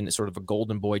essentially in sort of a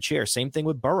golden boy chair. Same thing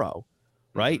with Burrow,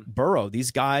 right? Burrow, these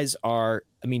guys are,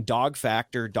 dog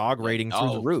factor, dog rating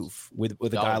through the roof with a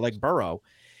guy like Burrow.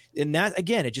 And that,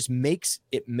 again, it makes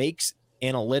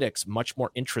analytics much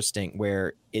more interesting,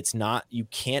 where it's not, you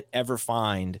can't ever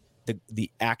find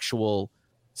the actual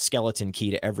skeleton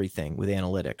key to everything with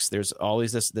analytics. There's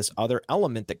always this other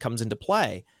element that comes into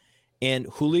play. And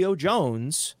Julio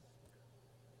Jones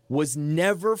was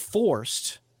never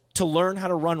forced to learn how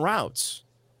to run routes.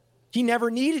 He never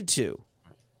needed to.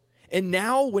 And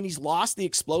now when he's lost the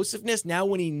explosiveness, now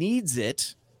when he needs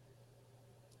it,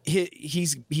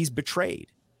 he's betrayed,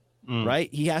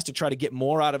 right? He has to try to get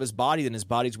more out of his body than his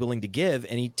body's willing to give,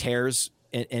 and he tears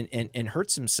and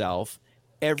hurts himself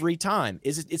every time.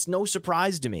 It's no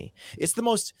surprise to me. It's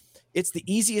the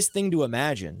easiest thing to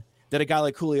imagine that a guy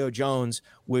like Julio Jones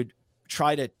would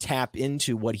try to tap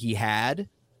into what he had,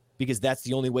 because that's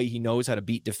the only way he knows how to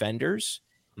beat defenders,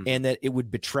 and that it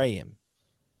would betray him.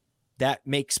 That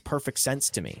makes perfect sense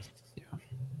to me. Yeah.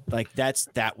 Like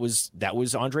that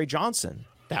was Andre Johnson.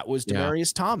 That was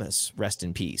Demaryius Thomas. Rest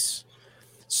in peace.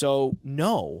 So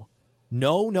no.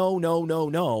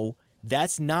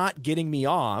 That's not getting me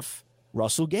off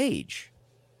Russell Gage.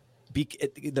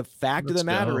 The fact of the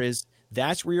matter is,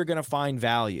 that's where you're going to find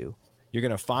value. You're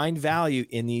going to find value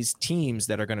in these teams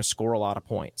that are going to score a lot of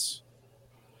points.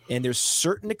 And there's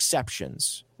certain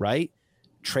exceptions, right?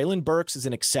 Treylon Burks is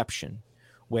an exception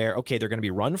where, okay, they're going to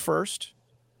be run first,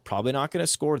 probably not going to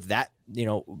score that,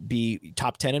 be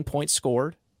top 10 in points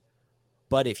scored.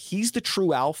 But if he's the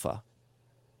true alpha,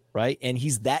 right, and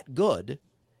he's that good,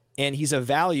 and he's a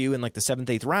value in like the 7th,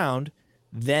 8th round,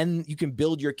 then you can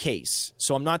build your case.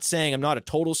 So I'm not saying I'm not a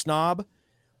total snob,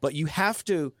 but you have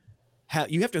to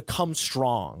come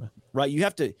strong, right? You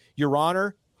have to, Your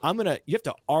Honor, you have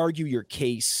to argue your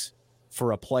case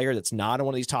for a player that's not in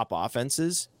one of these top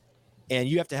offenses, and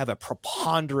you have to have a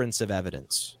preponderance of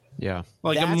evidence. Yeah.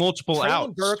 Like a multiple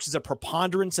outs. Treylon Burks is a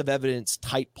preponderance of evidence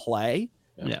type play.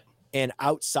 Yeah. And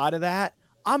outside of that,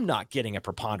 I'm not getting a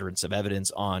preponderance of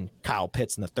evidence on Kyle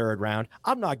Pitts in the 3rd round.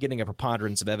 I'm not getting a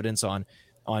preponderance of evidence on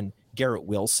Garrett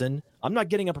Wilson. I'm not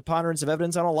getting a preponderance of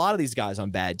evidence on a lot of these guys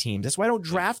on bad teams. That's why I don't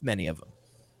draft many of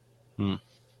them.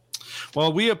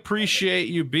 Well, we appreciate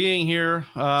you being here,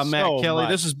 Matt Kelly.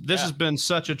 Much. This has been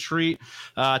such a treat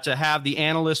to have the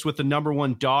analyst with the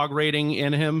 #1 dog rating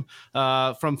in him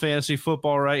from fantasy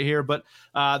football right here. But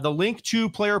the link to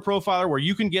Player Profiler, where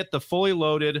you can get the fully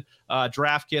loaded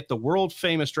draft kit, the world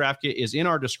famous draft kit, is in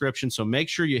our description. So make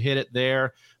sure you hit it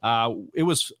there. It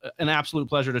was an absolute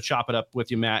pleasure to chop it up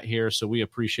with you, Matt, here. So we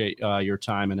appreciate your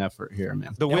time and effort here,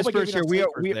 man. The whispers here.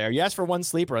 We there. You asked for 1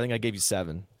 sleeper. I think I gave you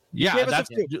 7. Yeah,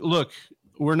 look,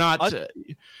 we're not.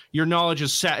 Your knowledge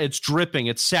is it's dripping.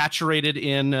 It's saturated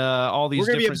in all these. We're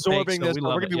going to be different absorbing takes, this. so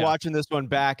We're going to be watching this one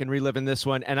back and reliving this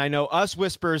one. And I know us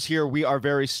Whispers here, we are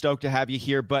very stoked to have you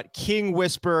here. But King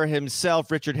Whisperer himself,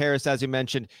 Richard Harris, as you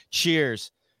mentioned,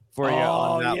 cheers for you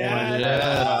on that one.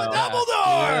 Yeah.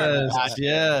 Dumbledore.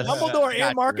 Yes. Dumbledore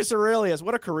and Marcus Aurelius.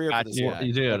 What a career for this guy.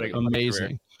 You did.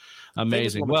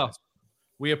 Amazing. Well,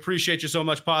 we appreciate you so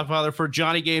much, Podfather. For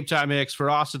Johnny Game Time Hicks, for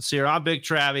Austin Sear, I'm Big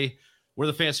Travie. We're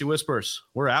the Fantasy Whispers.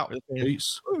 We're out.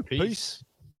 Peace. Right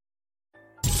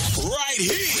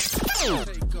here.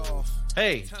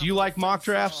 Hey, do you like mock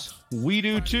drafts? We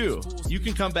do too. You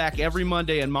can come back every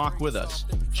Monday and mock with us.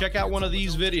 Check out one of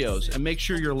these videos and make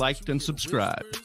sure you're liked and subscribed.